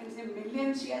 I can say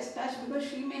millions she has touched, because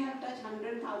she may have touched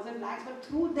 100,000 lakhs, but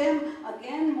through them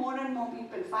again more and more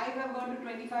people. 5 have gone to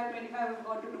 25, 25 have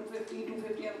gone to 250,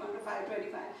 250 have gone to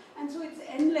 525, and so it's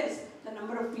endless the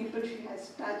number of people she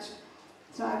has touched.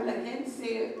 So I will again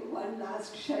say one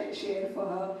last share for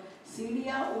her.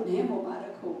 सीढ़ियाँ उन्हें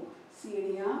मुबारक हो,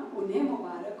 सीढ़ियाँ उन्हें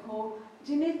मुबारक हो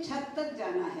जिन्हें छत तक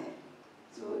जाना है.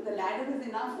 So the ladder is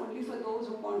enough only for those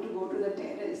who want to go to the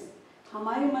terrace.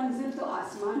 हमारी मंजिल तो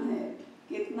आसमान है,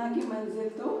 कितना की मंजिल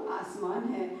तो आसमान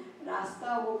है,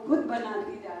 रास्ता वो खुद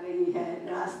बनाती जा रही है,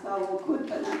 रास्ता वो खुद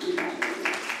बनाती जा रही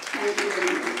है. Thank you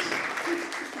very much.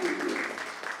 Thank you.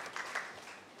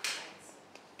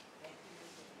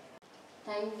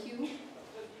 Thank you.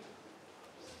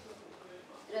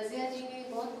 Razia जी ने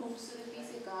बहुत खूबसूरती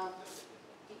से कहा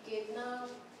कि केतना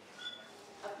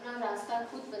अपना रास्ता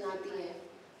खुद बनाती है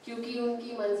क्योंकि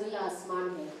उनकी मंजिल आसमान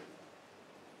है.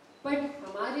 बट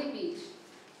हमारे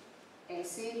बीच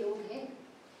ऐसे लोग हैं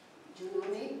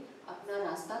जिन्होंने अपना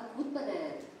रास्ता खुद बनाया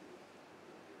है,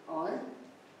 और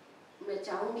मैं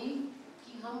चाहूँगी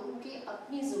कि हम उनके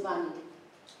अपनी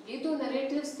ज़ुबानी, ये तो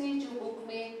नरेटिव्स थे जो बुक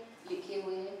में लिखे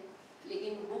हुए हैं,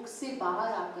 लेकिन बुक से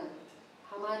बाहर आकर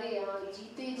हमारे यहाँ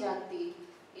जीते जागती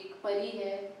एक परी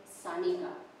है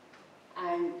Sanika.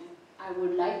 And I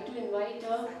would like to invite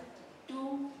her to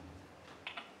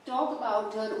talk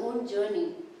about her own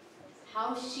journey,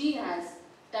 how she has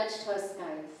touched her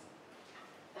skies.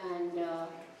 And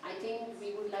I think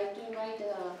we would like to invite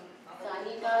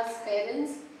Sanika's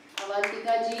parents,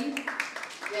 Avantika ji,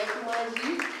 Jaikumar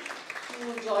ji,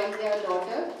 to join their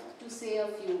daughter to say a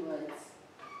few words.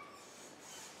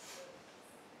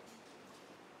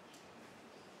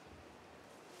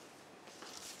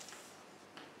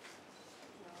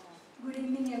 Good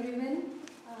evening, everyone.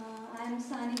 I am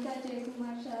Sanika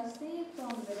Jaikumar Shastri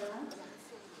from Vora.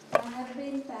 I have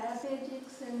been paraplegic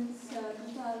since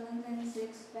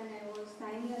 2006 when I was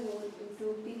 9 years old due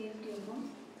to pineal tumor.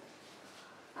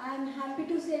 I am happy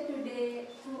to say today,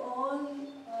 through all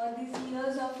these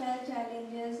years of health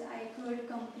challenges, I could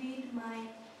complete my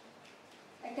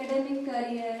academic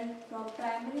career from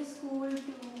primary school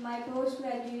to my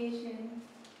post-graduation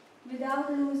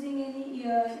without losing any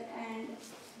year and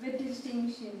with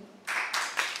distinction.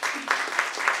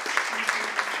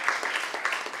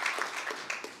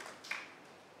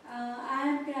 I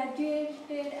am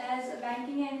graduated as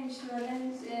banking and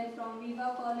insurance from Viva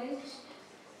Vora College.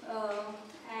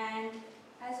 And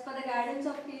as per the guidance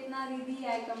of Ketna Didi,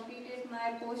 I completed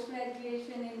my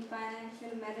post-graduation in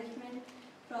financial management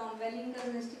from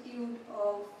Wellington Institute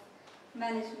of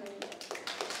Management.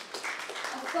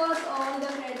 Of course, all the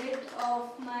credit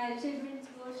of my achievements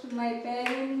goes to my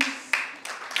parents,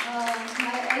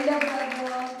 my elder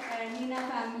brother and Nina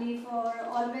family for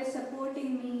always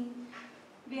supporting me.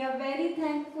 We are very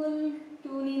thankful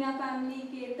to Nina family,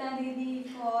 Ketna Didi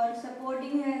for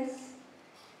supporting us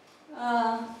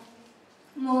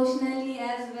emotionally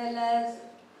as well as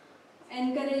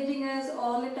encouraging us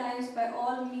all the times by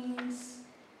all means.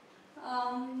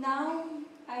 Now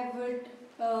I would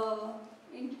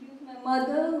introduce my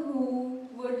mother, who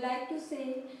would like to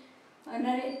say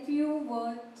narrate few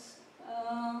words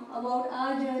about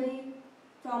our journey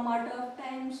from our tough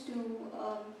times to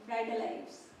brighter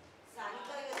lives.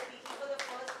 Sanika, you're speaking for the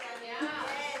first time. Yeah.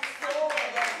 Yes, so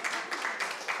well.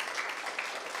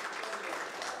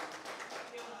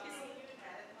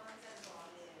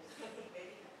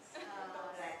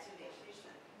 Congratulations.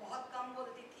 बहुत कम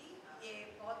बोलती थी, ये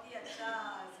बहुत ही अच्छा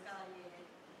इसका ये है.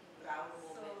 Proud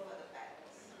moment for the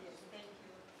parents. Yes, thank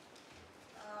you.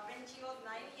 When she was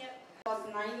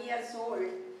 9 years old,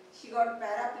 she got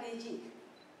paraplegic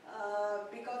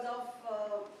because of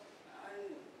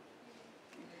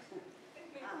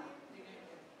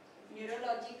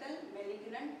neurological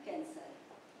malignant cancer.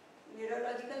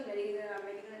 Neurological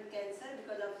malignant cancer,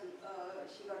 because of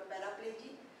she got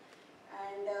paraplegic,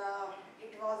 and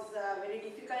it was a very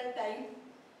difficult time.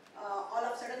 All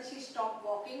of a sudden she stopped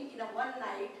walking. In a one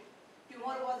night,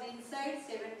 tumor was inside,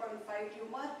 7.5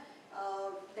 tumor.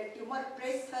 The tumor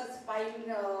pressed her spine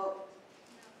nerves,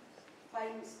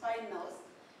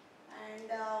 and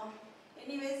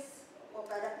anyways वो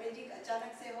paraplegic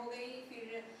अचानक से हो गई.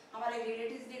 फिर हमारे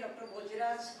relatives ने doctor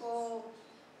Bhojraj को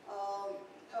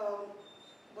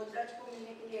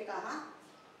मिलने के लिए कहा,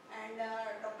 एंड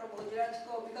डॉक्टर भोजराज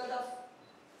को because of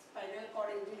spinal cord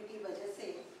injury की वजह से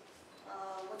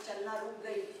वो चलना रुक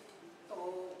गई. तो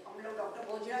हम लोग डॉक्टर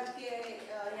भोजराज के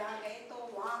यहाँ गए, तो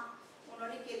वहाँ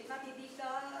उन्होंने केतना दीदी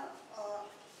का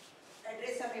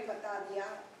एड्रेस हमें बता दिया,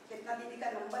 केतना दीदी का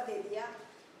नंबर दे दिया,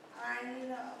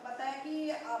 एंड बताया कि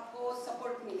आपको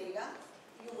सपोर्ट मिलेगा,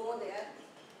 you go there,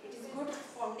 it is good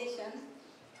foundation,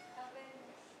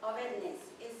 awareness,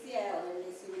 इससे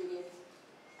awareness you will get.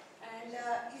 And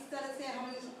इस तरह से हम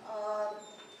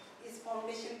इस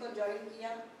फाउंडेशन को ज्वाइन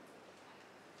किया.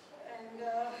 एंड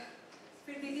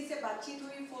फिर दीदी से बातचीत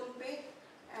हुई फ़ोन पे,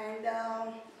 एंड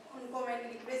उनको मैंने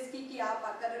रिक्वेस्ट की कि आप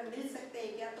आकर मिल सकते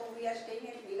हैं क्या, तो we are staying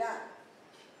at Virar,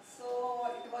 so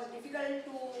it was difficult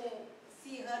to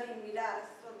सी हर इन विरार.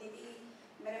 तो दीदी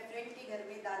मेरे फ्रेंड के घर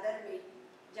में दादर में,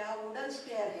 जहाँ वुडन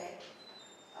स्टेयर है,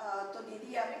 तो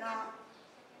दीदी अपना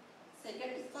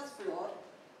फर्स्ट फ्लोर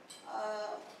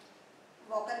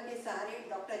वॉकर के सहारे,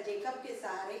 डॉक्टर जेकब के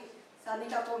सहारे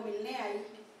सानिका को मिलने आई.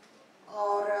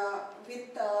 और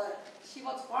with she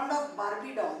was fond of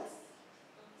Barbie dolls,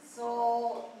 सो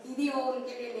दीदी वो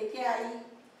उनके लिए लेके आई,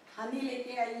 हनी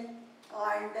लेके आई,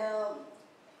 एंड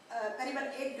करीबन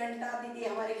 1 घंटा दीदी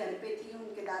हमारे घर पे थी,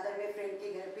 उनके दादर में फ्रेंड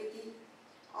के घर पे थी.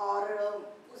 और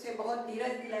उसे बहुत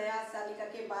धीरज दिलाया. सानिका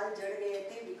के बाल झड़ गए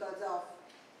थे बिकॉज ऑफ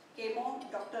केमो.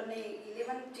 डॉक्टर ने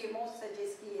 11 केमो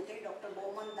सजेस्ट किए थे, डॉक्टर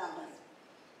बोमन दामन.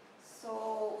 सो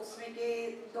उसमें के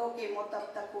 2 केमो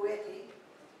तब तक हुए थे,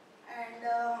 एंड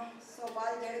सो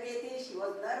बाल झड़ गए थे. शी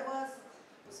वॉज नर्वस,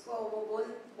 उसको वो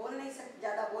बोल नहीं सकती,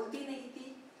 ज़्यादा बोलती नहीं थी,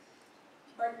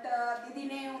 बट दीदी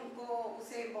ने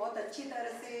उसे बहुत अच्छी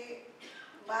तरह से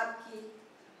बात की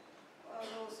और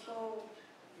उसको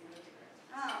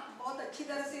बहुत अच्छी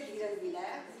तरह से धीरज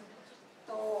दिलाया.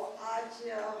 तो आज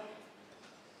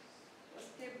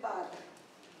उसके बाद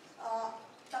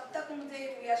तब तक मुझे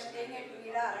we are staying at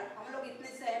Virar, हम लोग इतने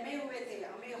सहमे हुए थे,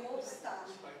 हमें होप्स था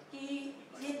कि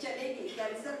ये चलेगी,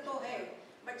 कैंसर तो है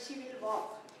but she will walk.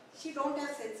 She don't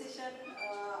have sensation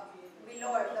below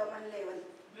abdomen level,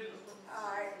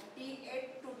 D8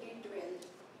 to D12.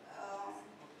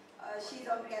 She is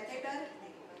on catheter,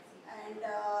 and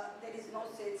there is no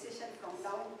sensation from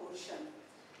down portion.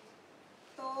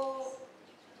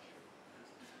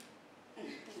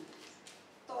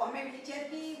 तो हमें व्हीलचेयर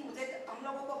की, हम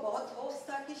लोगों को बहुत होप्स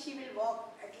था कि शी विल वॉक,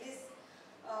 एटलीस्ट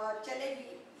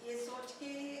चलेगी. ये सोच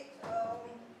के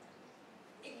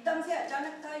एकदम से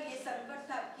अचानक था, ये संकट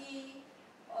था कि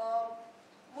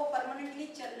वो परमानेंटली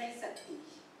चल नहीं सकती.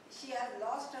 She has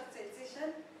lost her sensation,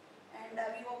 and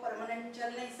अभी वो परमानेंट चल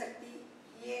नहीं सकती.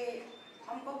 ये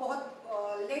हमको बहुत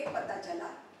लेट पता चला.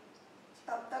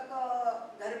 तब तक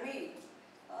घर में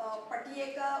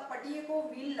पटिए को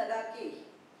व्हील लगा के,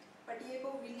 पटिए को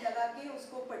व्हील लगा के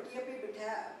उसको पटिए पे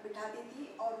बिठाती थी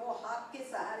और वो हाथ के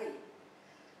सहारे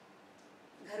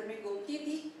घर में घूमती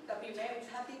थी, कभी मैं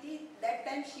उठाती थी। That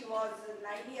time she was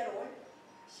 9 year old,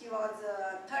 she was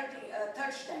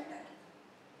third standard.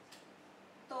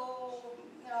 तो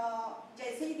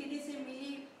जैसे ही दीदी से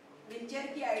मिली व्हीलचेयर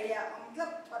की आइडिया, मतलब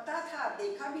पता था,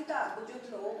 देखा भी था बुजुर्ग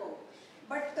लोगों को,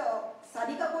 बट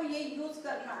सानिका को ये यूज़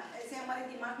करना ऐसे हमारे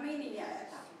दिमाग में ही नहीं आया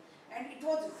था। And it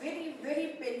was very very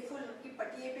painful कि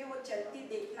पटिए पे वो चलती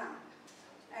देखना।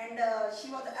 And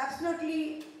she was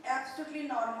absolutely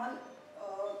normal.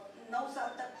 9 साल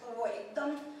तक तो वो एकदम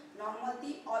नॉर्मल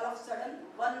थी। ऑल ऑफ सडन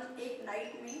एक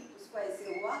नाइट में उसको ऐसे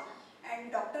हुआ।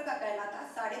 एंड डॉक्टर का कहना था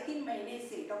 3.5 महीने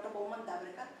से, डॉक्टर बोमन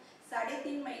दावर का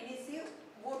 3.5 महीने से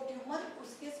वो ट्यूमर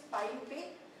उसके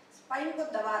स्पाइन को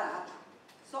दबा रहा था।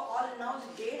 So all nerves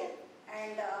dead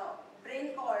and brain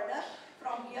का order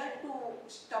from here to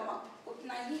stomach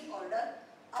उतना ही ऑर्डर,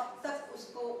 अब तक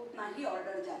उसको उतना ही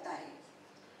ऑर्डर जाता है।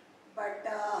 बट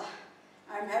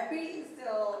आई एम हैप्पी,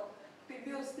 फिर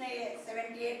भी उसने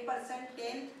 78%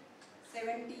 10th,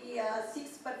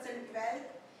 76% 12th,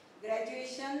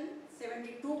 graduation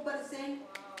 72%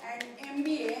 and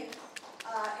MBA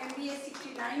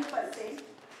 69%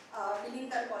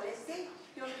 विलिंगर college से,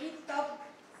 क्योंकि तब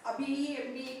अभी ही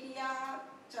MBA किया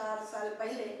 4 साल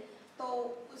पहले, तो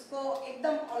उसको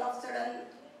एकदम all of sudden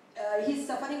he is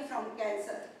suffering from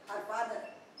cancer, her father,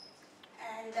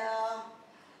 and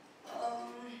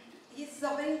he is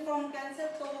suffering from cancer.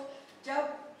 तो जब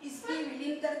इसकी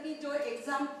विलिंगर की जो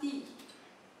एग्ज़ाम थी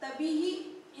तभी ही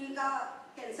इनका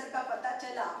कैंसर का पता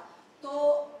चला। तो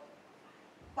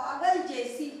पागल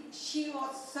जैसी she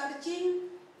was searching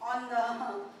on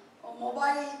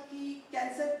mobile की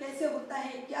कैंसर कैसे होता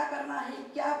है, क्या करना है,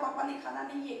 क्या पापा ने खाना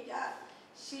नहीं है क्या।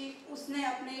 उसने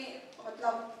अपने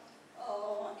मतलब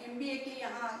MBA के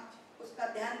यहाँ उसका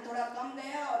ध्यान थोड़ा कम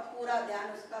गया और पूरा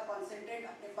ध्यान उसका कॉन्सेंट्रेट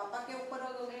अपने पापा के ऊपर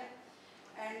हो गया।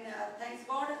 एंड थैंक्स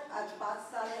गॉड आज 5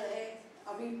 साल रहे,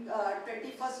 अभी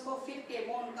 21st को फिर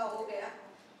केमो उनका हो गया।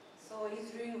 सो ही इज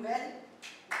डूइंग वेल।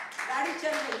 गाड़ी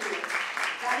चल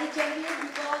रही है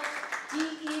because he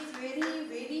is very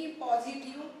very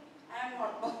positive. I am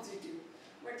not positive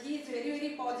but he is very very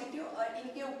positive. और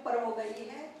इनके ऊपर हो गई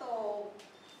है तो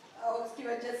उसकी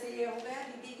वजह से ये हो गया।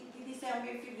 दीदी से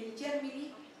हमें फिर व्हीलचेयर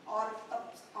मिली और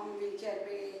तब हम व्हीलचेयर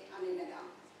पे आने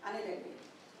लगे।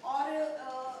 और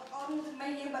मैं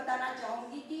ये बताना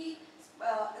चाहूँगी कि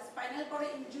स्पाइनल कॉर्ड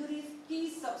इंजरीज की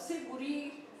सबसे बुरी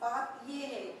बात ये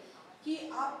है कि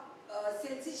आप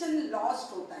सेंसेशन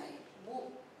लॉस्ट होता है, वो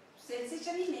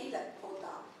सेंसेशन ही नहीं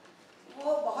होता।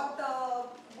 वो बहुत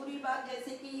बुरी बात,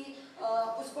 जैसे कि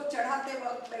उसको चढ़ाते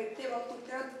वक्त, बैठते वक्त,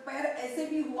 उठते वक्त पैर ऐसे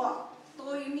भी हुआ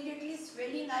तो इमीडिएटली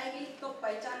स्वेलिंग आएगी तो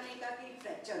पहचानने का कि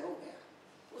फ्रैक्चर हो गया।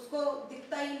 उसको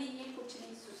दिखता ही नहीं है, कुछ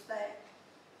नहीं सूझता है।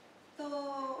 तो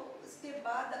उसके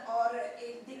बाद और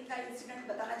एक दिन का इंसिडेंट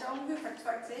बताना चाहूँगी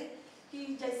फटफट से कि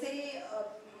जैसे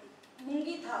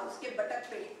मूंगी था उसके बटक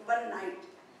पे one night.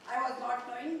 I was not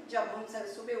knowing, जब हम सर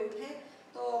सुबह उठे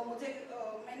तो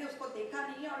मैंने उसको देखा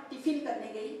नहीं और टिफिन करने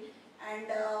गई। एंड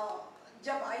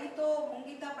जब आई तो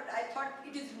मूंगी था, but I thought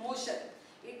it is motion.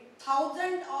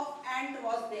 1000 of ant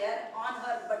was there on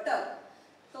her buttock।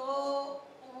 तो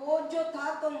वो जो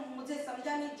था तो मुझे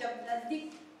समझा नहीं। जब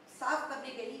नज़दीक साफ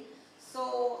करने गई सो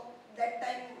दैट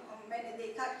टाइम मैंने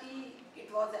देखा कि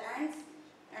इट वॉज एंड्स।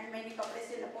 एंड मैंने कपड़े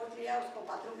से लपेट लिया, उसको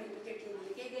बाथरूम में इमीडिएटली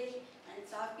लेके गई एंड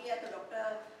साफ किया। तो डॉक्टर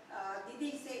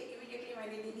दीदी से इमीडिएटली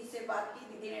मैंने दीदी से बात की।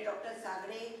 दीदी ने डॉक्टर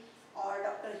सागरे और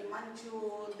डॉक्टर हिमांशु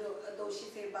दोषी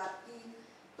से बात की।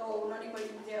 तो उन्होंने कोई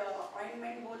मुझे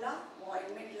ऑइंटमेंट बोला, वो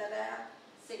ऑइंटमेंट लगाया।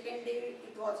 Second day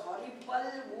it was horrible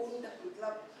wound,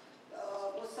 मतलब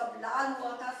वो सब लाल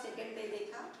हुआ था। सेकेंड डे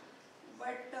देखा,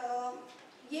 बट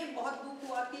ये बहुत दुख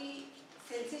हुआ कि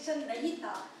सेंसेशन नहीं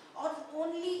था। और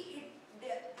only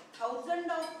 1000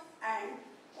 of ant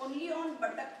only on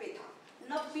बटक पे था,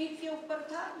 न पीठ के ऊपर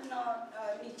था न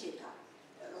नीचे था।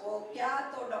 वो क्या,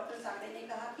 तो डॉक्टर सागरे ने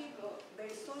कहा कि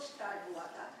बेड सोर स्टार्ट हुआ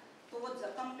था तो वो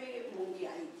जख्म पे मूंगी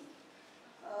आई थी।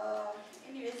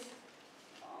 एनीवेज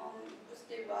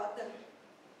उसके बाद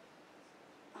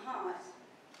हाँ,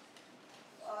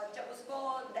 जब उसको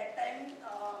that time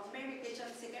may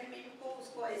vacation second मे को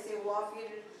उसको ऐसे हुआ, फिर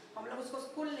हम लोग उसको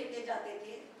स्कूल लेके जाते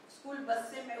थे। स्कूल बस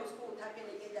से मैं उसको उठा के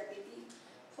लेके जाती थी।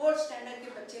 4th स्टैंडर्ड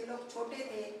के बच्चे लोग छोटे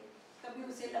थे, कभी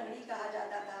उसे लंगड़ी कहा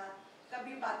जाता था,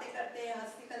 कभी बातें करते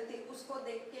हंसते खेलते उसको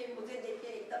देख के, मुझे देख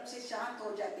के एकदम से शांत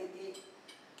हो जाते थे।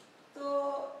 तो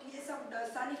ये सब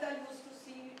Sanika used to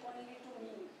C only to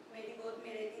me, मेरी गोद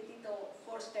में रहती थी तो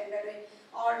 4th स्टैंडर्ड में।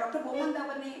 और डॉक्टर बोमन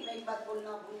दाबर ने, मैं एक बात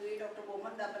बोलना भूल गई, डॉक्टर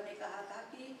बोमन दाबर ने कहा था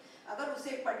कि अगर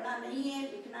उसे पढ़ना नहीं है,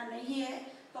 लिखना नहीं है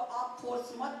तो आप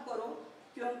फोर्स मत करो,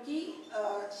 क्योंकि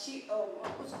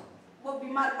वो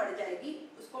बीमार पड़ जाएगी,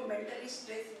 उसको मेंटली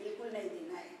स्ट्रेस बिल्कुल नहीं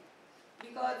देना है,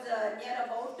 बिकॉज नियर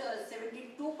अबाउट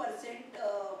 72%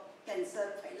 कैंसर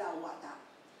फैला हुआ था।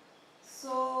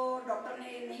 सो डॉक्टर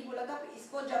ने नहीं बोला था।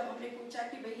 इसको जब हमने पूछा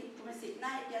कि भाई तुम्हें सीखना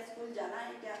है क्या, स्कूल जाना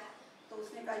है क्या, तो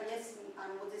उसने कहा यस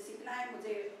मुझे सीखना है,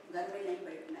 मुझे घर में नहीं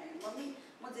बैठना है, मम्मी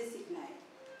मुझे सीखना है।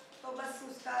 तो बस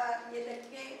उसका ये देख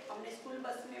के हमने स्कूल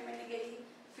बस में मैंने गई,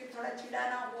 फिर थोड़ा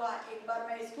चिढ़ाना हुआ। एक बार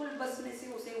मैं स्कूल बस में से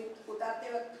उसे उतारते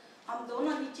वक्त हम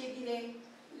दोनों नीचे गिरे,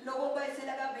 लोगों को ऐसे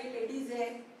लगा भाई लेडीज़ है,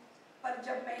 पर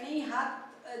जब मैंने ही हाथ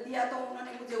दिया तो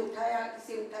उन्होंने मुझे उठाया,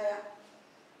 इसे उठाया।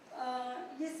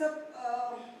 ये सब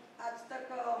आज तक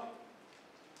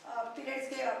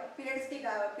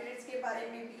पीरियड्स के बारे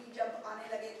में भी जब आने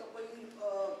लगे तो कोई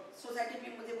सोसाइटी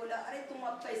में मुझे बोला अरे तुम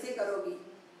अब कैसे करोगी,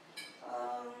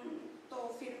 तो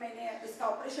फिर मैंने इसका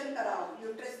ऑपरेशन कराओ,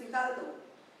 यूट्रस निकाल दो।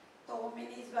 तो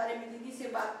मैंने इस बारे में दीदी से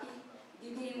बात की,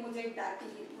 दीदी मुझे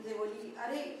डांटी, मुझे बोली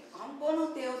अरे हम कौन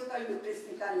होते हैं उसका यूट्रस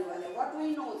निकालने वाले, what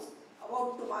we knows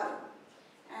about tomorrow.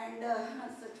 And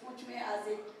सचमुच में आज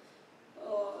एक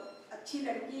अच्छी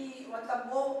लड़की, मतलब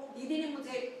वो दीदी ने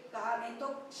मुझे कहा, नहीं तो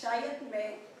शायद मैं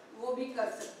वो भी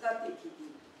कर थी।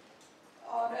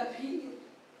 और अभी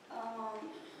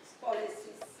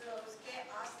स्कॉलरशिप उसके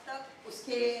आज तक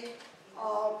उसके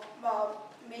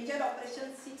मेजर ऑपरेशन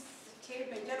 6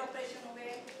 मेजर ऑपरेशन हुए,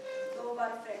 2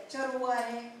 बार फ्रैक्चर हुआ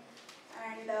है।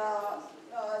 एंड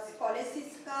स्कॉलरशिप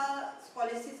का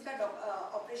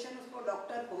ऑपरेशन उसको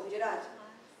doctor Bhojraj,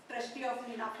 trustee of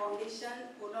Neena foundation,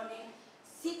 उन्होंने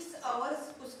 6 आवर्स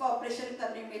उसका ऑपरेशन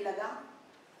करने में लगा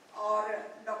और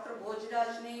डॉक्टर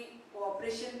भोजराज ने वो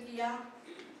ऑपरेशन किया,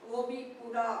 वो भी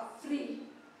पूरा फ्री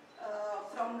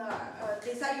फ्रॉम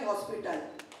देसाई हॉस्पिटल।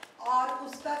 और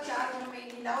उसका चार्ज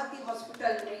हमें लीलावती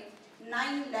हॉस्पिटल में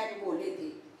 9 लाख बोले थे,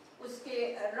 उसके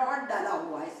रॉड डाला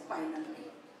हुआ है स्पाइनल में।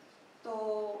 तो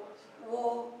वो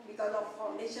बिकॉज ऑफ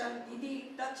फाउंडेशन, दीदी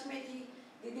टच में थी,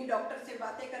 दीदी डॉक्टर से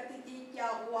बातें करती थी क्या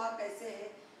हुआ कैसे है,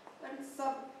 पर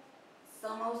सब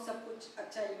कुछ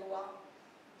अच्छा ही हुआ।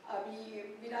 अभी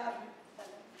मेरा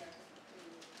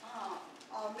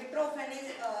मिट्रोफेनेज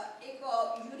एक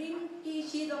यूरिन की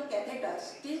शीज on catheter,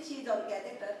 still शीज on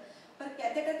catheter, पर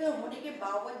कैथेटर के होने के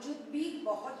बावजूद भी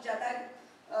बहुत ज़्यादा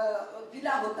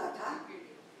गीला होता था,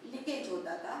 लीकेज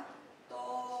होता था। तो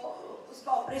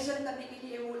उसका ऑपरेशन करने के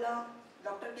लिए बोला,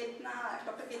 डॉक्टर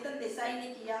केतन देसाई ने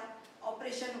किया,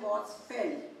 ऑपरेशन वॉज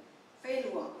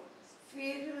फेल हुआ।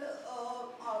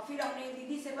 फिर हमने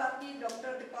दीदी से बात की,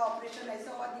 डॉक्टर का ऑपरेशन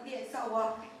ऐसा हुआ, दीदी ऐसा हुआ।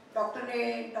 डॉक्टर ने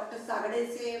डॉक्टर सागड़े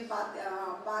से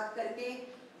बात करके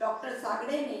डॉक्टर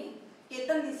सागड़े ने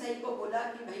केतन देसाई को बोला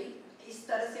कि भाई इस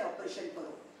तरह से ऑपरेशन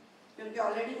करो, क्योंकि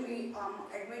ऑलरेडी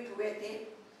एडमिट हुए थे।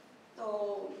 तो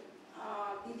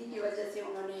दीदी की वजह से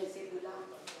उन्होंने ऐसे बोला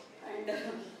एंड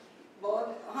बहुत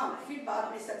फिर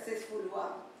बाद में सक्सेसफुल हुआ।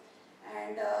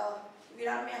 एंड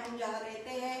विरार में हम जहाँ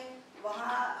रहते हैं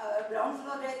वहाँ ग्राउंड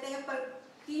फ्लोर रहते हैं, पर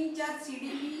 3-4 सीढ़ी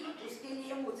भी उसके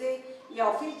लिए मुझे, या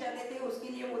ऑफिस जाते थे उसके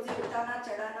लिए मुझे उठाना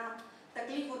चढ़ाना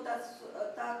तकलीफ होता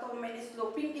था। तो मैंने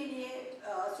स्लोपिंग के लिए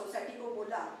सोसाइटी को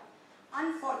बोला,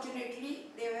 अनफॉर्चुनेटली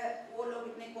वो लोग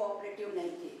इतने कोऑपरेटिव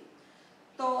नहीं थे।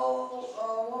 तो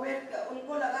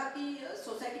उनको लगा कि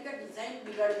सोसाइटी का डिज़ाइन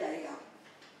बिगड़ जाएगा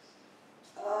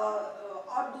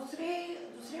और दूसरे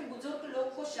बुजुर्ग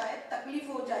लोग को शायद तकलीफ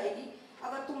हो जाएगी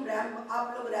अगर आप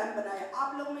लोग रैम्प बनाए,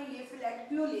 आप लोगों ने ये फ्लैट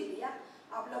क्यों ले लिया,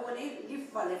 आप लोगों ने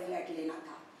लिफ्ट वाले फ्लैट लेना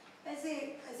था,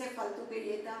 ऐसे फालतू के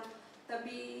लिए था।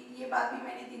 तभी ये बात भी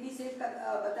मैंने दीदी से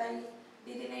बताई,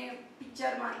 दीदी ने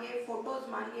पिक्चर मांगे, फोटोज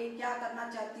मांगे, क्या करना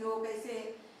चाहती हो कैसे।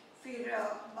 फिर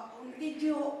उनकी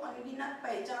जो अनगिनत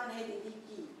पहचान है दीदी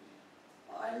की,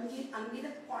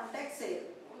 अनगिनत कॉन्टेक्ट्स है,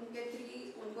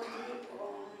 उनको थ्रू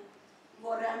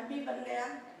वो रैम्प भी बन गया।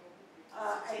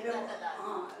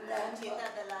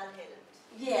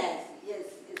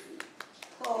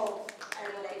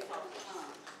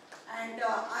 एंड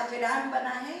आज रैम्प बना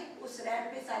है, उस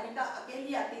रैम्प पे सारिका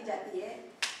अकेली आती जाती है।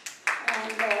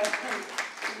 एंड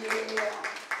ये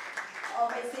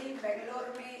और वैसे ही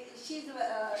बेंगलोर में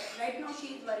right now she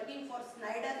is working for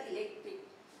Schneider Electric.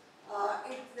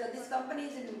 This company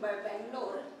is in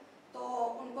Bangalore. तो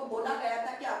उनको बोला गया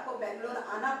था कि आपको बेंगलोर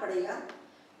आना पड़ेगा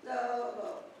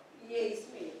ये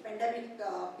इसमें पेंडेमिक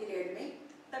पीरियड में।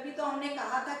 तभी तो हमने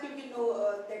कहा था, क्योंकि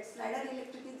that Schneider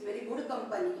Electric is very good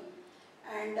company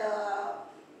and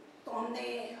तो हमने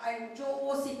जो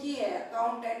वो सीखी है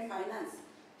अकाउंट एंड फाइनेंस,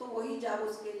 तो वही जॉब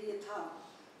उसके लिए था।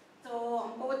 तो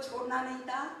हमको वो छोड़ना नहीं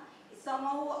था।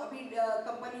 समहाउ अभी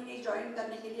कंपनी ने ज्वाइन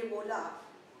करने के लिए बोला,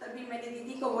 तभी मैंने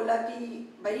दीदी को बोला कि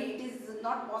भाई it is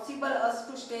not possible us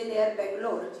to stay there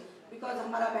Bangalore, because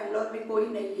हमारा बेंगलोर में कोई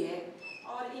नहीं है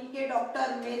और इनके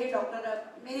डॉक्टर,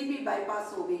 मेरी भी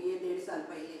बाईपास हो गई है 1.5 साल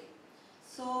पहले।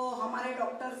 सो हमारे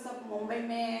डॉक्टर सब मुंबई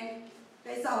में,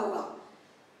 कैसा होगा?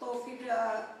 तो फिर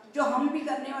जो हम भी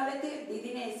करने वाले थे,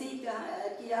 दीदी ने ऐसे ही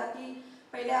किया कि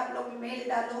पहले आप लोग मेल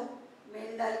डालो,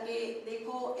 मेल डाल के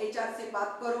देखो, HR से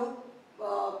बात करो,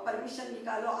 परमिशन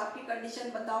निकालो, आपकी कंडीशन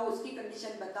बताओ, उसकी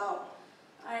कंडीशन बताओ,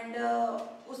 एंड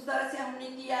उस तरह से हमने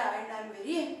किया। And I am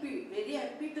very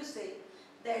happy to say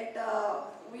that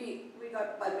we got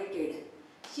permitted.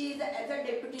 She is as a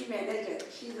deputy manager.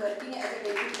 She is working as a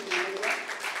deputy manager.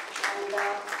 And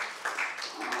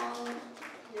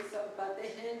ये सब बातें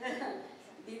हैं।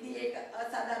 दीदी एक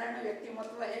असाधारण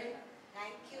व्यक्तिमत्व है।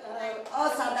 Thank you.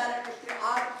 असाधारण व्यक्ति।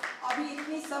 आप अभी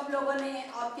इतनी सब लोगों ने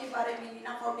आपके बारे में,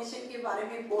 नीना फाउंडेशन के बारे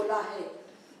में बोला है,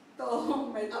 तो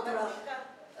मैं तो थोड़ा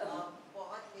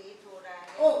बहुत लेट हो रहा है।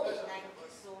 Okay, thank you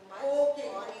so much. Okay,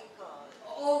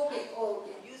 okay,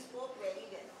 okay. You spoke very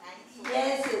well, thank you.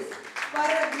 Yes, पर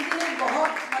दीदी ने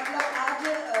बहुत, मतलब आज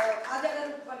अगर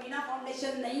नीना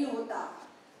फाउंडेशन नहीं होता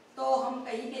तो हम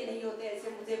कहीं के नहीं होते, ऐसे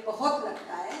मुझे बहुत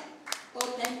लगता है। तो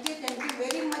थैंक यू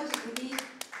वेरी मच दीदी।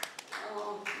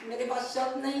 मेरे पास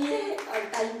शब्द नहीं है और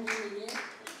टाइम भी नहीं है।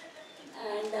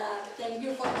 And thank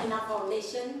you for Neena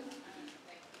foundation.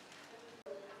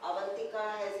 Avantika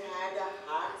has had a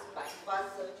heart bypass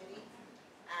surgery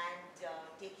and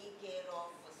taking care of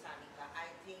Sanika. I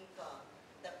think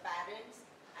the parents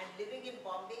and living in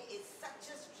Bombay is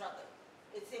such a struggle.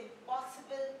 It's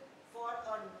impossible for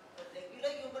a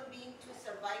regular human being to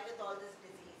survive with all these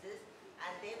diseases,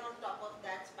 and then on top of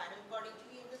that, spinal cord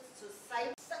injury in the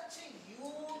society. Such a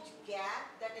huge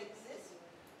gap that exists,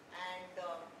 and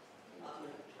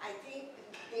I think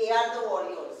they are the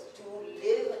warriors to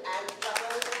live and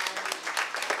struggle.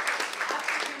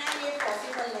 आपके बिना ये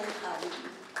possible नहीं था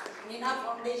Neena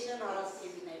foundation और आपके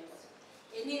बिना ये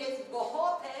possible. Anyways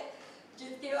बहुत है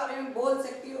जिसके बारे में बोल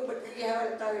सकती हूँ, but we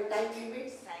have time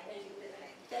limits.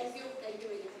 Thank you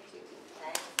very much.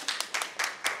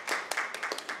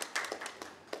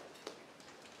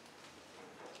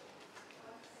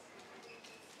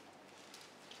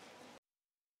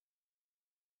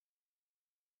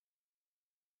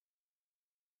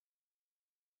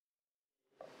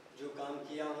 जो काम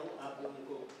किया हूँ आप लोगों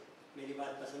को मेरी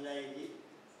बात पसंद आएगी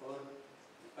और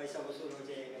पैसा वसूल हो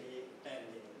जाएगा ये टाइम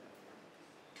देने का।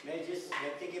 मैं जिस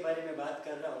व्यक्ति के बारे में बात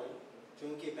कर रहा हूँ,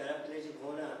 चूँकि पैराप्लेजिक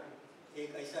होना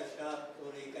एक ऐसा श्राप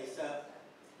और एक ऐसा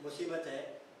मुसीबत है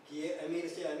कि ये अमीर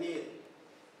से अमीर,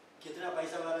 कितना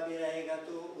पैसा वाला भी रहेगा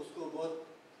तो उसको बहुत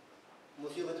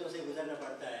मुसीबतों से गुजरना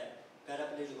पड़ता है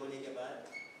पैराप्लेजिक होने के बाद।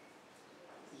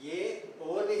 ये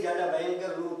और भी ज़्यादा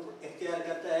भयंकर रूप इख्तियार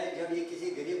करता है जब ये किसी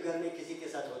गरीब घर में किसी के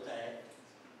साथ होता है।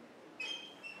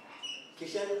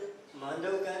 किशन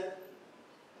मांडवकर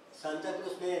सांता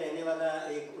क्रूज में रहने वाला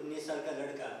एक 19 साल का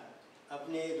लड़का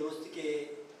अपने दोस्त के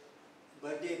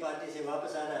बर्थडे पार्टी से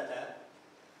वापस आ रहा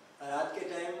था। रात के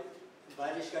टाइम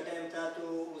बारिश का टाइम था तो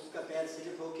उसका पैर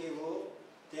स्लिप होके वो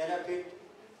 13 फीट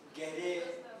गहरे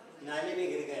नाले में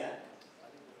गिर गया।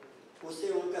 उससे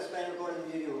उनका स्पाइनल कॉर्ड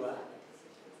इंजरी हुआ।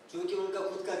 चूँकि उनका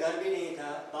खुद का घर भी नहीं था,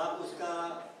 बाप उसका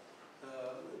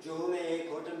जोहू में एक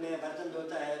होटल में बर्तन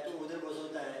धोता है तो उधर वो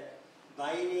सोता है।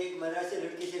 भाई ने एक मद्रासी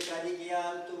लड़की से शादी किया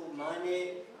तो माँ ने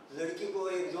लड़की को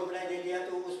एक झोंपड़ा दे दिया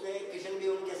तो उसमें किशन भी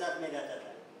उनके साथ में रहता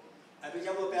था। अभी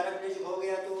जब वो पैराप्लेजिक हो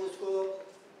गया तो उसको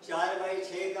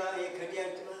 4x6 का एक खटिया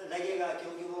लगेगा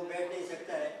क्योंकि वो बैठ नहीं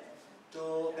सकता है। तो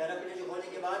पैराप्लेजिक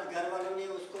होने के बाद घर वालों ने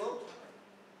उसको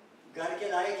घर के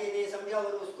लायक ही नहीं समझा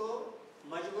और उसको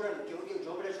मजबूरन, क्योंकि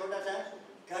झोंपड़ा छोटा था,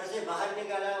 घर से बाहर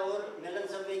निकाला और मिलन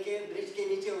सबवे के ब्रिज के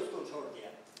नीचे उसको छोड़ दिया।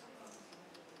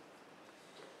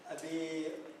 अभी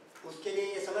उसके लिए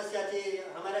ये समस्या थी।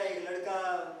 हमारा एक लड़का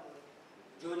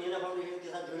जो नीना फाउंडेशन के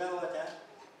साथ जुड़ा हुआ था,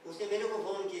 उसने मेरे को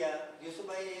फ़ोन किया, यूसुफ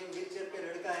भाई एक व्हीलचेयर पे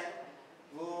लड़का है,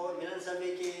 वो मिलन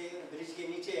सबवे के ब्रिज के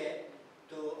नीचे है,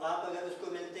 तो आप अगर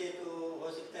उसको मिलते तो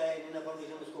हो सकता है नीना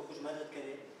फाउंडेशन उसको कुछ मदद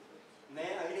करे।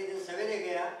 मैं अगले दिन सवेरे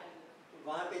गया,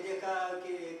 वहाँ पे देखा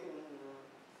कि एक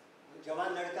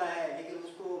जवान लड़का है लेकिन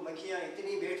उसको मक्खियाँ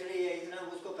इतनी बैठ रही है, इतना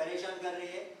उसको परेशान कर रही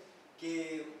है कि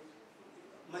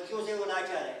मक्खियों से वो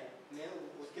लाचार है। मैं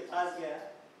उसके पास गया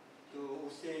तो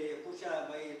उससे पूछा,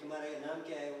 भाई तुम्हारा नाम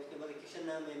क्या है? उसने बोला किशन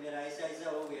नाम है मेरा, ऐसा ऐसा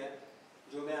हो गया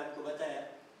जो मैं आपको बताया।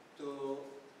 तो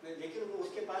लेकिन वो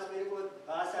उसके पास मेरे को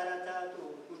पास आ रहा था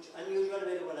तो कुछ अनयूजुअल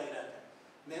मेरे को लग रहा था।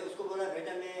 मैं उसको बोला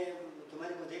बेटा मैं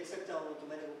तुम्हारे को देख सकता हूँ,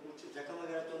 तुम्हारे को कुछ जख्म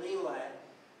वगैरह तो नहीं हुआ है?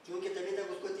 क्योंकि तभी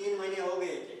तक उसको 3 महीने हो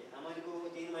गए थे, हमारे को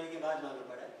 3 महीने के बाद मालूम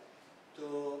पड़ा।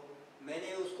 तो मैंने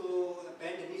उसको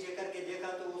पैंट नीचे करके देखा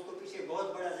तो उसको पीछे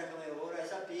बहुत बड़ा जख्म है और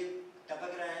ऐसा पीप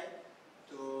टपक रहा है।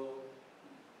 तो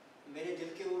मेरे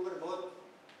दिल के ऊपर बहुत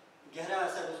गहरा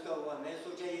असर उसका हुआ। मैं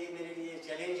सोचा ये मेरे लिए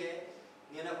चैलेंज है,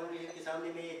 नीना फाउंडेशन के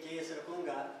सामने मैं ये केस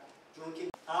रखूँगा,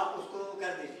 क्योंकि आप उसको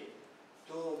कर दीजिए।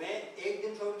 तो मैं एक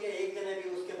दिन छोड़ के एक दिन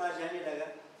अभी उसके पास जाने लगा,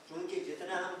 क्योंकि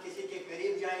जितना हम किसी के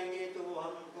करीब जाएंगे तो वो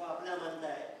हमको अपना मानता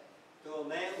है। तो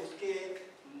मैं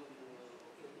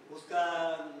उसका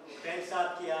पैंट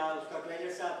साफ किया, उसका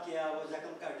टॉयलेट साफ किया, वो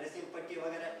जख्म का ड्रेसिंग पट्टी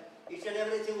वगैरह ईच एंड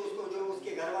एवरीथिंग उसको जो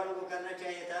उसके घर वालों को करना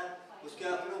चाहिए था, उसके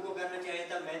अपनों को करना चाहिए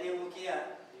था, मैंने वो किया।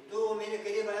 तो वो मेरे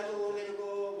करीब आया तो वो मेरे को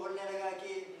बोलने लगा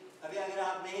कि अभी अगर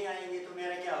आप नहीं आएंगे तो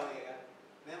मेरा क्या होएगा।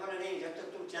 मैं बोला नहीं, जब तक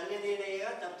तुम चलने नहीं रहेगा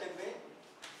तब तक मैं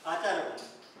आता रहूँगा,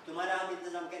 तुम्हारा हम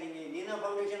इंतज़ाम करेंगे। नीना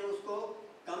फाउंडेशन उसको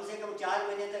कम से कम 4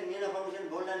 महीने तक नीना फाउंडेशन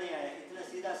बोलना नहीं आया, इतना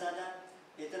सीधा साधा,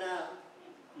 इतना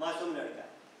मासूम लड़का।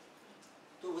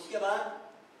 तो उसके बाद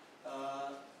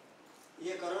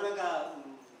ये कोरोना का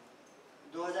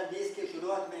 2020 के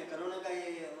शुरुआत में कोरोना का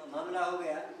ये मामला हो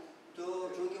गया। तो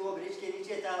चूँकि वो ब्रिज के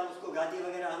नीचे था, उसको गादी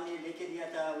वगैरह हमने लेके दिया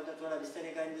था, उधर थोड़ा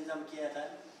बिस्तरे का इंतज़ाम किया था,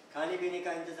 खाने पीने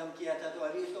का इंतज़ाम किया था। तो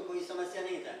अभी उसको कोई समस्या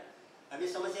नहीं था। अभी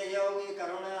समस्या यह होगी,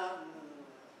 कोरोना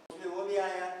उसमें वो भी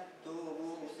आया तो वो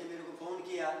उसने मेरे को फ़ोन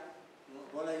किया,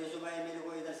 बोला यूसुफ भाई मेरे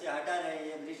को इधर से हटा रहे हैं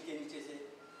ये ब्रिज के नीचे से।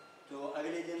 तो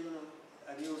अगले दिन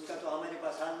अभी उसका तो हमारे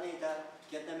पास हाल नहीं था,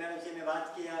 केतना मैडम से मैं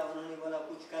बात किया, उन्होंने बोला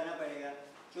कुछ करना पड़ेगा।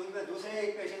 क्योंकि मैं दूसरे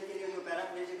एक पेशेंट के लिए जो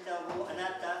पैराप्लेजिक था वो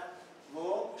अनाथ था, वो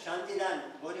शांतिदान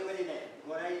बोरीवली में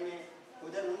गोराई में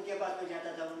उधर उनके पास में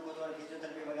जाता था, उनको थोड़ा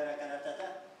फिजियोथेरेपी वगैरह कराता था।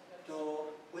 तो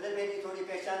उधर मेरी थोड़ी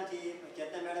पहचान थी,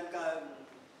 केतना मैडम का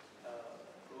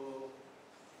वो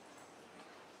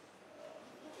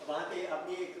वहाँ पे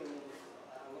अपनी एक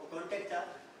कॉन्टेक्ट था।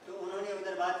 तो उन्होंने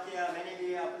उधर बात किया, मैंने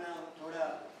भी अपना थोड़ा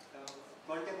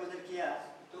कॉन्टेक्ट उधर किया।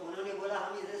 तो उन्होंने बोला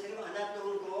हम इधर सिर्फ अनाथ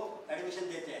लोगों को एडमिशन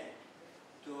देते हैं।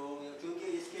 तो क्योंकि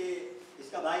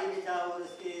इसका भाई भी था और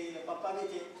इसके पापा भी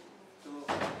थे। तो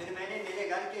फिर मैंने मेरे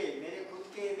घर के, मेरे खुद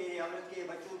के, मेरी औरत के,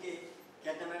 बच्चों के,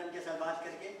 केतना मैडम के साथ बात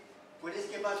करके पुलिस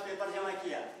के पास पेपर जमा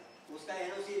किया, उसका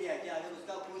एनओसी दिया कि अगर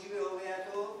उसका कुछ भी हो गया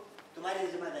तो तुम्हारी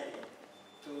जिम्मेदारी है।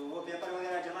 तो वो पेपर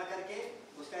वगैरह जमा करके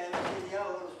उसका एनओसी दिया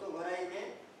और उसको गोराई में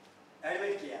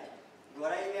एडमिट किया।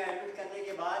 गोराई में एडमिट करने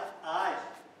के बाद आज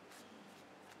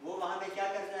वो वहाँ पे क्या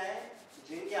करता है,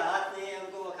 जिनके हाथ नहीं है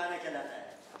उनको वो खाना खिलाता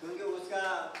है, क्योंकि उसका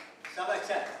सब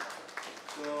अच्छा है।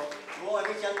 तो वो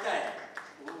अभी चलता है,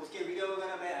 उसके वीडियो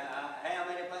वगैरह में है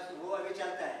हमारे पास, वो अभी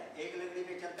चलता है। एक लकड़ी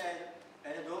पे चलता है,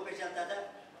 पहले 2 पे चलता था।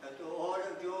 तो और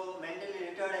जो मेंटली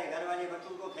रिटायर्ड है, घर वाले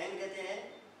बच्चों को फेंक देते हैं,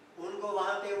 उनको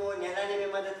वहाँ पे वो नहलाने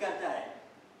में मदद करता है।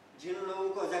 जिन लोगों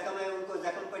को जख्म है उनको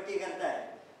जख्म पट्टी करता है।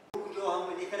 जो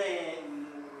हम लिख रहे हैं,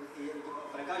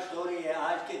 प्रकाश हो रही है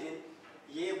आज के दिन,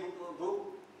 ये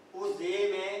बुक उस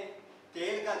दिए में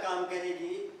तेल का काम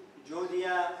करेगी जो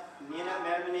दिया नीना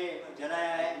मैडम ने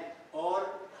जलाया है। और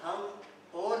हम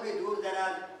और भी दूर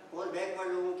दराज और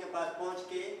बैकवर्ड लोगों के पास पहुंच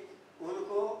के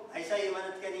उनको ऐसा ही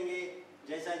मदद करेंगे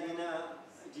जैसा नीना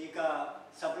जी का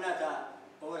सपना था।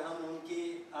 और हम उनकी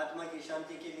आत्मा की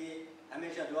शांति के लिए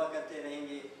हमेशा दुआ करते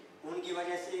रहेंगे। उनकी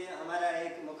वजह से हमारा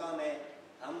एक मुकाम है,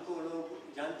 हमको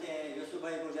लोग जानते हैं, यूसुफ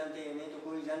भाई को जानते हैं, नहीं तो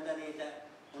कोई जानता नहीं था।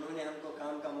 उन्होंने हमको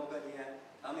काम का मौका दिया।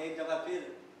 हम एक दफ़ा फिर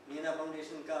नीना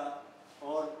फाउंडेशन का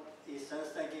और इस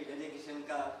संस्था की डेलीगेशन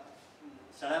का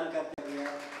सलाम करते हुए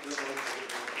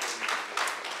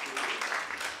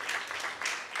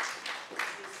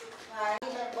I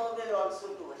will also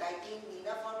do it. I think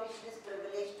Nina Foundation is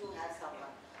privileged to have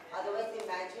someone. Otherwise,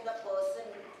 imagine a person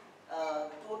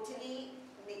totally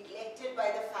neglected by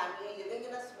the family, living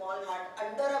in a small hut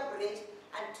under a bridge,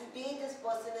 and today this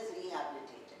person is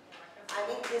rehabilitated. I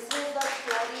mean, this is the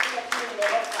story that you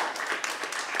never find.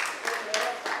 You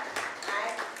never find.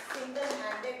 And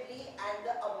single-handedly, and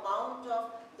the amount of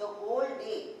the whole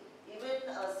day, even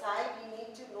Sai, we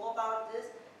need to know about this,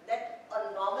 that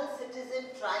a normal citizen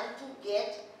trying to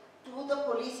get to the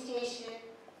police station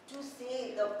to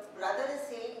say, the brother is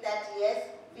saying that yes,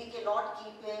 we cannot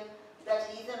keep him, that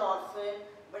he is an orphan,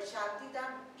 but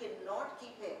Shantidan cannot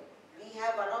keep him. We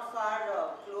have one of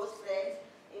our close friends,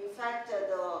 in fact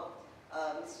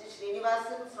Mr.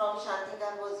 Srinivasan from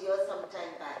Shantidan was here some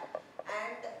time back,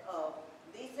 and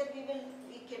they said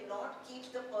we cannot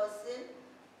keep the person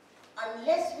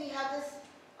unless we have this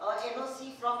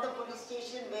NOC from the police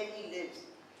station where he lives.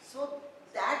 So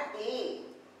that day,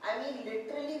 I mean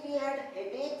literally we had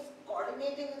headaches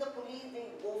coordinating with the police. They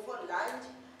go for lunch,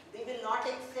 they will not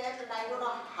accept, and I don't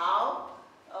know how.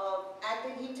 And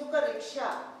then he took a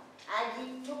rickshaw And he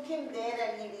took him there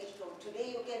and he reached home. Today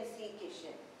you can see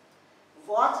Kishan,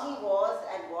 what he was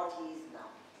and what he is now.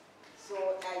 So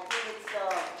I think it's a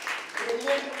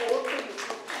brilliant ode to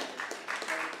Nitin.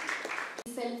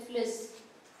 Selfless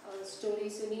story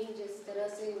सुनी जिस तरह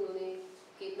से उन्होंने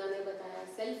केतना ने बताया,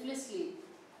 selflessly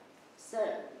sir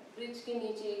bridge के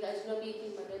नीचे एक अजनबी की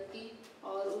मदद की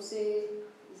और उसे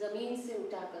ज़मीन से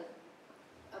उठाकर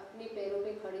अपने पैरों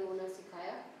पे खड़े होना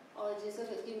सिखाया। और जैसा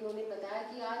कि उन्होंने बताया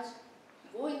कि आज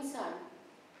वो इंसान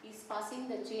is passing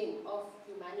the chain of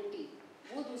humanity,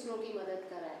 वो दूसरों की मदद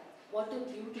कर रहा है। What a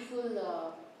beautiful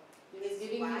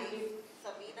giving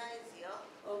Sabina is here.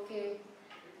 Okay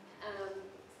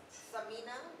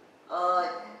Sabina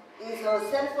is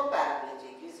herself a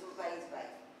paraplegic, is by his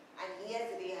wife, and he has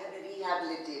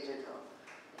rehabilitated her.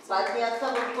 बाद में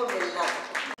सब उनको मिलना है।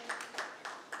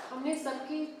 हमने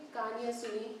सबकी कहानियाँ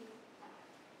सुनी।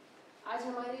 आज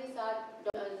हमारे साथ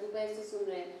दोपहर से सुन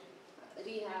रहे हैं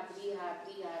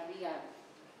रिहैब।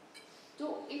 तो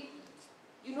it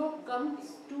comes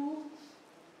to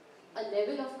a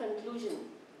level of conclusion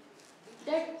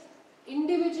that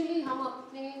individually हम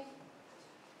अपने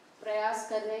प्रयास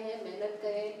कर रहे हैं, मेहनत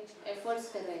कर रहे हैं, एफर्ट्स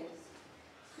कर रहे हैं,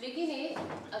 लेकिन एक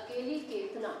अकेली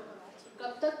केतना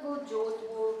कब तक वो जोत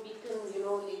वो बीकन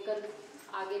लेकर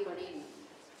आगे बढ़ेगी।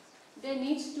 There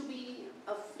needs to be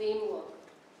a framework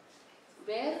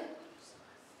where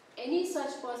any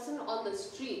such person on the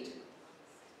street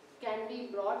can be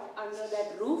brought under that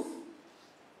roof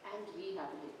and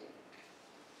rehabilitated.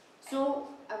 So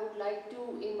I would like to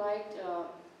invite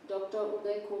Dr.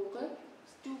 Uday Khopkar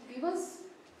to give us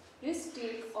his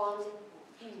take on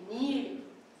the need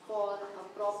for a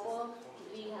proper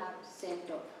rehab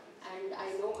center. And I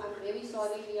know, I'm very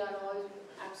sorry, we are all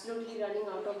absolutely running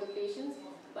out of the patience,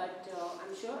 but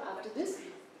I'm sure after this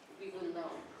we will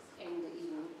end the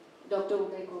evening. Dr.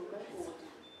 Uday Khopkar, over to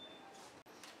you.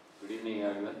 Good evening,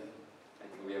 everyone. I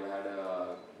think we have had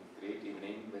a great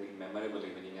evening, very memorable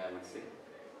evening, I would say,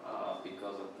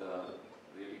 because of the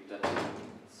really touching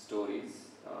stories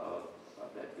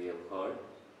that we have heard,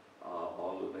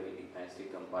 all very nicely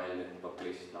compiled and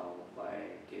published now by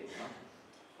Ketna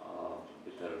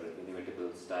with her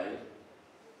inimitable style,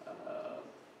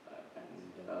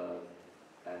 and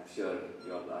I'm sure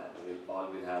you all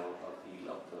will have a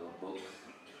feel of the book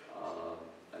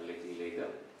a little later.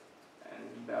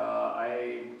 And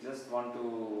I just want to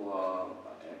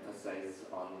emphasize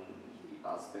on the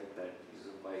aspect that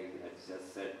Yusufbhai has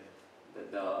just said,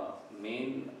 that the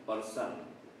main person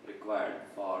required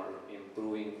for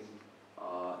improving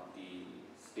the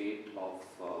state of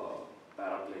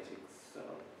paraplegics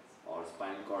or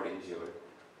spinal cord injured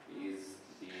is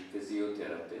the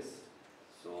physiotherapist.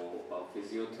 So a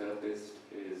physiotherapist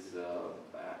is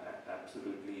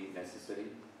absolutely necessary,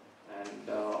 and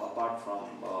apart from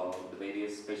the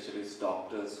various specialist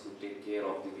doctors who take care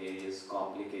of the various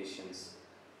complications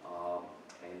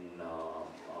in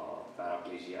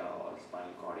paraplegia or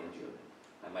spinal cord injury.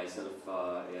 I myself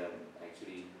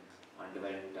actually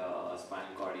underwent a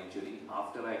spinal cord injury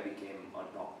after I became a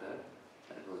doctor.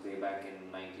 That was way back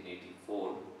in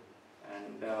 1984,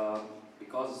 and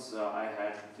because I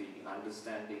had the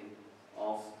understanding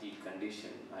of the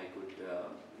condition, I could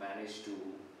manage to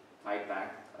fight back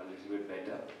a little bit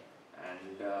better,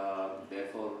 and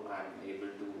therefore I am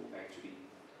able to actually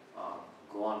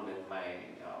go on with my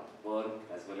work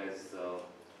as well as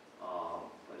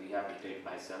rehabilitate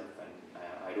myself. And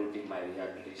I don't think my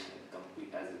rehabilitation is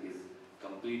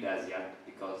complete as yet,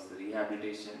 because the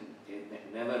rehabilitation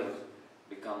never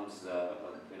becomes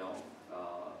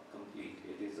complete.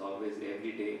 It is always,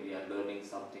 every day we are learning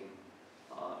something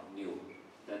new.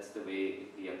 That's the way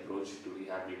the approach to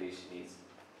rehabilitation is,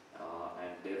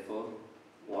 and therefore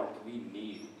what we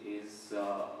need is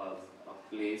a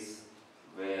place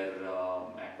where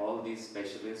all these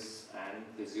specialists and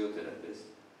physiotherapists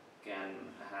can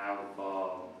have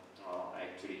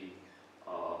actually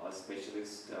a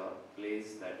specialist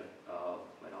place that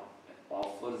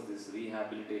offers this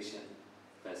rehabilitation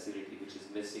facility, which is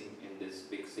missing in this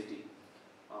big city,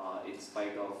 in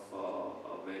spite of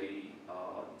a very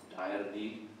dire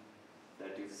need.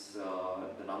 That is,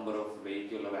 the number of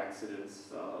vehicular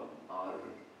accidents are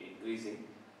increasing.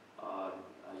 A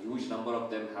huge number of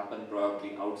them happen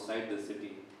probably outside the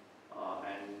city,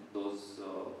 and those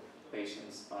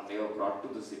patients are never brought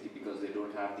to the city because they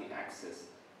don't have the access.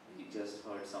 We just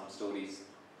heard some stories,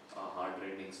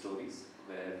 heart-rending stories,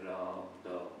 where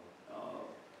the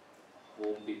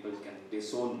home people can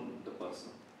disown the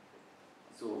person.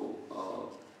 So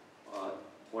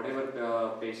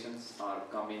whatever patients are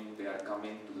coming, they are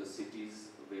coming to the cities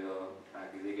where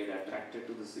they get attracted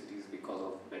to the cities because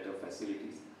of better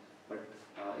facilities.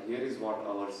 here is what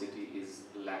our city is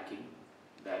lacking,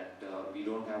 that we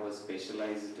don't have a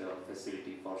specialized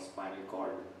facility for spinal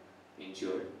cord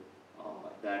injured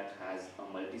that has a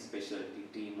multi-specialty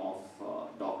team of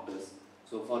doctors.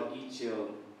 So for each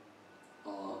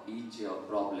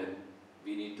problem,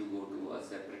 we need to go to a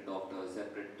separate doctor, a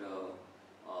separate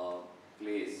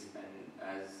place, and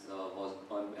as was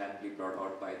amply brought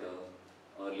out by the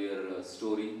earlier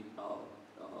story of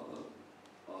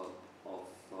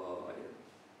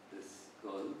this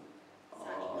girl,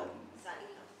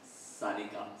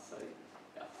 Sanika, sorry.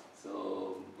 Yeah.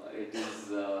 So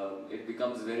it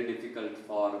becomes very difficult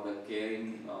for the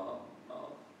caring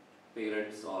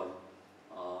parents or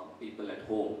people at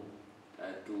home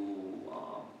to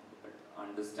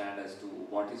understand as to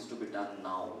what is to be done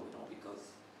now,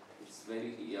 because it's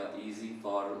very easy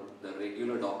for the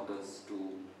regular doctors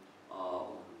to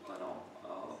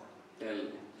tell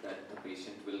that the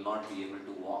patient will not be able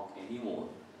to walk anymore,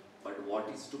 but what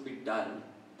is to be done,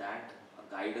 that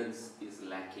guidance is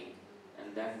lacking,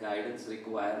 and that guidance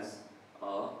requires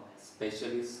a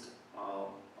specialist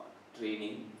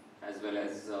training as well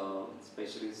as a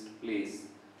specialist place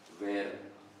where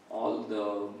all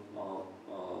the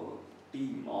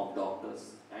team of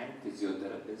doctors and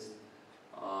physiotherapists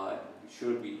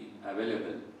should be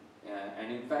available.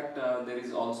 And in fact, there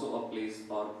is also a place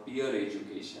for peer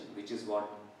education, which is what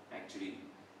actually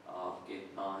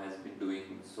Ketna has been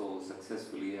doing so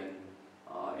successfully, and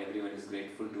everyone is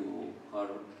grateful to her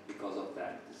because of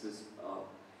that. This is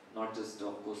not just,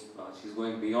 of course, she's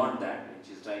going beyond that, and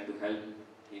she's trying to help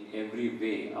in every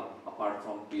way apart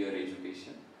from peer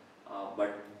education.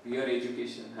 But peer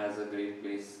education has a great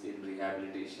place in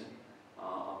rehabilitation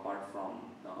apart from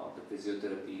the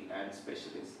physiotherapy and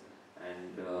specialists.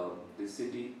 And this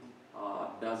city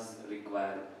does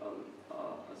require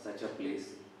such a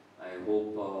place. I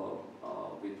hope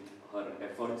with her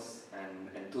efforts and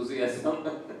enthusiasm,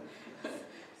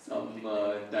 some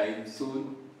time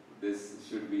soon, this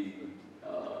should be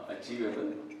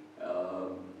achievable.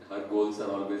 Her goals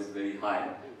are always very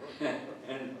high,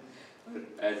 and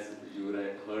as you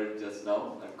heard just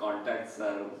now, her contacts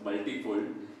are multifold,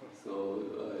 so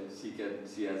she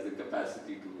has the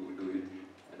capacity to do it.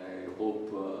 And I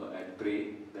hope and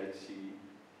pray that she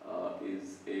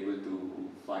is able to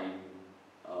find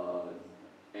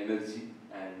energy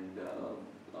and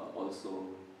also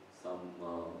something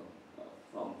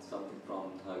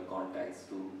from her contacts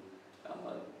to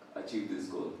achieve this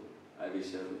goal. I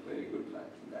wish her very good luck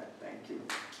in that. Thank you.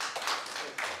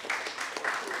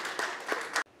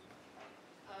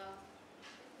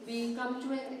 We come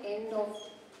to an end of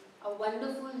a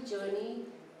wonderful journey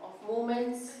of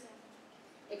moments,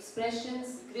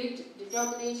 expressions, grit,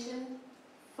 determination,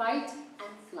 fight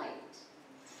and flight.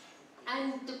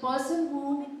 And the person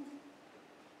who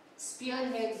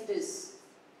spearheads this,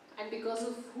 and because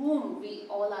of whom we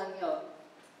all are here,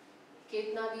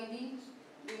 Ketna Didi,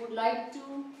 we would like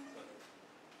to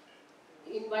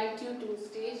invite you to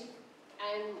stage,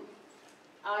 and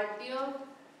our dear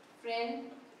friend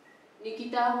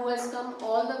Nikita, who has come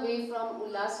all the way from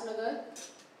Ulhasnagar.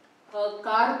 Her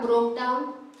car broke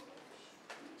down.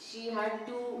 She had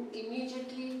to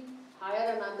immediately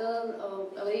hire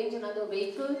arrange another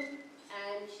vehicle,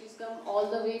 and she's come all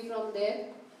the way from there,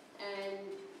 and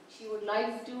she would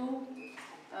like to,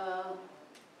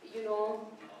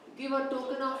 give a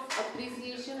token of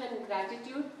appreciation and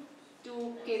gratitude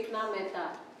to Ketna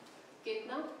Mehta.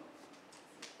 Ketna?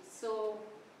 So,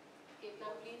 Ketna,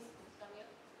 please come here.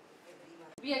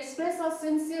 We express our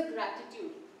sincere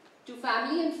gratitude to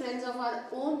family and friends of our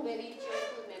own very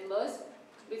cheerful members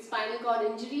with spinal cord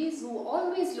injuries who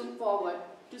always look forward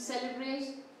to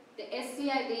celebrate the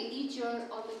SCI Day each year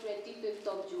on the 25th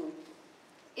of June.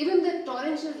 Even the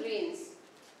torrential rains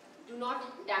do not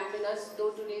dampen us,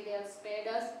 though today they have spared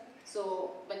us.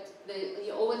 But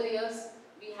over the years,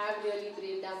 we have really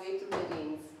braved our way through the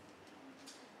rains.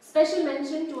 Special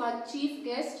mention to our chief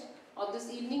guest of this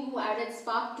evening, who added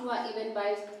spark to our event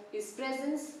by his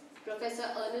presence, Professor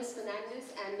Ernest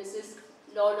Fernandes and Mrs.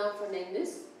 Lorna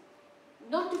Fernandes.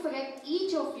 Not to forget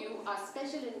each of you, our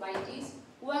special invitees,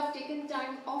 who have taken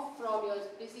time off from your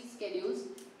busy schedules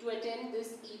to attend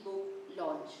this ebook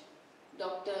launch.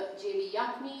 Dr. J.V.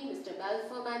 Yakhmi, Mr.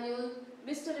 Balfour Manuel,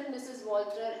 Mr. and Mrs.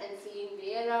 Walter and Celine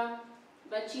Vieira,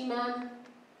 Bachi Ma'am,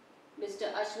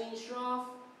 Mr. Ashwin Shroff,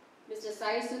 Mr.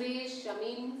 Sai Suresh,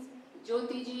 Shamin,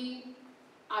 Jyotiji,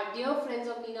 our dear friends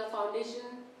of Nina Foundation,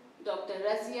 Dr.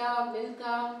 Razia,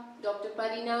 Milka, Dr.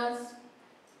 Parinas,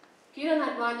 Kiran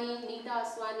Advani, Neeta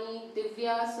Aswani,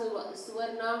 Divya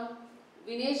Suvarna,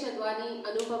 Vinesh Advani,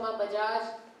 Anupama Bajaj,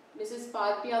 Mrs.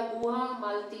 Parpya Guha,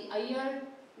 Malti Iyer,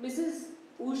 Mrs.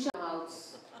 Usha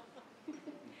House.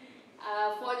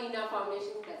 For Nina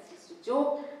Foundation, that's just a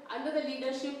joke. Under the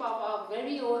leadership of our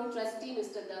very own trustee,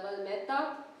 Mr. Dhaval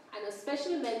Mehta, and a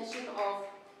special mention of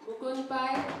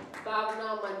Mukundbai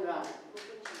Bhavna Manral.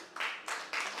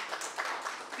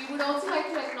 We would also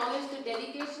like to acknowledge the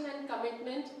dedication and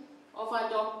commitment of our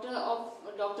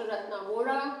Dr. Ratna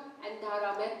Vora and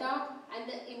Dhara Mehta and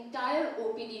the entire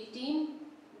OPD team,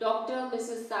 Dr.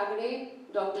 Mrs. Sagre,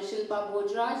 Dr. Shilpa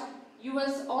Bhojraj. You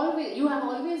have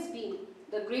always been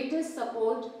the greatest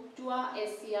support to our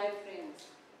SCI friends.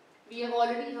 We have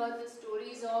already heard the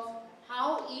stories of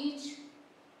how each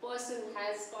person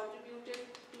has contributed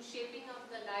to shaping up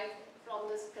the life from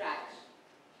the scratch.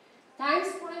 Thanks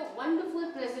for a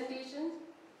wonderful presentation,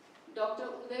 Dr.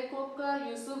 Uday Kopkar,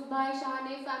 Yusuf Bhai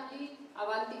Shahane family,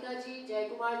 Avantika ji,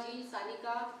 Jaikumar ji,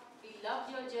 Sanika. We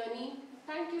loved your journey.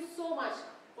 Thank you so much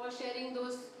for sharing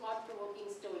those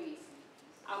thought-provoking stories.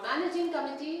 Our managing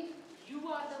committee, you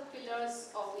are the pillars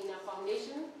of Nina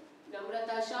Foundation.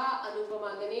 Namrata Shah,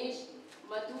 Anupama Ganesh,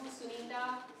 Madhu,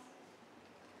 Sunita,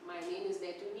 my name is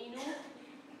there to Ninu,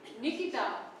 Nikita,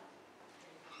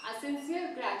 a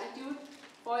sincere gratitude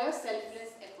for your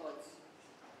selfless efforts.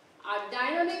 Our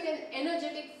dynamic and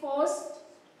energetic force,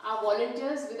 our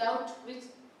volunteers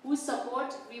whose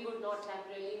support we would not have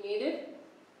really made it.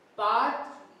 Parth,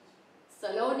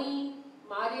 Saloni,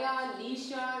 Maria,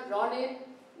 Lisha, Ronit,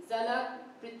 Zalak,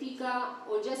 Pritika,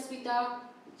 Ojasvita,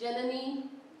 Janani,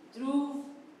 Dhruv,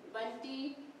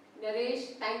 Banti,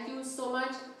 Naresh, thank you so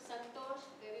much. Santosh,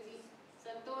 where is he?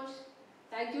 Santosh,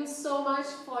 thank you so much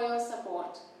for your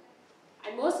support.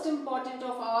 And most important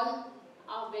of all,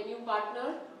 our venue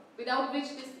partner, without which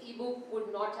this ebook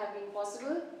would not have been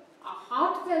possible. A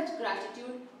heartfelt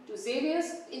gratitude to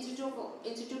Xavier's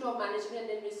Institute of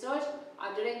Management and Research,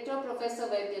 our director, Professor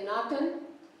Vaidyanathan,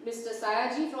 Mr.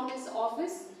 Sayaji from his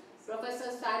office,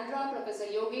 Professor Sandra, Professor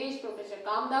Yogesh, Professor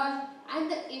Kamdar, and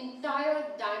the entire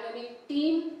dynamic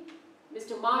team,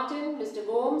 Mr. Martin, Mr.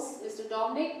 Gomes, Mr.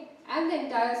 Dominic, and the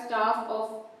entire staff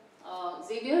of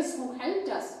Xavier's who helped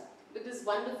us with this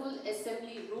wonderful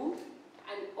assembly room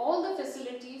and all the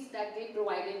facilities that they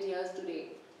provided here today.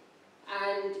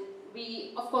 And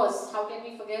we, of course, how can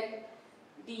we forget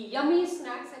the yummy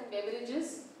snacks and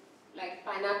beverages like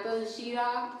pineapple,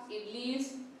 shira,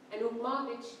 idlis, and upma,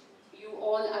 which you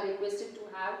all are requested to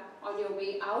have on your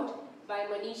way out by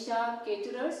Manisha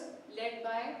Caterers, led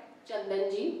by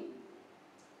Chandanji.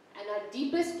 And our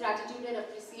deepest gratitude and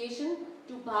appreciation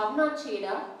to Bhavna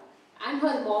Cheda and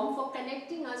her mom for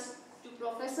connecting us to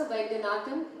Professor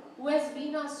Vaidyanathan, who has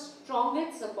been our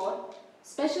strongest support.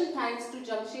 Special thanks to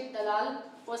Jamshed Dalal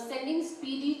for sending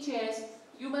speedy chairs.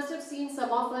 You must have seen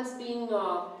some of us being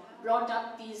brought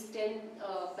up these 10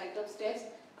 flight of steps.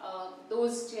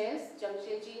 Those chairs,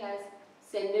 Jamshedji has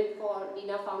sent it for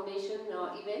Nina Foundation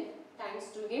event. Thanks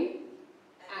to him.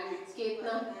 And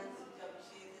Ketna.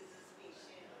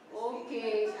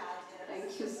 Okay,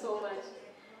 thank you so much.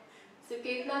 So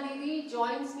Ketna Didi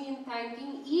joins me in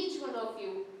thanking each one of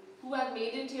you who have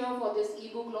made it here for this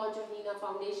ebook launch of Nina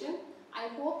Foundation. I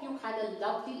hope you had a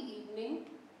lovely evening.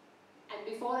 And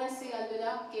before I say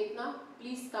alvida, Ketna,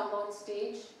 please come on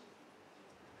stage.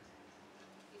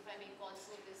 If I may call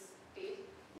so this stage.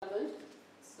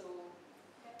 So,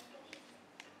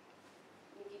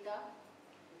 Nikita,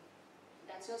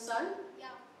 that's your son? Yeah.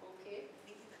 Okay.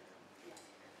 Yeah.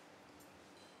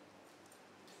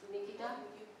 So Nikita.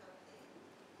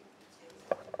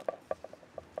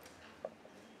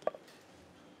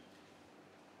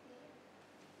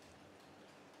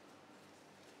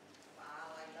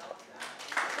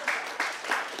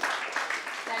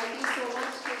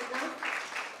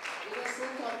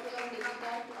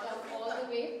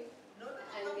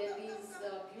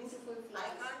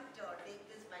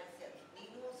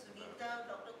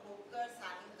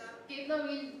 Ketna,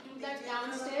 we'll do that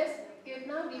downstairs.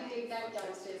 Ketna, we'll take that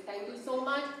downstairs. Thank you so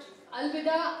much.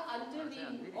 Alvida, until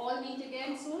we all meet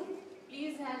again soon,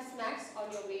 please have snacks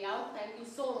on your way out. Thank you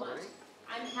so much.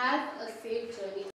 And have a safe journey.